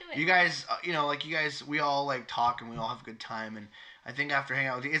 We'll do it. You guys, we all like talk and we all have a good time. And I think after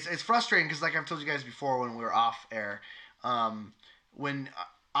hanging out with you, it's frustrating because like I've told you guys before when we were off air, when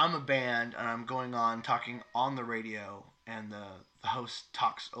I'm a band and I'm going on talking on the radio and the host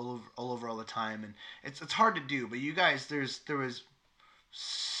talks all over all the time, and it's hard to do. But you guys, there was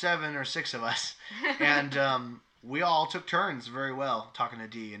 7 or 6 of us, and we all took turns very well talking to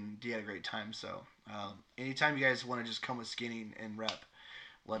D, and D had a great time. So anytime you guys want to just come with Skinny and rep,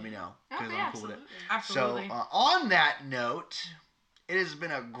 let me know because I'm cool with it. Absolutely. So on that note, it has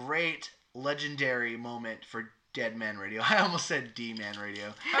been a great legendary moment for Dead Man Radio. I almost said D Man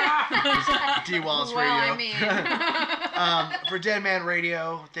Radio. D Wallace Radio. For Dead Man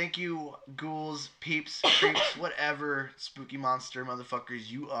Radio, thank you, ghouls, peeps, creeps, whatever spooky monster motherfuckers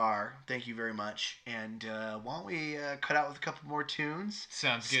you are. Thank you very much. And why don't we cut out with a couple more tunes?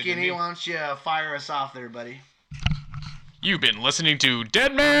 Sounds good. Skinny, why don't you fire us off there, buddy? You've been listening to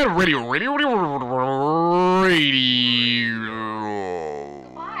Dead Man Radio.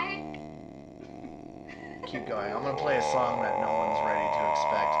 Keep going. I'm going to play a song that no one's ready to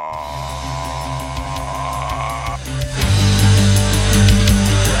expect.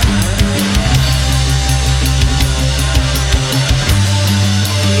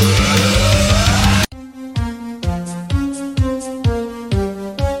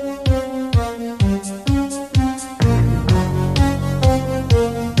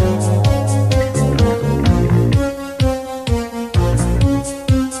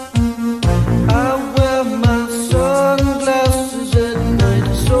 I wear my sunglasses at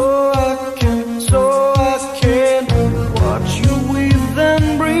night so I can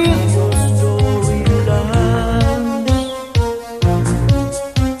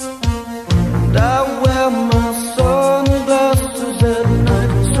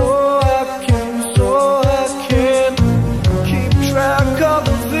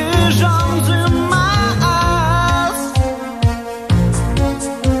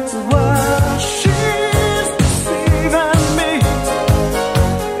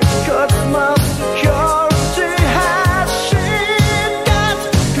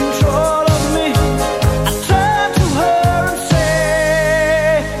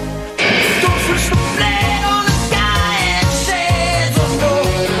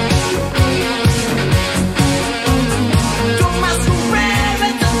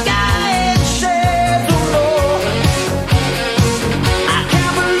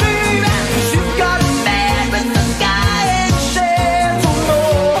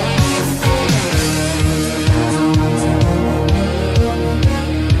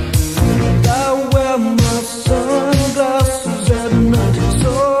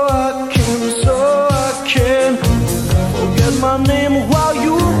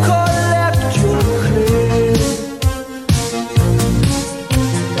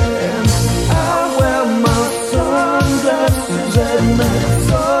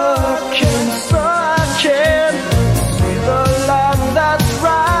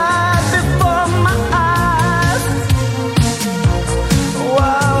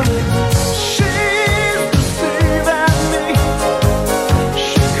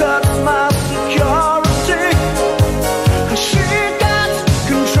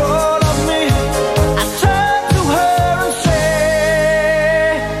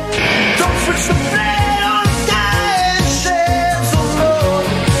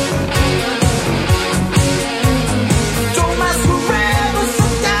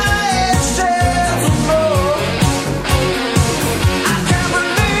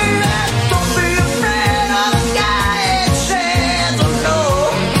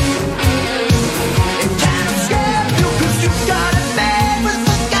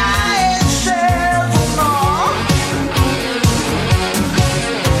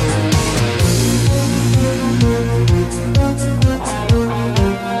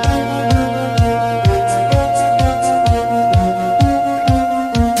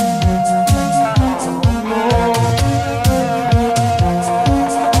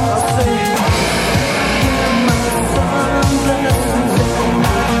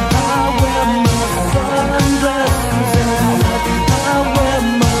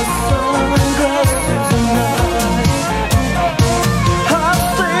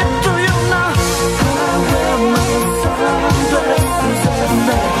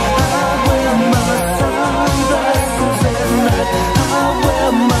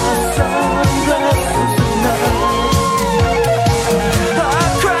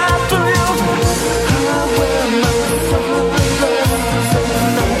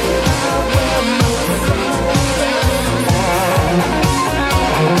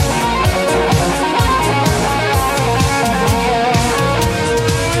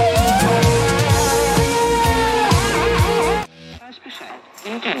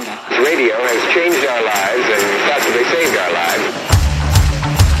Radio has changed our lives and possibly saved our lives.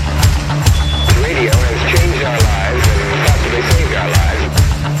 Radio has changed our lives and possibly saved our lives.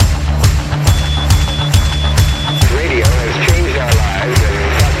 Radio has changed our lives and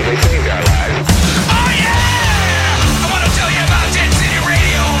possibly saved our lives. Oh yeah! I want to tell you about Dead City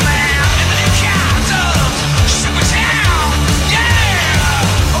Radio, man. In the new capital, Supertown.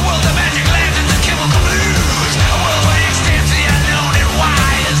 Yeah! A world of magic lanterns and chemical blues. A world where extends the unknown and why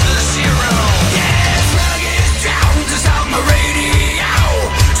is the zero. Yeah, it's rugged, it's down to sound my radio.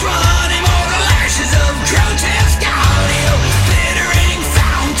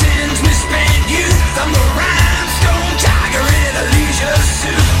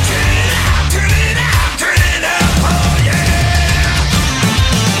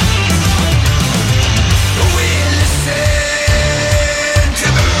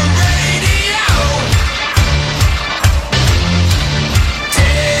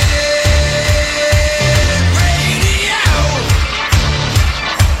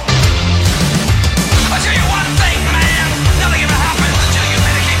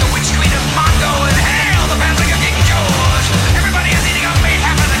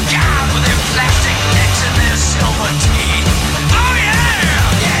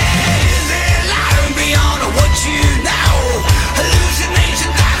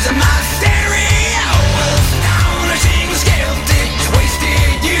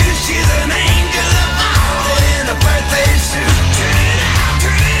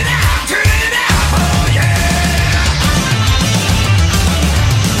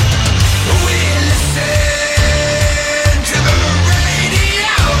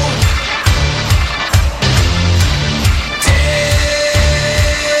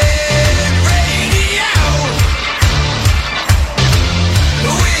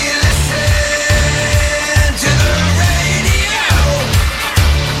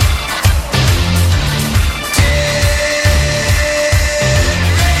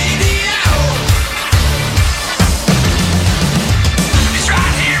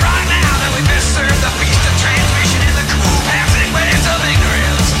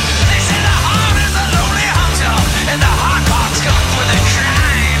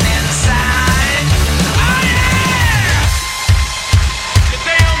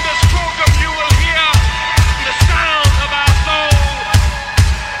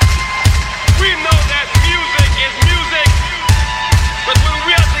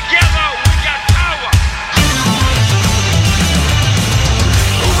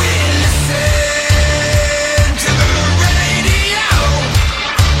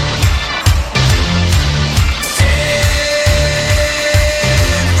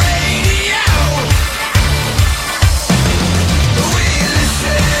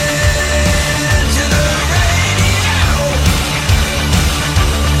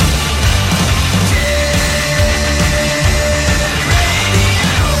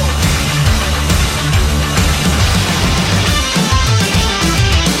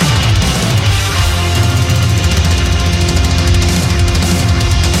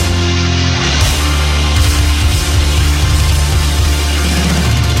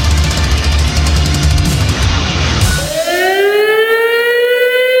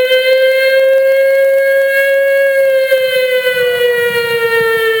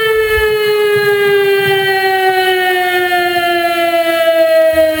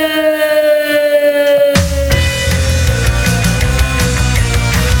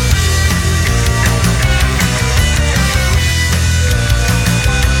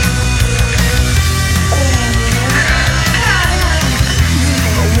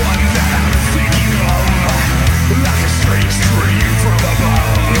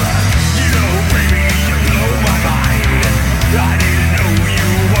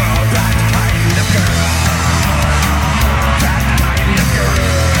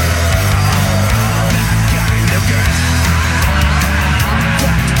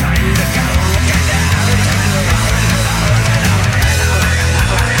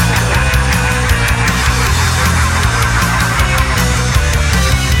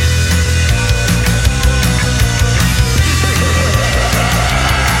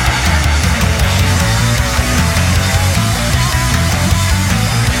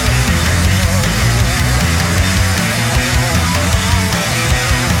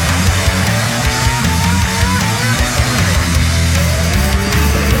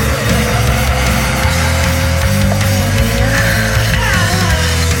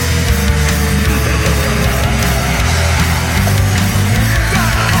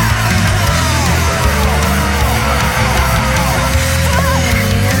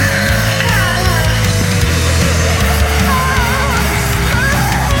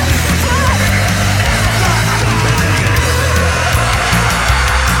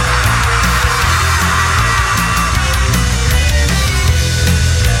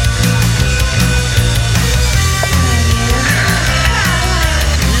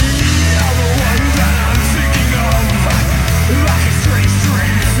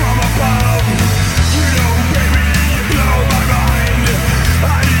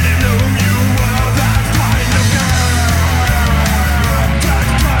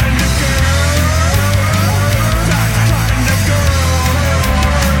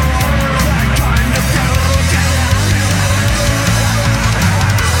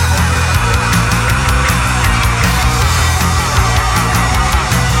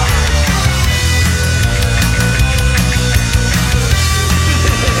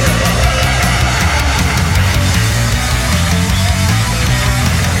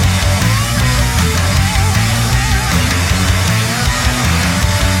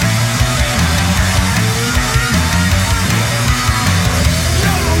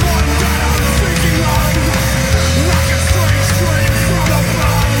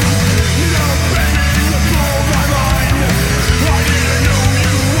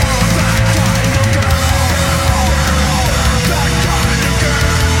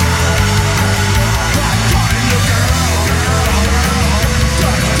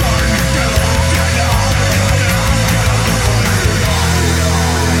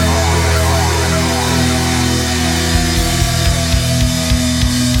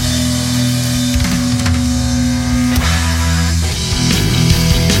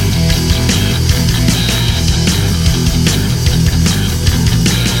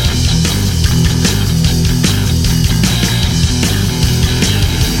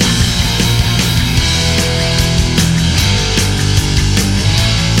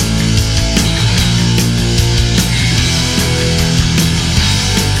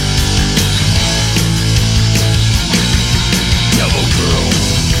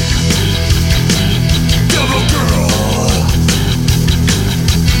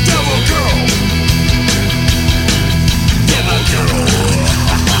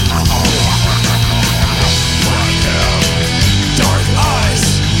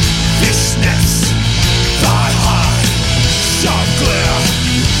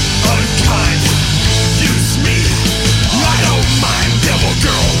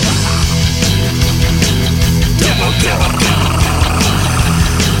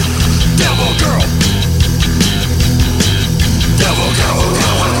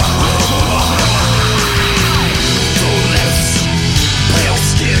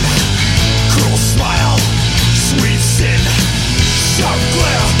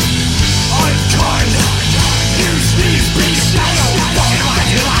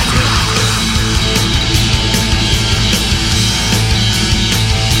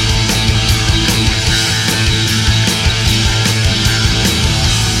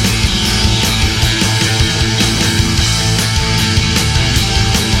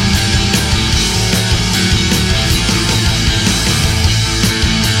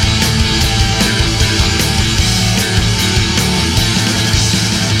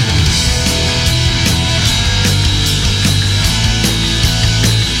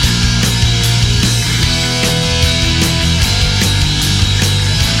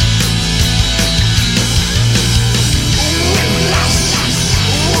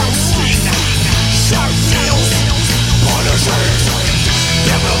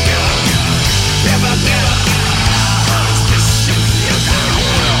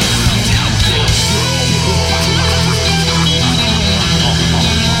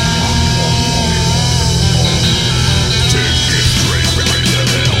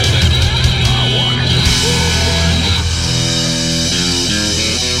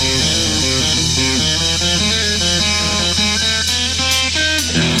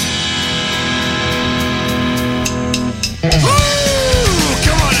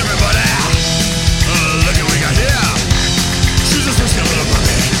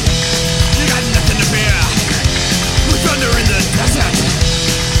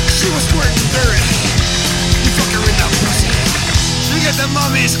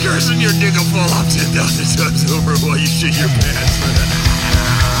 your dick will fall off 10,000 times over while you shit your pants.